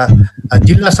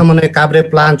जिल्ला समन्वय काभ्रे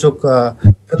प्लान्चोक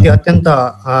प्रति अत्यन्त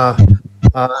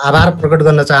आभार प्रकट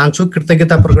गर्न चाहन्छु,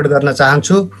 कृतज्ञता प्रकट गर्न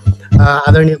चाहन्छु।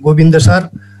 आदरणीय गोविन्द सर,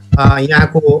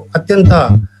 यहाँको अत्यन्त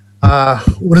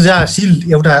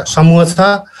ऊर्जाशील एउटा समूह छ।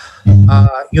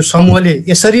 यो समूहले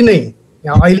यसरी नै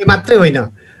अहिले मात्रै होइन,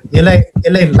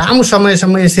 यसलाई लामो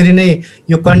समयसम्म यसरी नै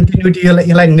यो कन्टिन्युटी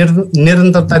यसलाई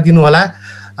निरन्तरता दिनु होला।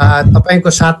 तपाईँको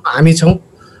साथमा हामी छौँ।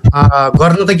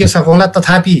 गर्न त के सकौँला,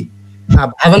 तथापि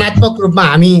भावनात्मक रूपमा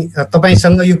हामी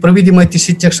तपाईँसँग यो प्रविधि मैत्री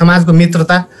शिक्षक समाजको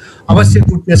मित्रता अवश्य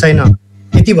टुट्ने छैन।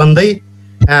 यति भन्दै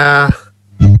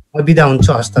बिदा हुन्छ।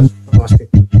 हस्त नमस्ते।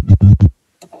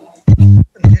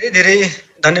 धेरै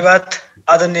धन्यवाद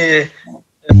आदरणीय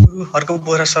गुरु हर्क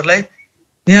बोहरा सरलाई।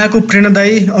 यहाँको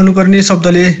प्रेरणादायी अनुकरणीय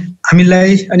शब्दले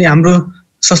हामीलाई अनि हाम्रो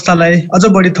संस्थालाई अझ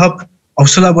बढी थप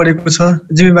हौसला बढेको छ,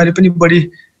 जिम्मेवारी पनि बढी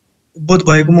बोध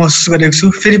भएको महसुस गरेको छु।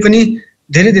 फेरि पनि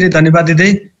धेरै धन्यवाद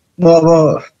दिँदै म अब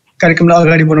कार्यक्रमलाई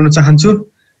अगाडि बढाउन चाहन्छु।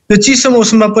 यो चिसो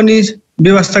मौसममा पनि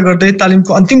व्यवस्था गर्दै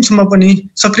तालिमको अन्तिमसम्म पनि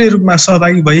सक्रिय रूपमा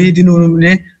सहभागी भइदिनु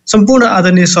हुने सम्पूर्ण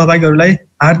आदरणीय सहभागीहरूलाई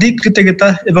हार्दिक कृतज्ञता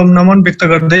एवं नमन व्यक्त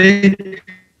गर्दै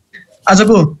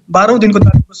आजको 12औं दिनको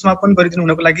तालिमको समापन गरिदिनु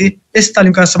हुनको लागि यस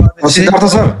तालिमका सभाध्यक्ष सिद्धार्थ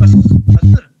सर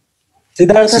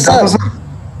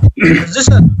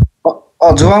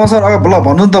जुवामा सर अब ल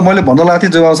भन्नु त, मैले भन्न लागेको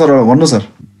थिएँ। जुवामा सर भन्नु सर।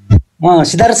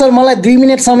 सिद्धार्थ सर, मलाई 2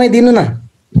 मिनेट समय दिनु न।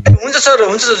 हुन्छ सर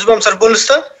जुवाम सर बोल्नुस्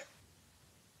त।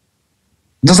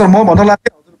 हुन्छ सर, म भन्न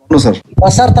लागेँ, हजुर भन्नु सर।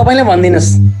 सर तपाईँले भनिदिनुहोस्।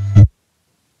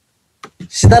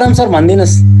 सीताराम सर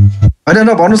भनिदिनुहोस्।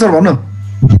 होइन भन्नु सर, भन्नु।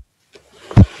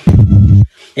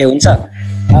 ए हुन्छ।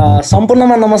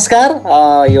 सम्पूर्णमा नमस्कार,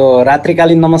 यो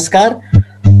रात्रिकालीन नमस्कार।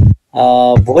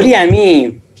 भोलि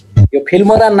हामी यो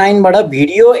फिल्मोरा 9बाट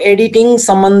भिडियो एडिटिङ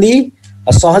सम्बन्धी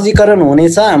सहजीकरण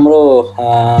हुनेछ हाम्रो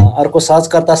अर्को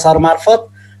सहजकर्ता सर मार्फत।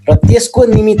 र त्यसको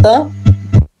निमित्त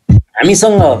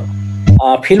हामीसँग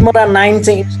फिल्मोरा 9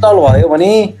 चाहिँ इन्स्टल भयो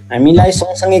भने हामीलाई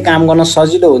सँगसँगै काम गर्न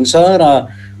सजिलो हुन्छ र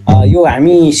यो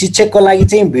हामी शिक्षकको लागि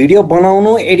चाहिँ भिडियो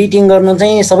बनाउनु एडिटिङ गर्नु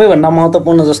चाहिँ सबैभन्दा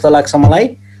महत्त्वपूर्ण जस्तो लाग्छ मलाई।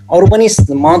 अरू पनि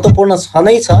महत्त्वपूर्ण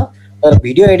छँदैछ तर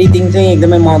भिडियो एडिटिङ चाहिँ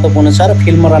एकदमै महत्त्वपूर्ण छ र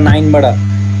फिल्मोरा 9 बाट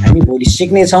हामी भोलि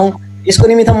सिक्नेछौँ। यसको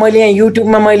निमित्त मैले यहाँ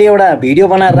युट्युबमा मैले एउटा भिडियो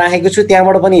बनाएर राखेको छु,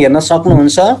 त्यहाँबाट पनि हेर्न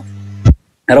सक्नुहुन्छ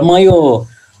र म यो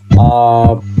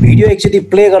भिडियो एकचोटि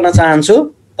प्ले गर्न चाहन्छु।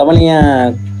 तपाईँले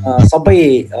यहाँ सबै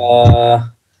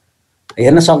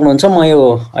हेर्न सक्नुहुन्छ। म यो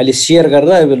अहिले सेयर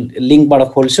गरेर लिङ्कबाट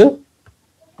खोल्छु।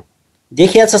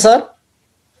 देखिया छ सर?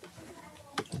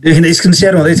 देखिन स्क्रिन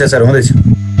सेयर हुँदैछ सर, हुँदैछ,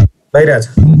 भइरहेछ।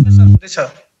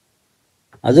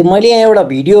 हजुर मैले यहाँ एउटा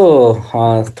भिडियो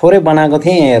थोरै बनाएको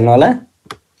थिएँ, हेर्नु होला।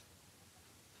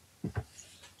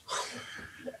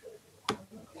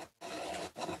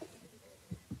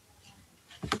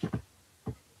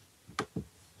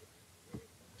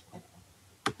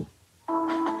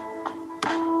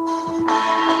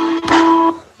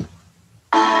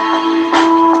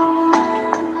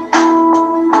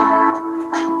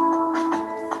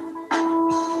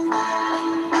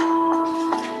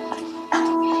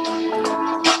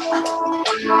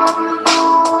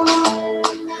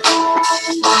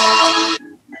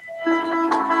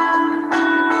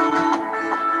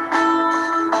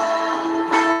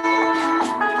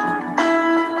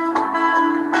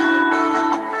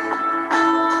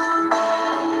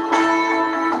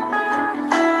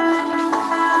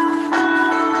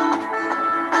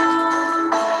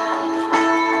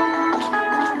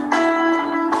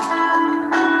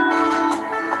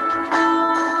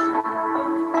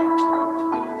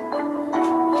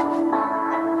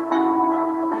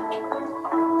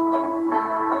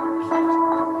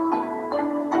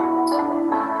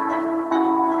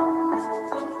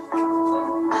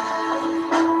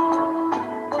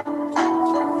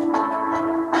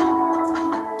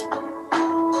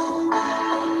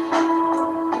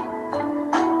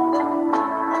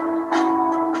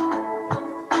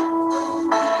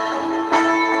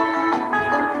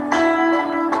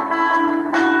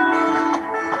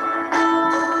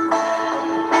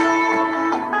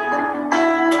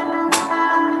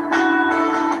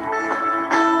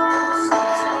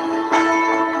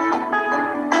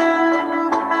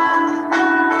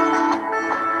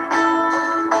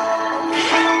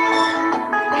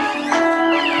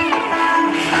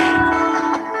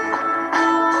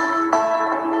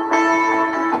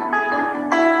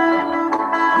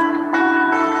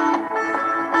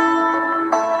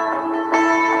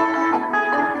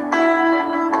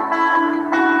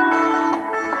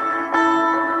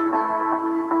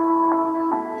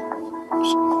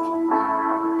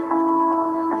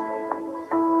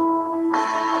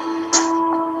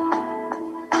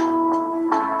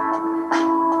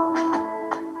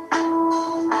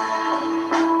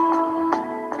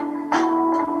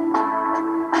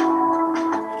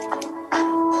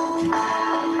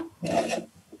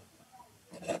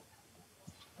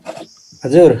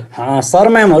 हजुर सर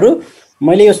म्यामहरु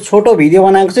मैले यो छोटो भिडियो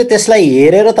बनाएको छु, त्यसलाई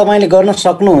हेरेर तपाईले गर्न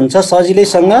सक्नुहुन्छ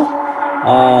सजिलैसँग।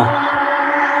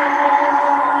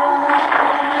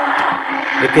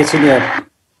 एकैछिन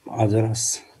हजुर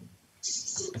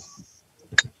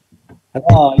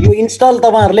यो इन्स्टल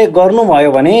तपाईहरुले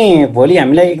गर्नुभयो भने भोलि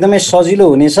हामीलाई एकदमै सजिलो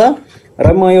हुनेछ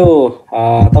र म यो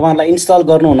तपाईहरुलाई इन्स्टल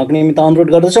गर्नु हुनको निमित्त अनुरोध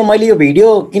गर्दछु। मैले यो भिडियो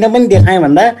किन पनि देखाएँ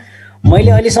भन्दा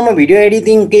मैले अहिलेसम्म भिडियो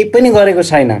एडिटिङ केही पनि गरेको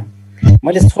छैन।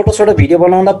 मैले छोटो छोटो भिडियो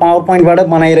बनाउँदा पावर पोइन्टबाट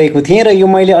बनाइरहेको थिएँ र यो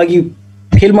मैले अघि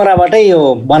फिल्मराबाटै यो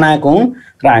बनाएको हुँ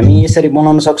र हामी यसरी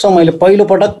बनाउन सक्छौँ। मैले पहिलो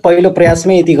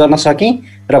प्रयासमै यति गर्न सकेँ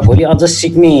र भोलि अझ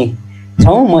सिक्ने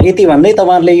छौँ। म यति भन्दै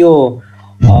तपाईहरुले यो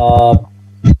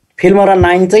फिल्मरा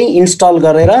 9 चाहिँ इन्स्टल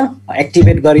गरेर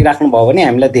एक्टिभेट गरिराख्नु भयो भने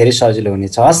हामीलाई धेरै सजिलो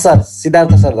हुनेछ। हस् सर,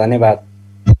 सिद्धार्थ सर धन्यवाद।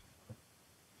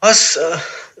 हस्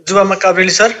जुवामा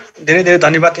काभ्रेली सर, धेरै धेरै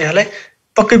धन्यवाद यहाँलाई।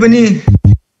 पक्कै पनि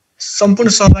सम्पूर्ण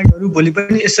सहभागीहरू भोलि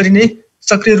पनि यसरी नै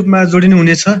सक्रिय रूपमा जोडिनु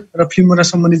हुनेछ र फिल्मरा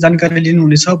सम्बन्धी जानकारी लिनु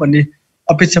हुनेछ भन्ने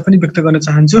अपेक्षा पनि व्यक्त गर्न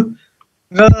चाहन्छु।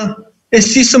 र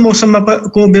यस चिसो मौसममा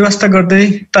को व्यवस्था गर्दै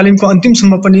तालिमको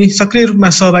अन्तिमसम्म पनि सक्रिय रूपमा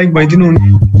सहभागी भइदिनु हुने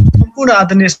सम्पूर्ण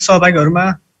आदरणीय सहभागीहरूमा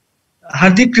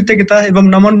हार्दिक कृतज्ञता एवं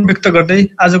नमन व्यक्त गर्दै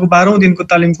आजको 12औं दिनको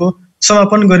तालिमको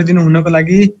समापन गरिदिनु हुनको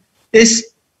लागि यस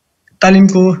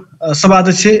तालिमको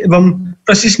सभाध्यक्ष एवं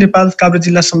प्रशिष नेपाल काभ्रे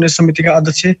जिल्ला समन्वय समितिका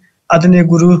अध्यक्ष आदरणीय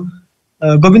गुरु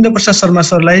गोविन्द प्रसाद शर्मा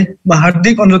सरलाई म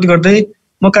हार्दिक अनुरोध गर्दै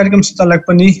म कार्यक्रम सञ्चालक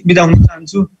पनि बिदा हुन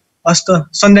चाहन्छु। हस्त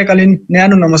सन्ध्याकालीन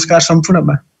न्यानो नमस्कार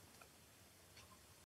सम्पूर्णमा।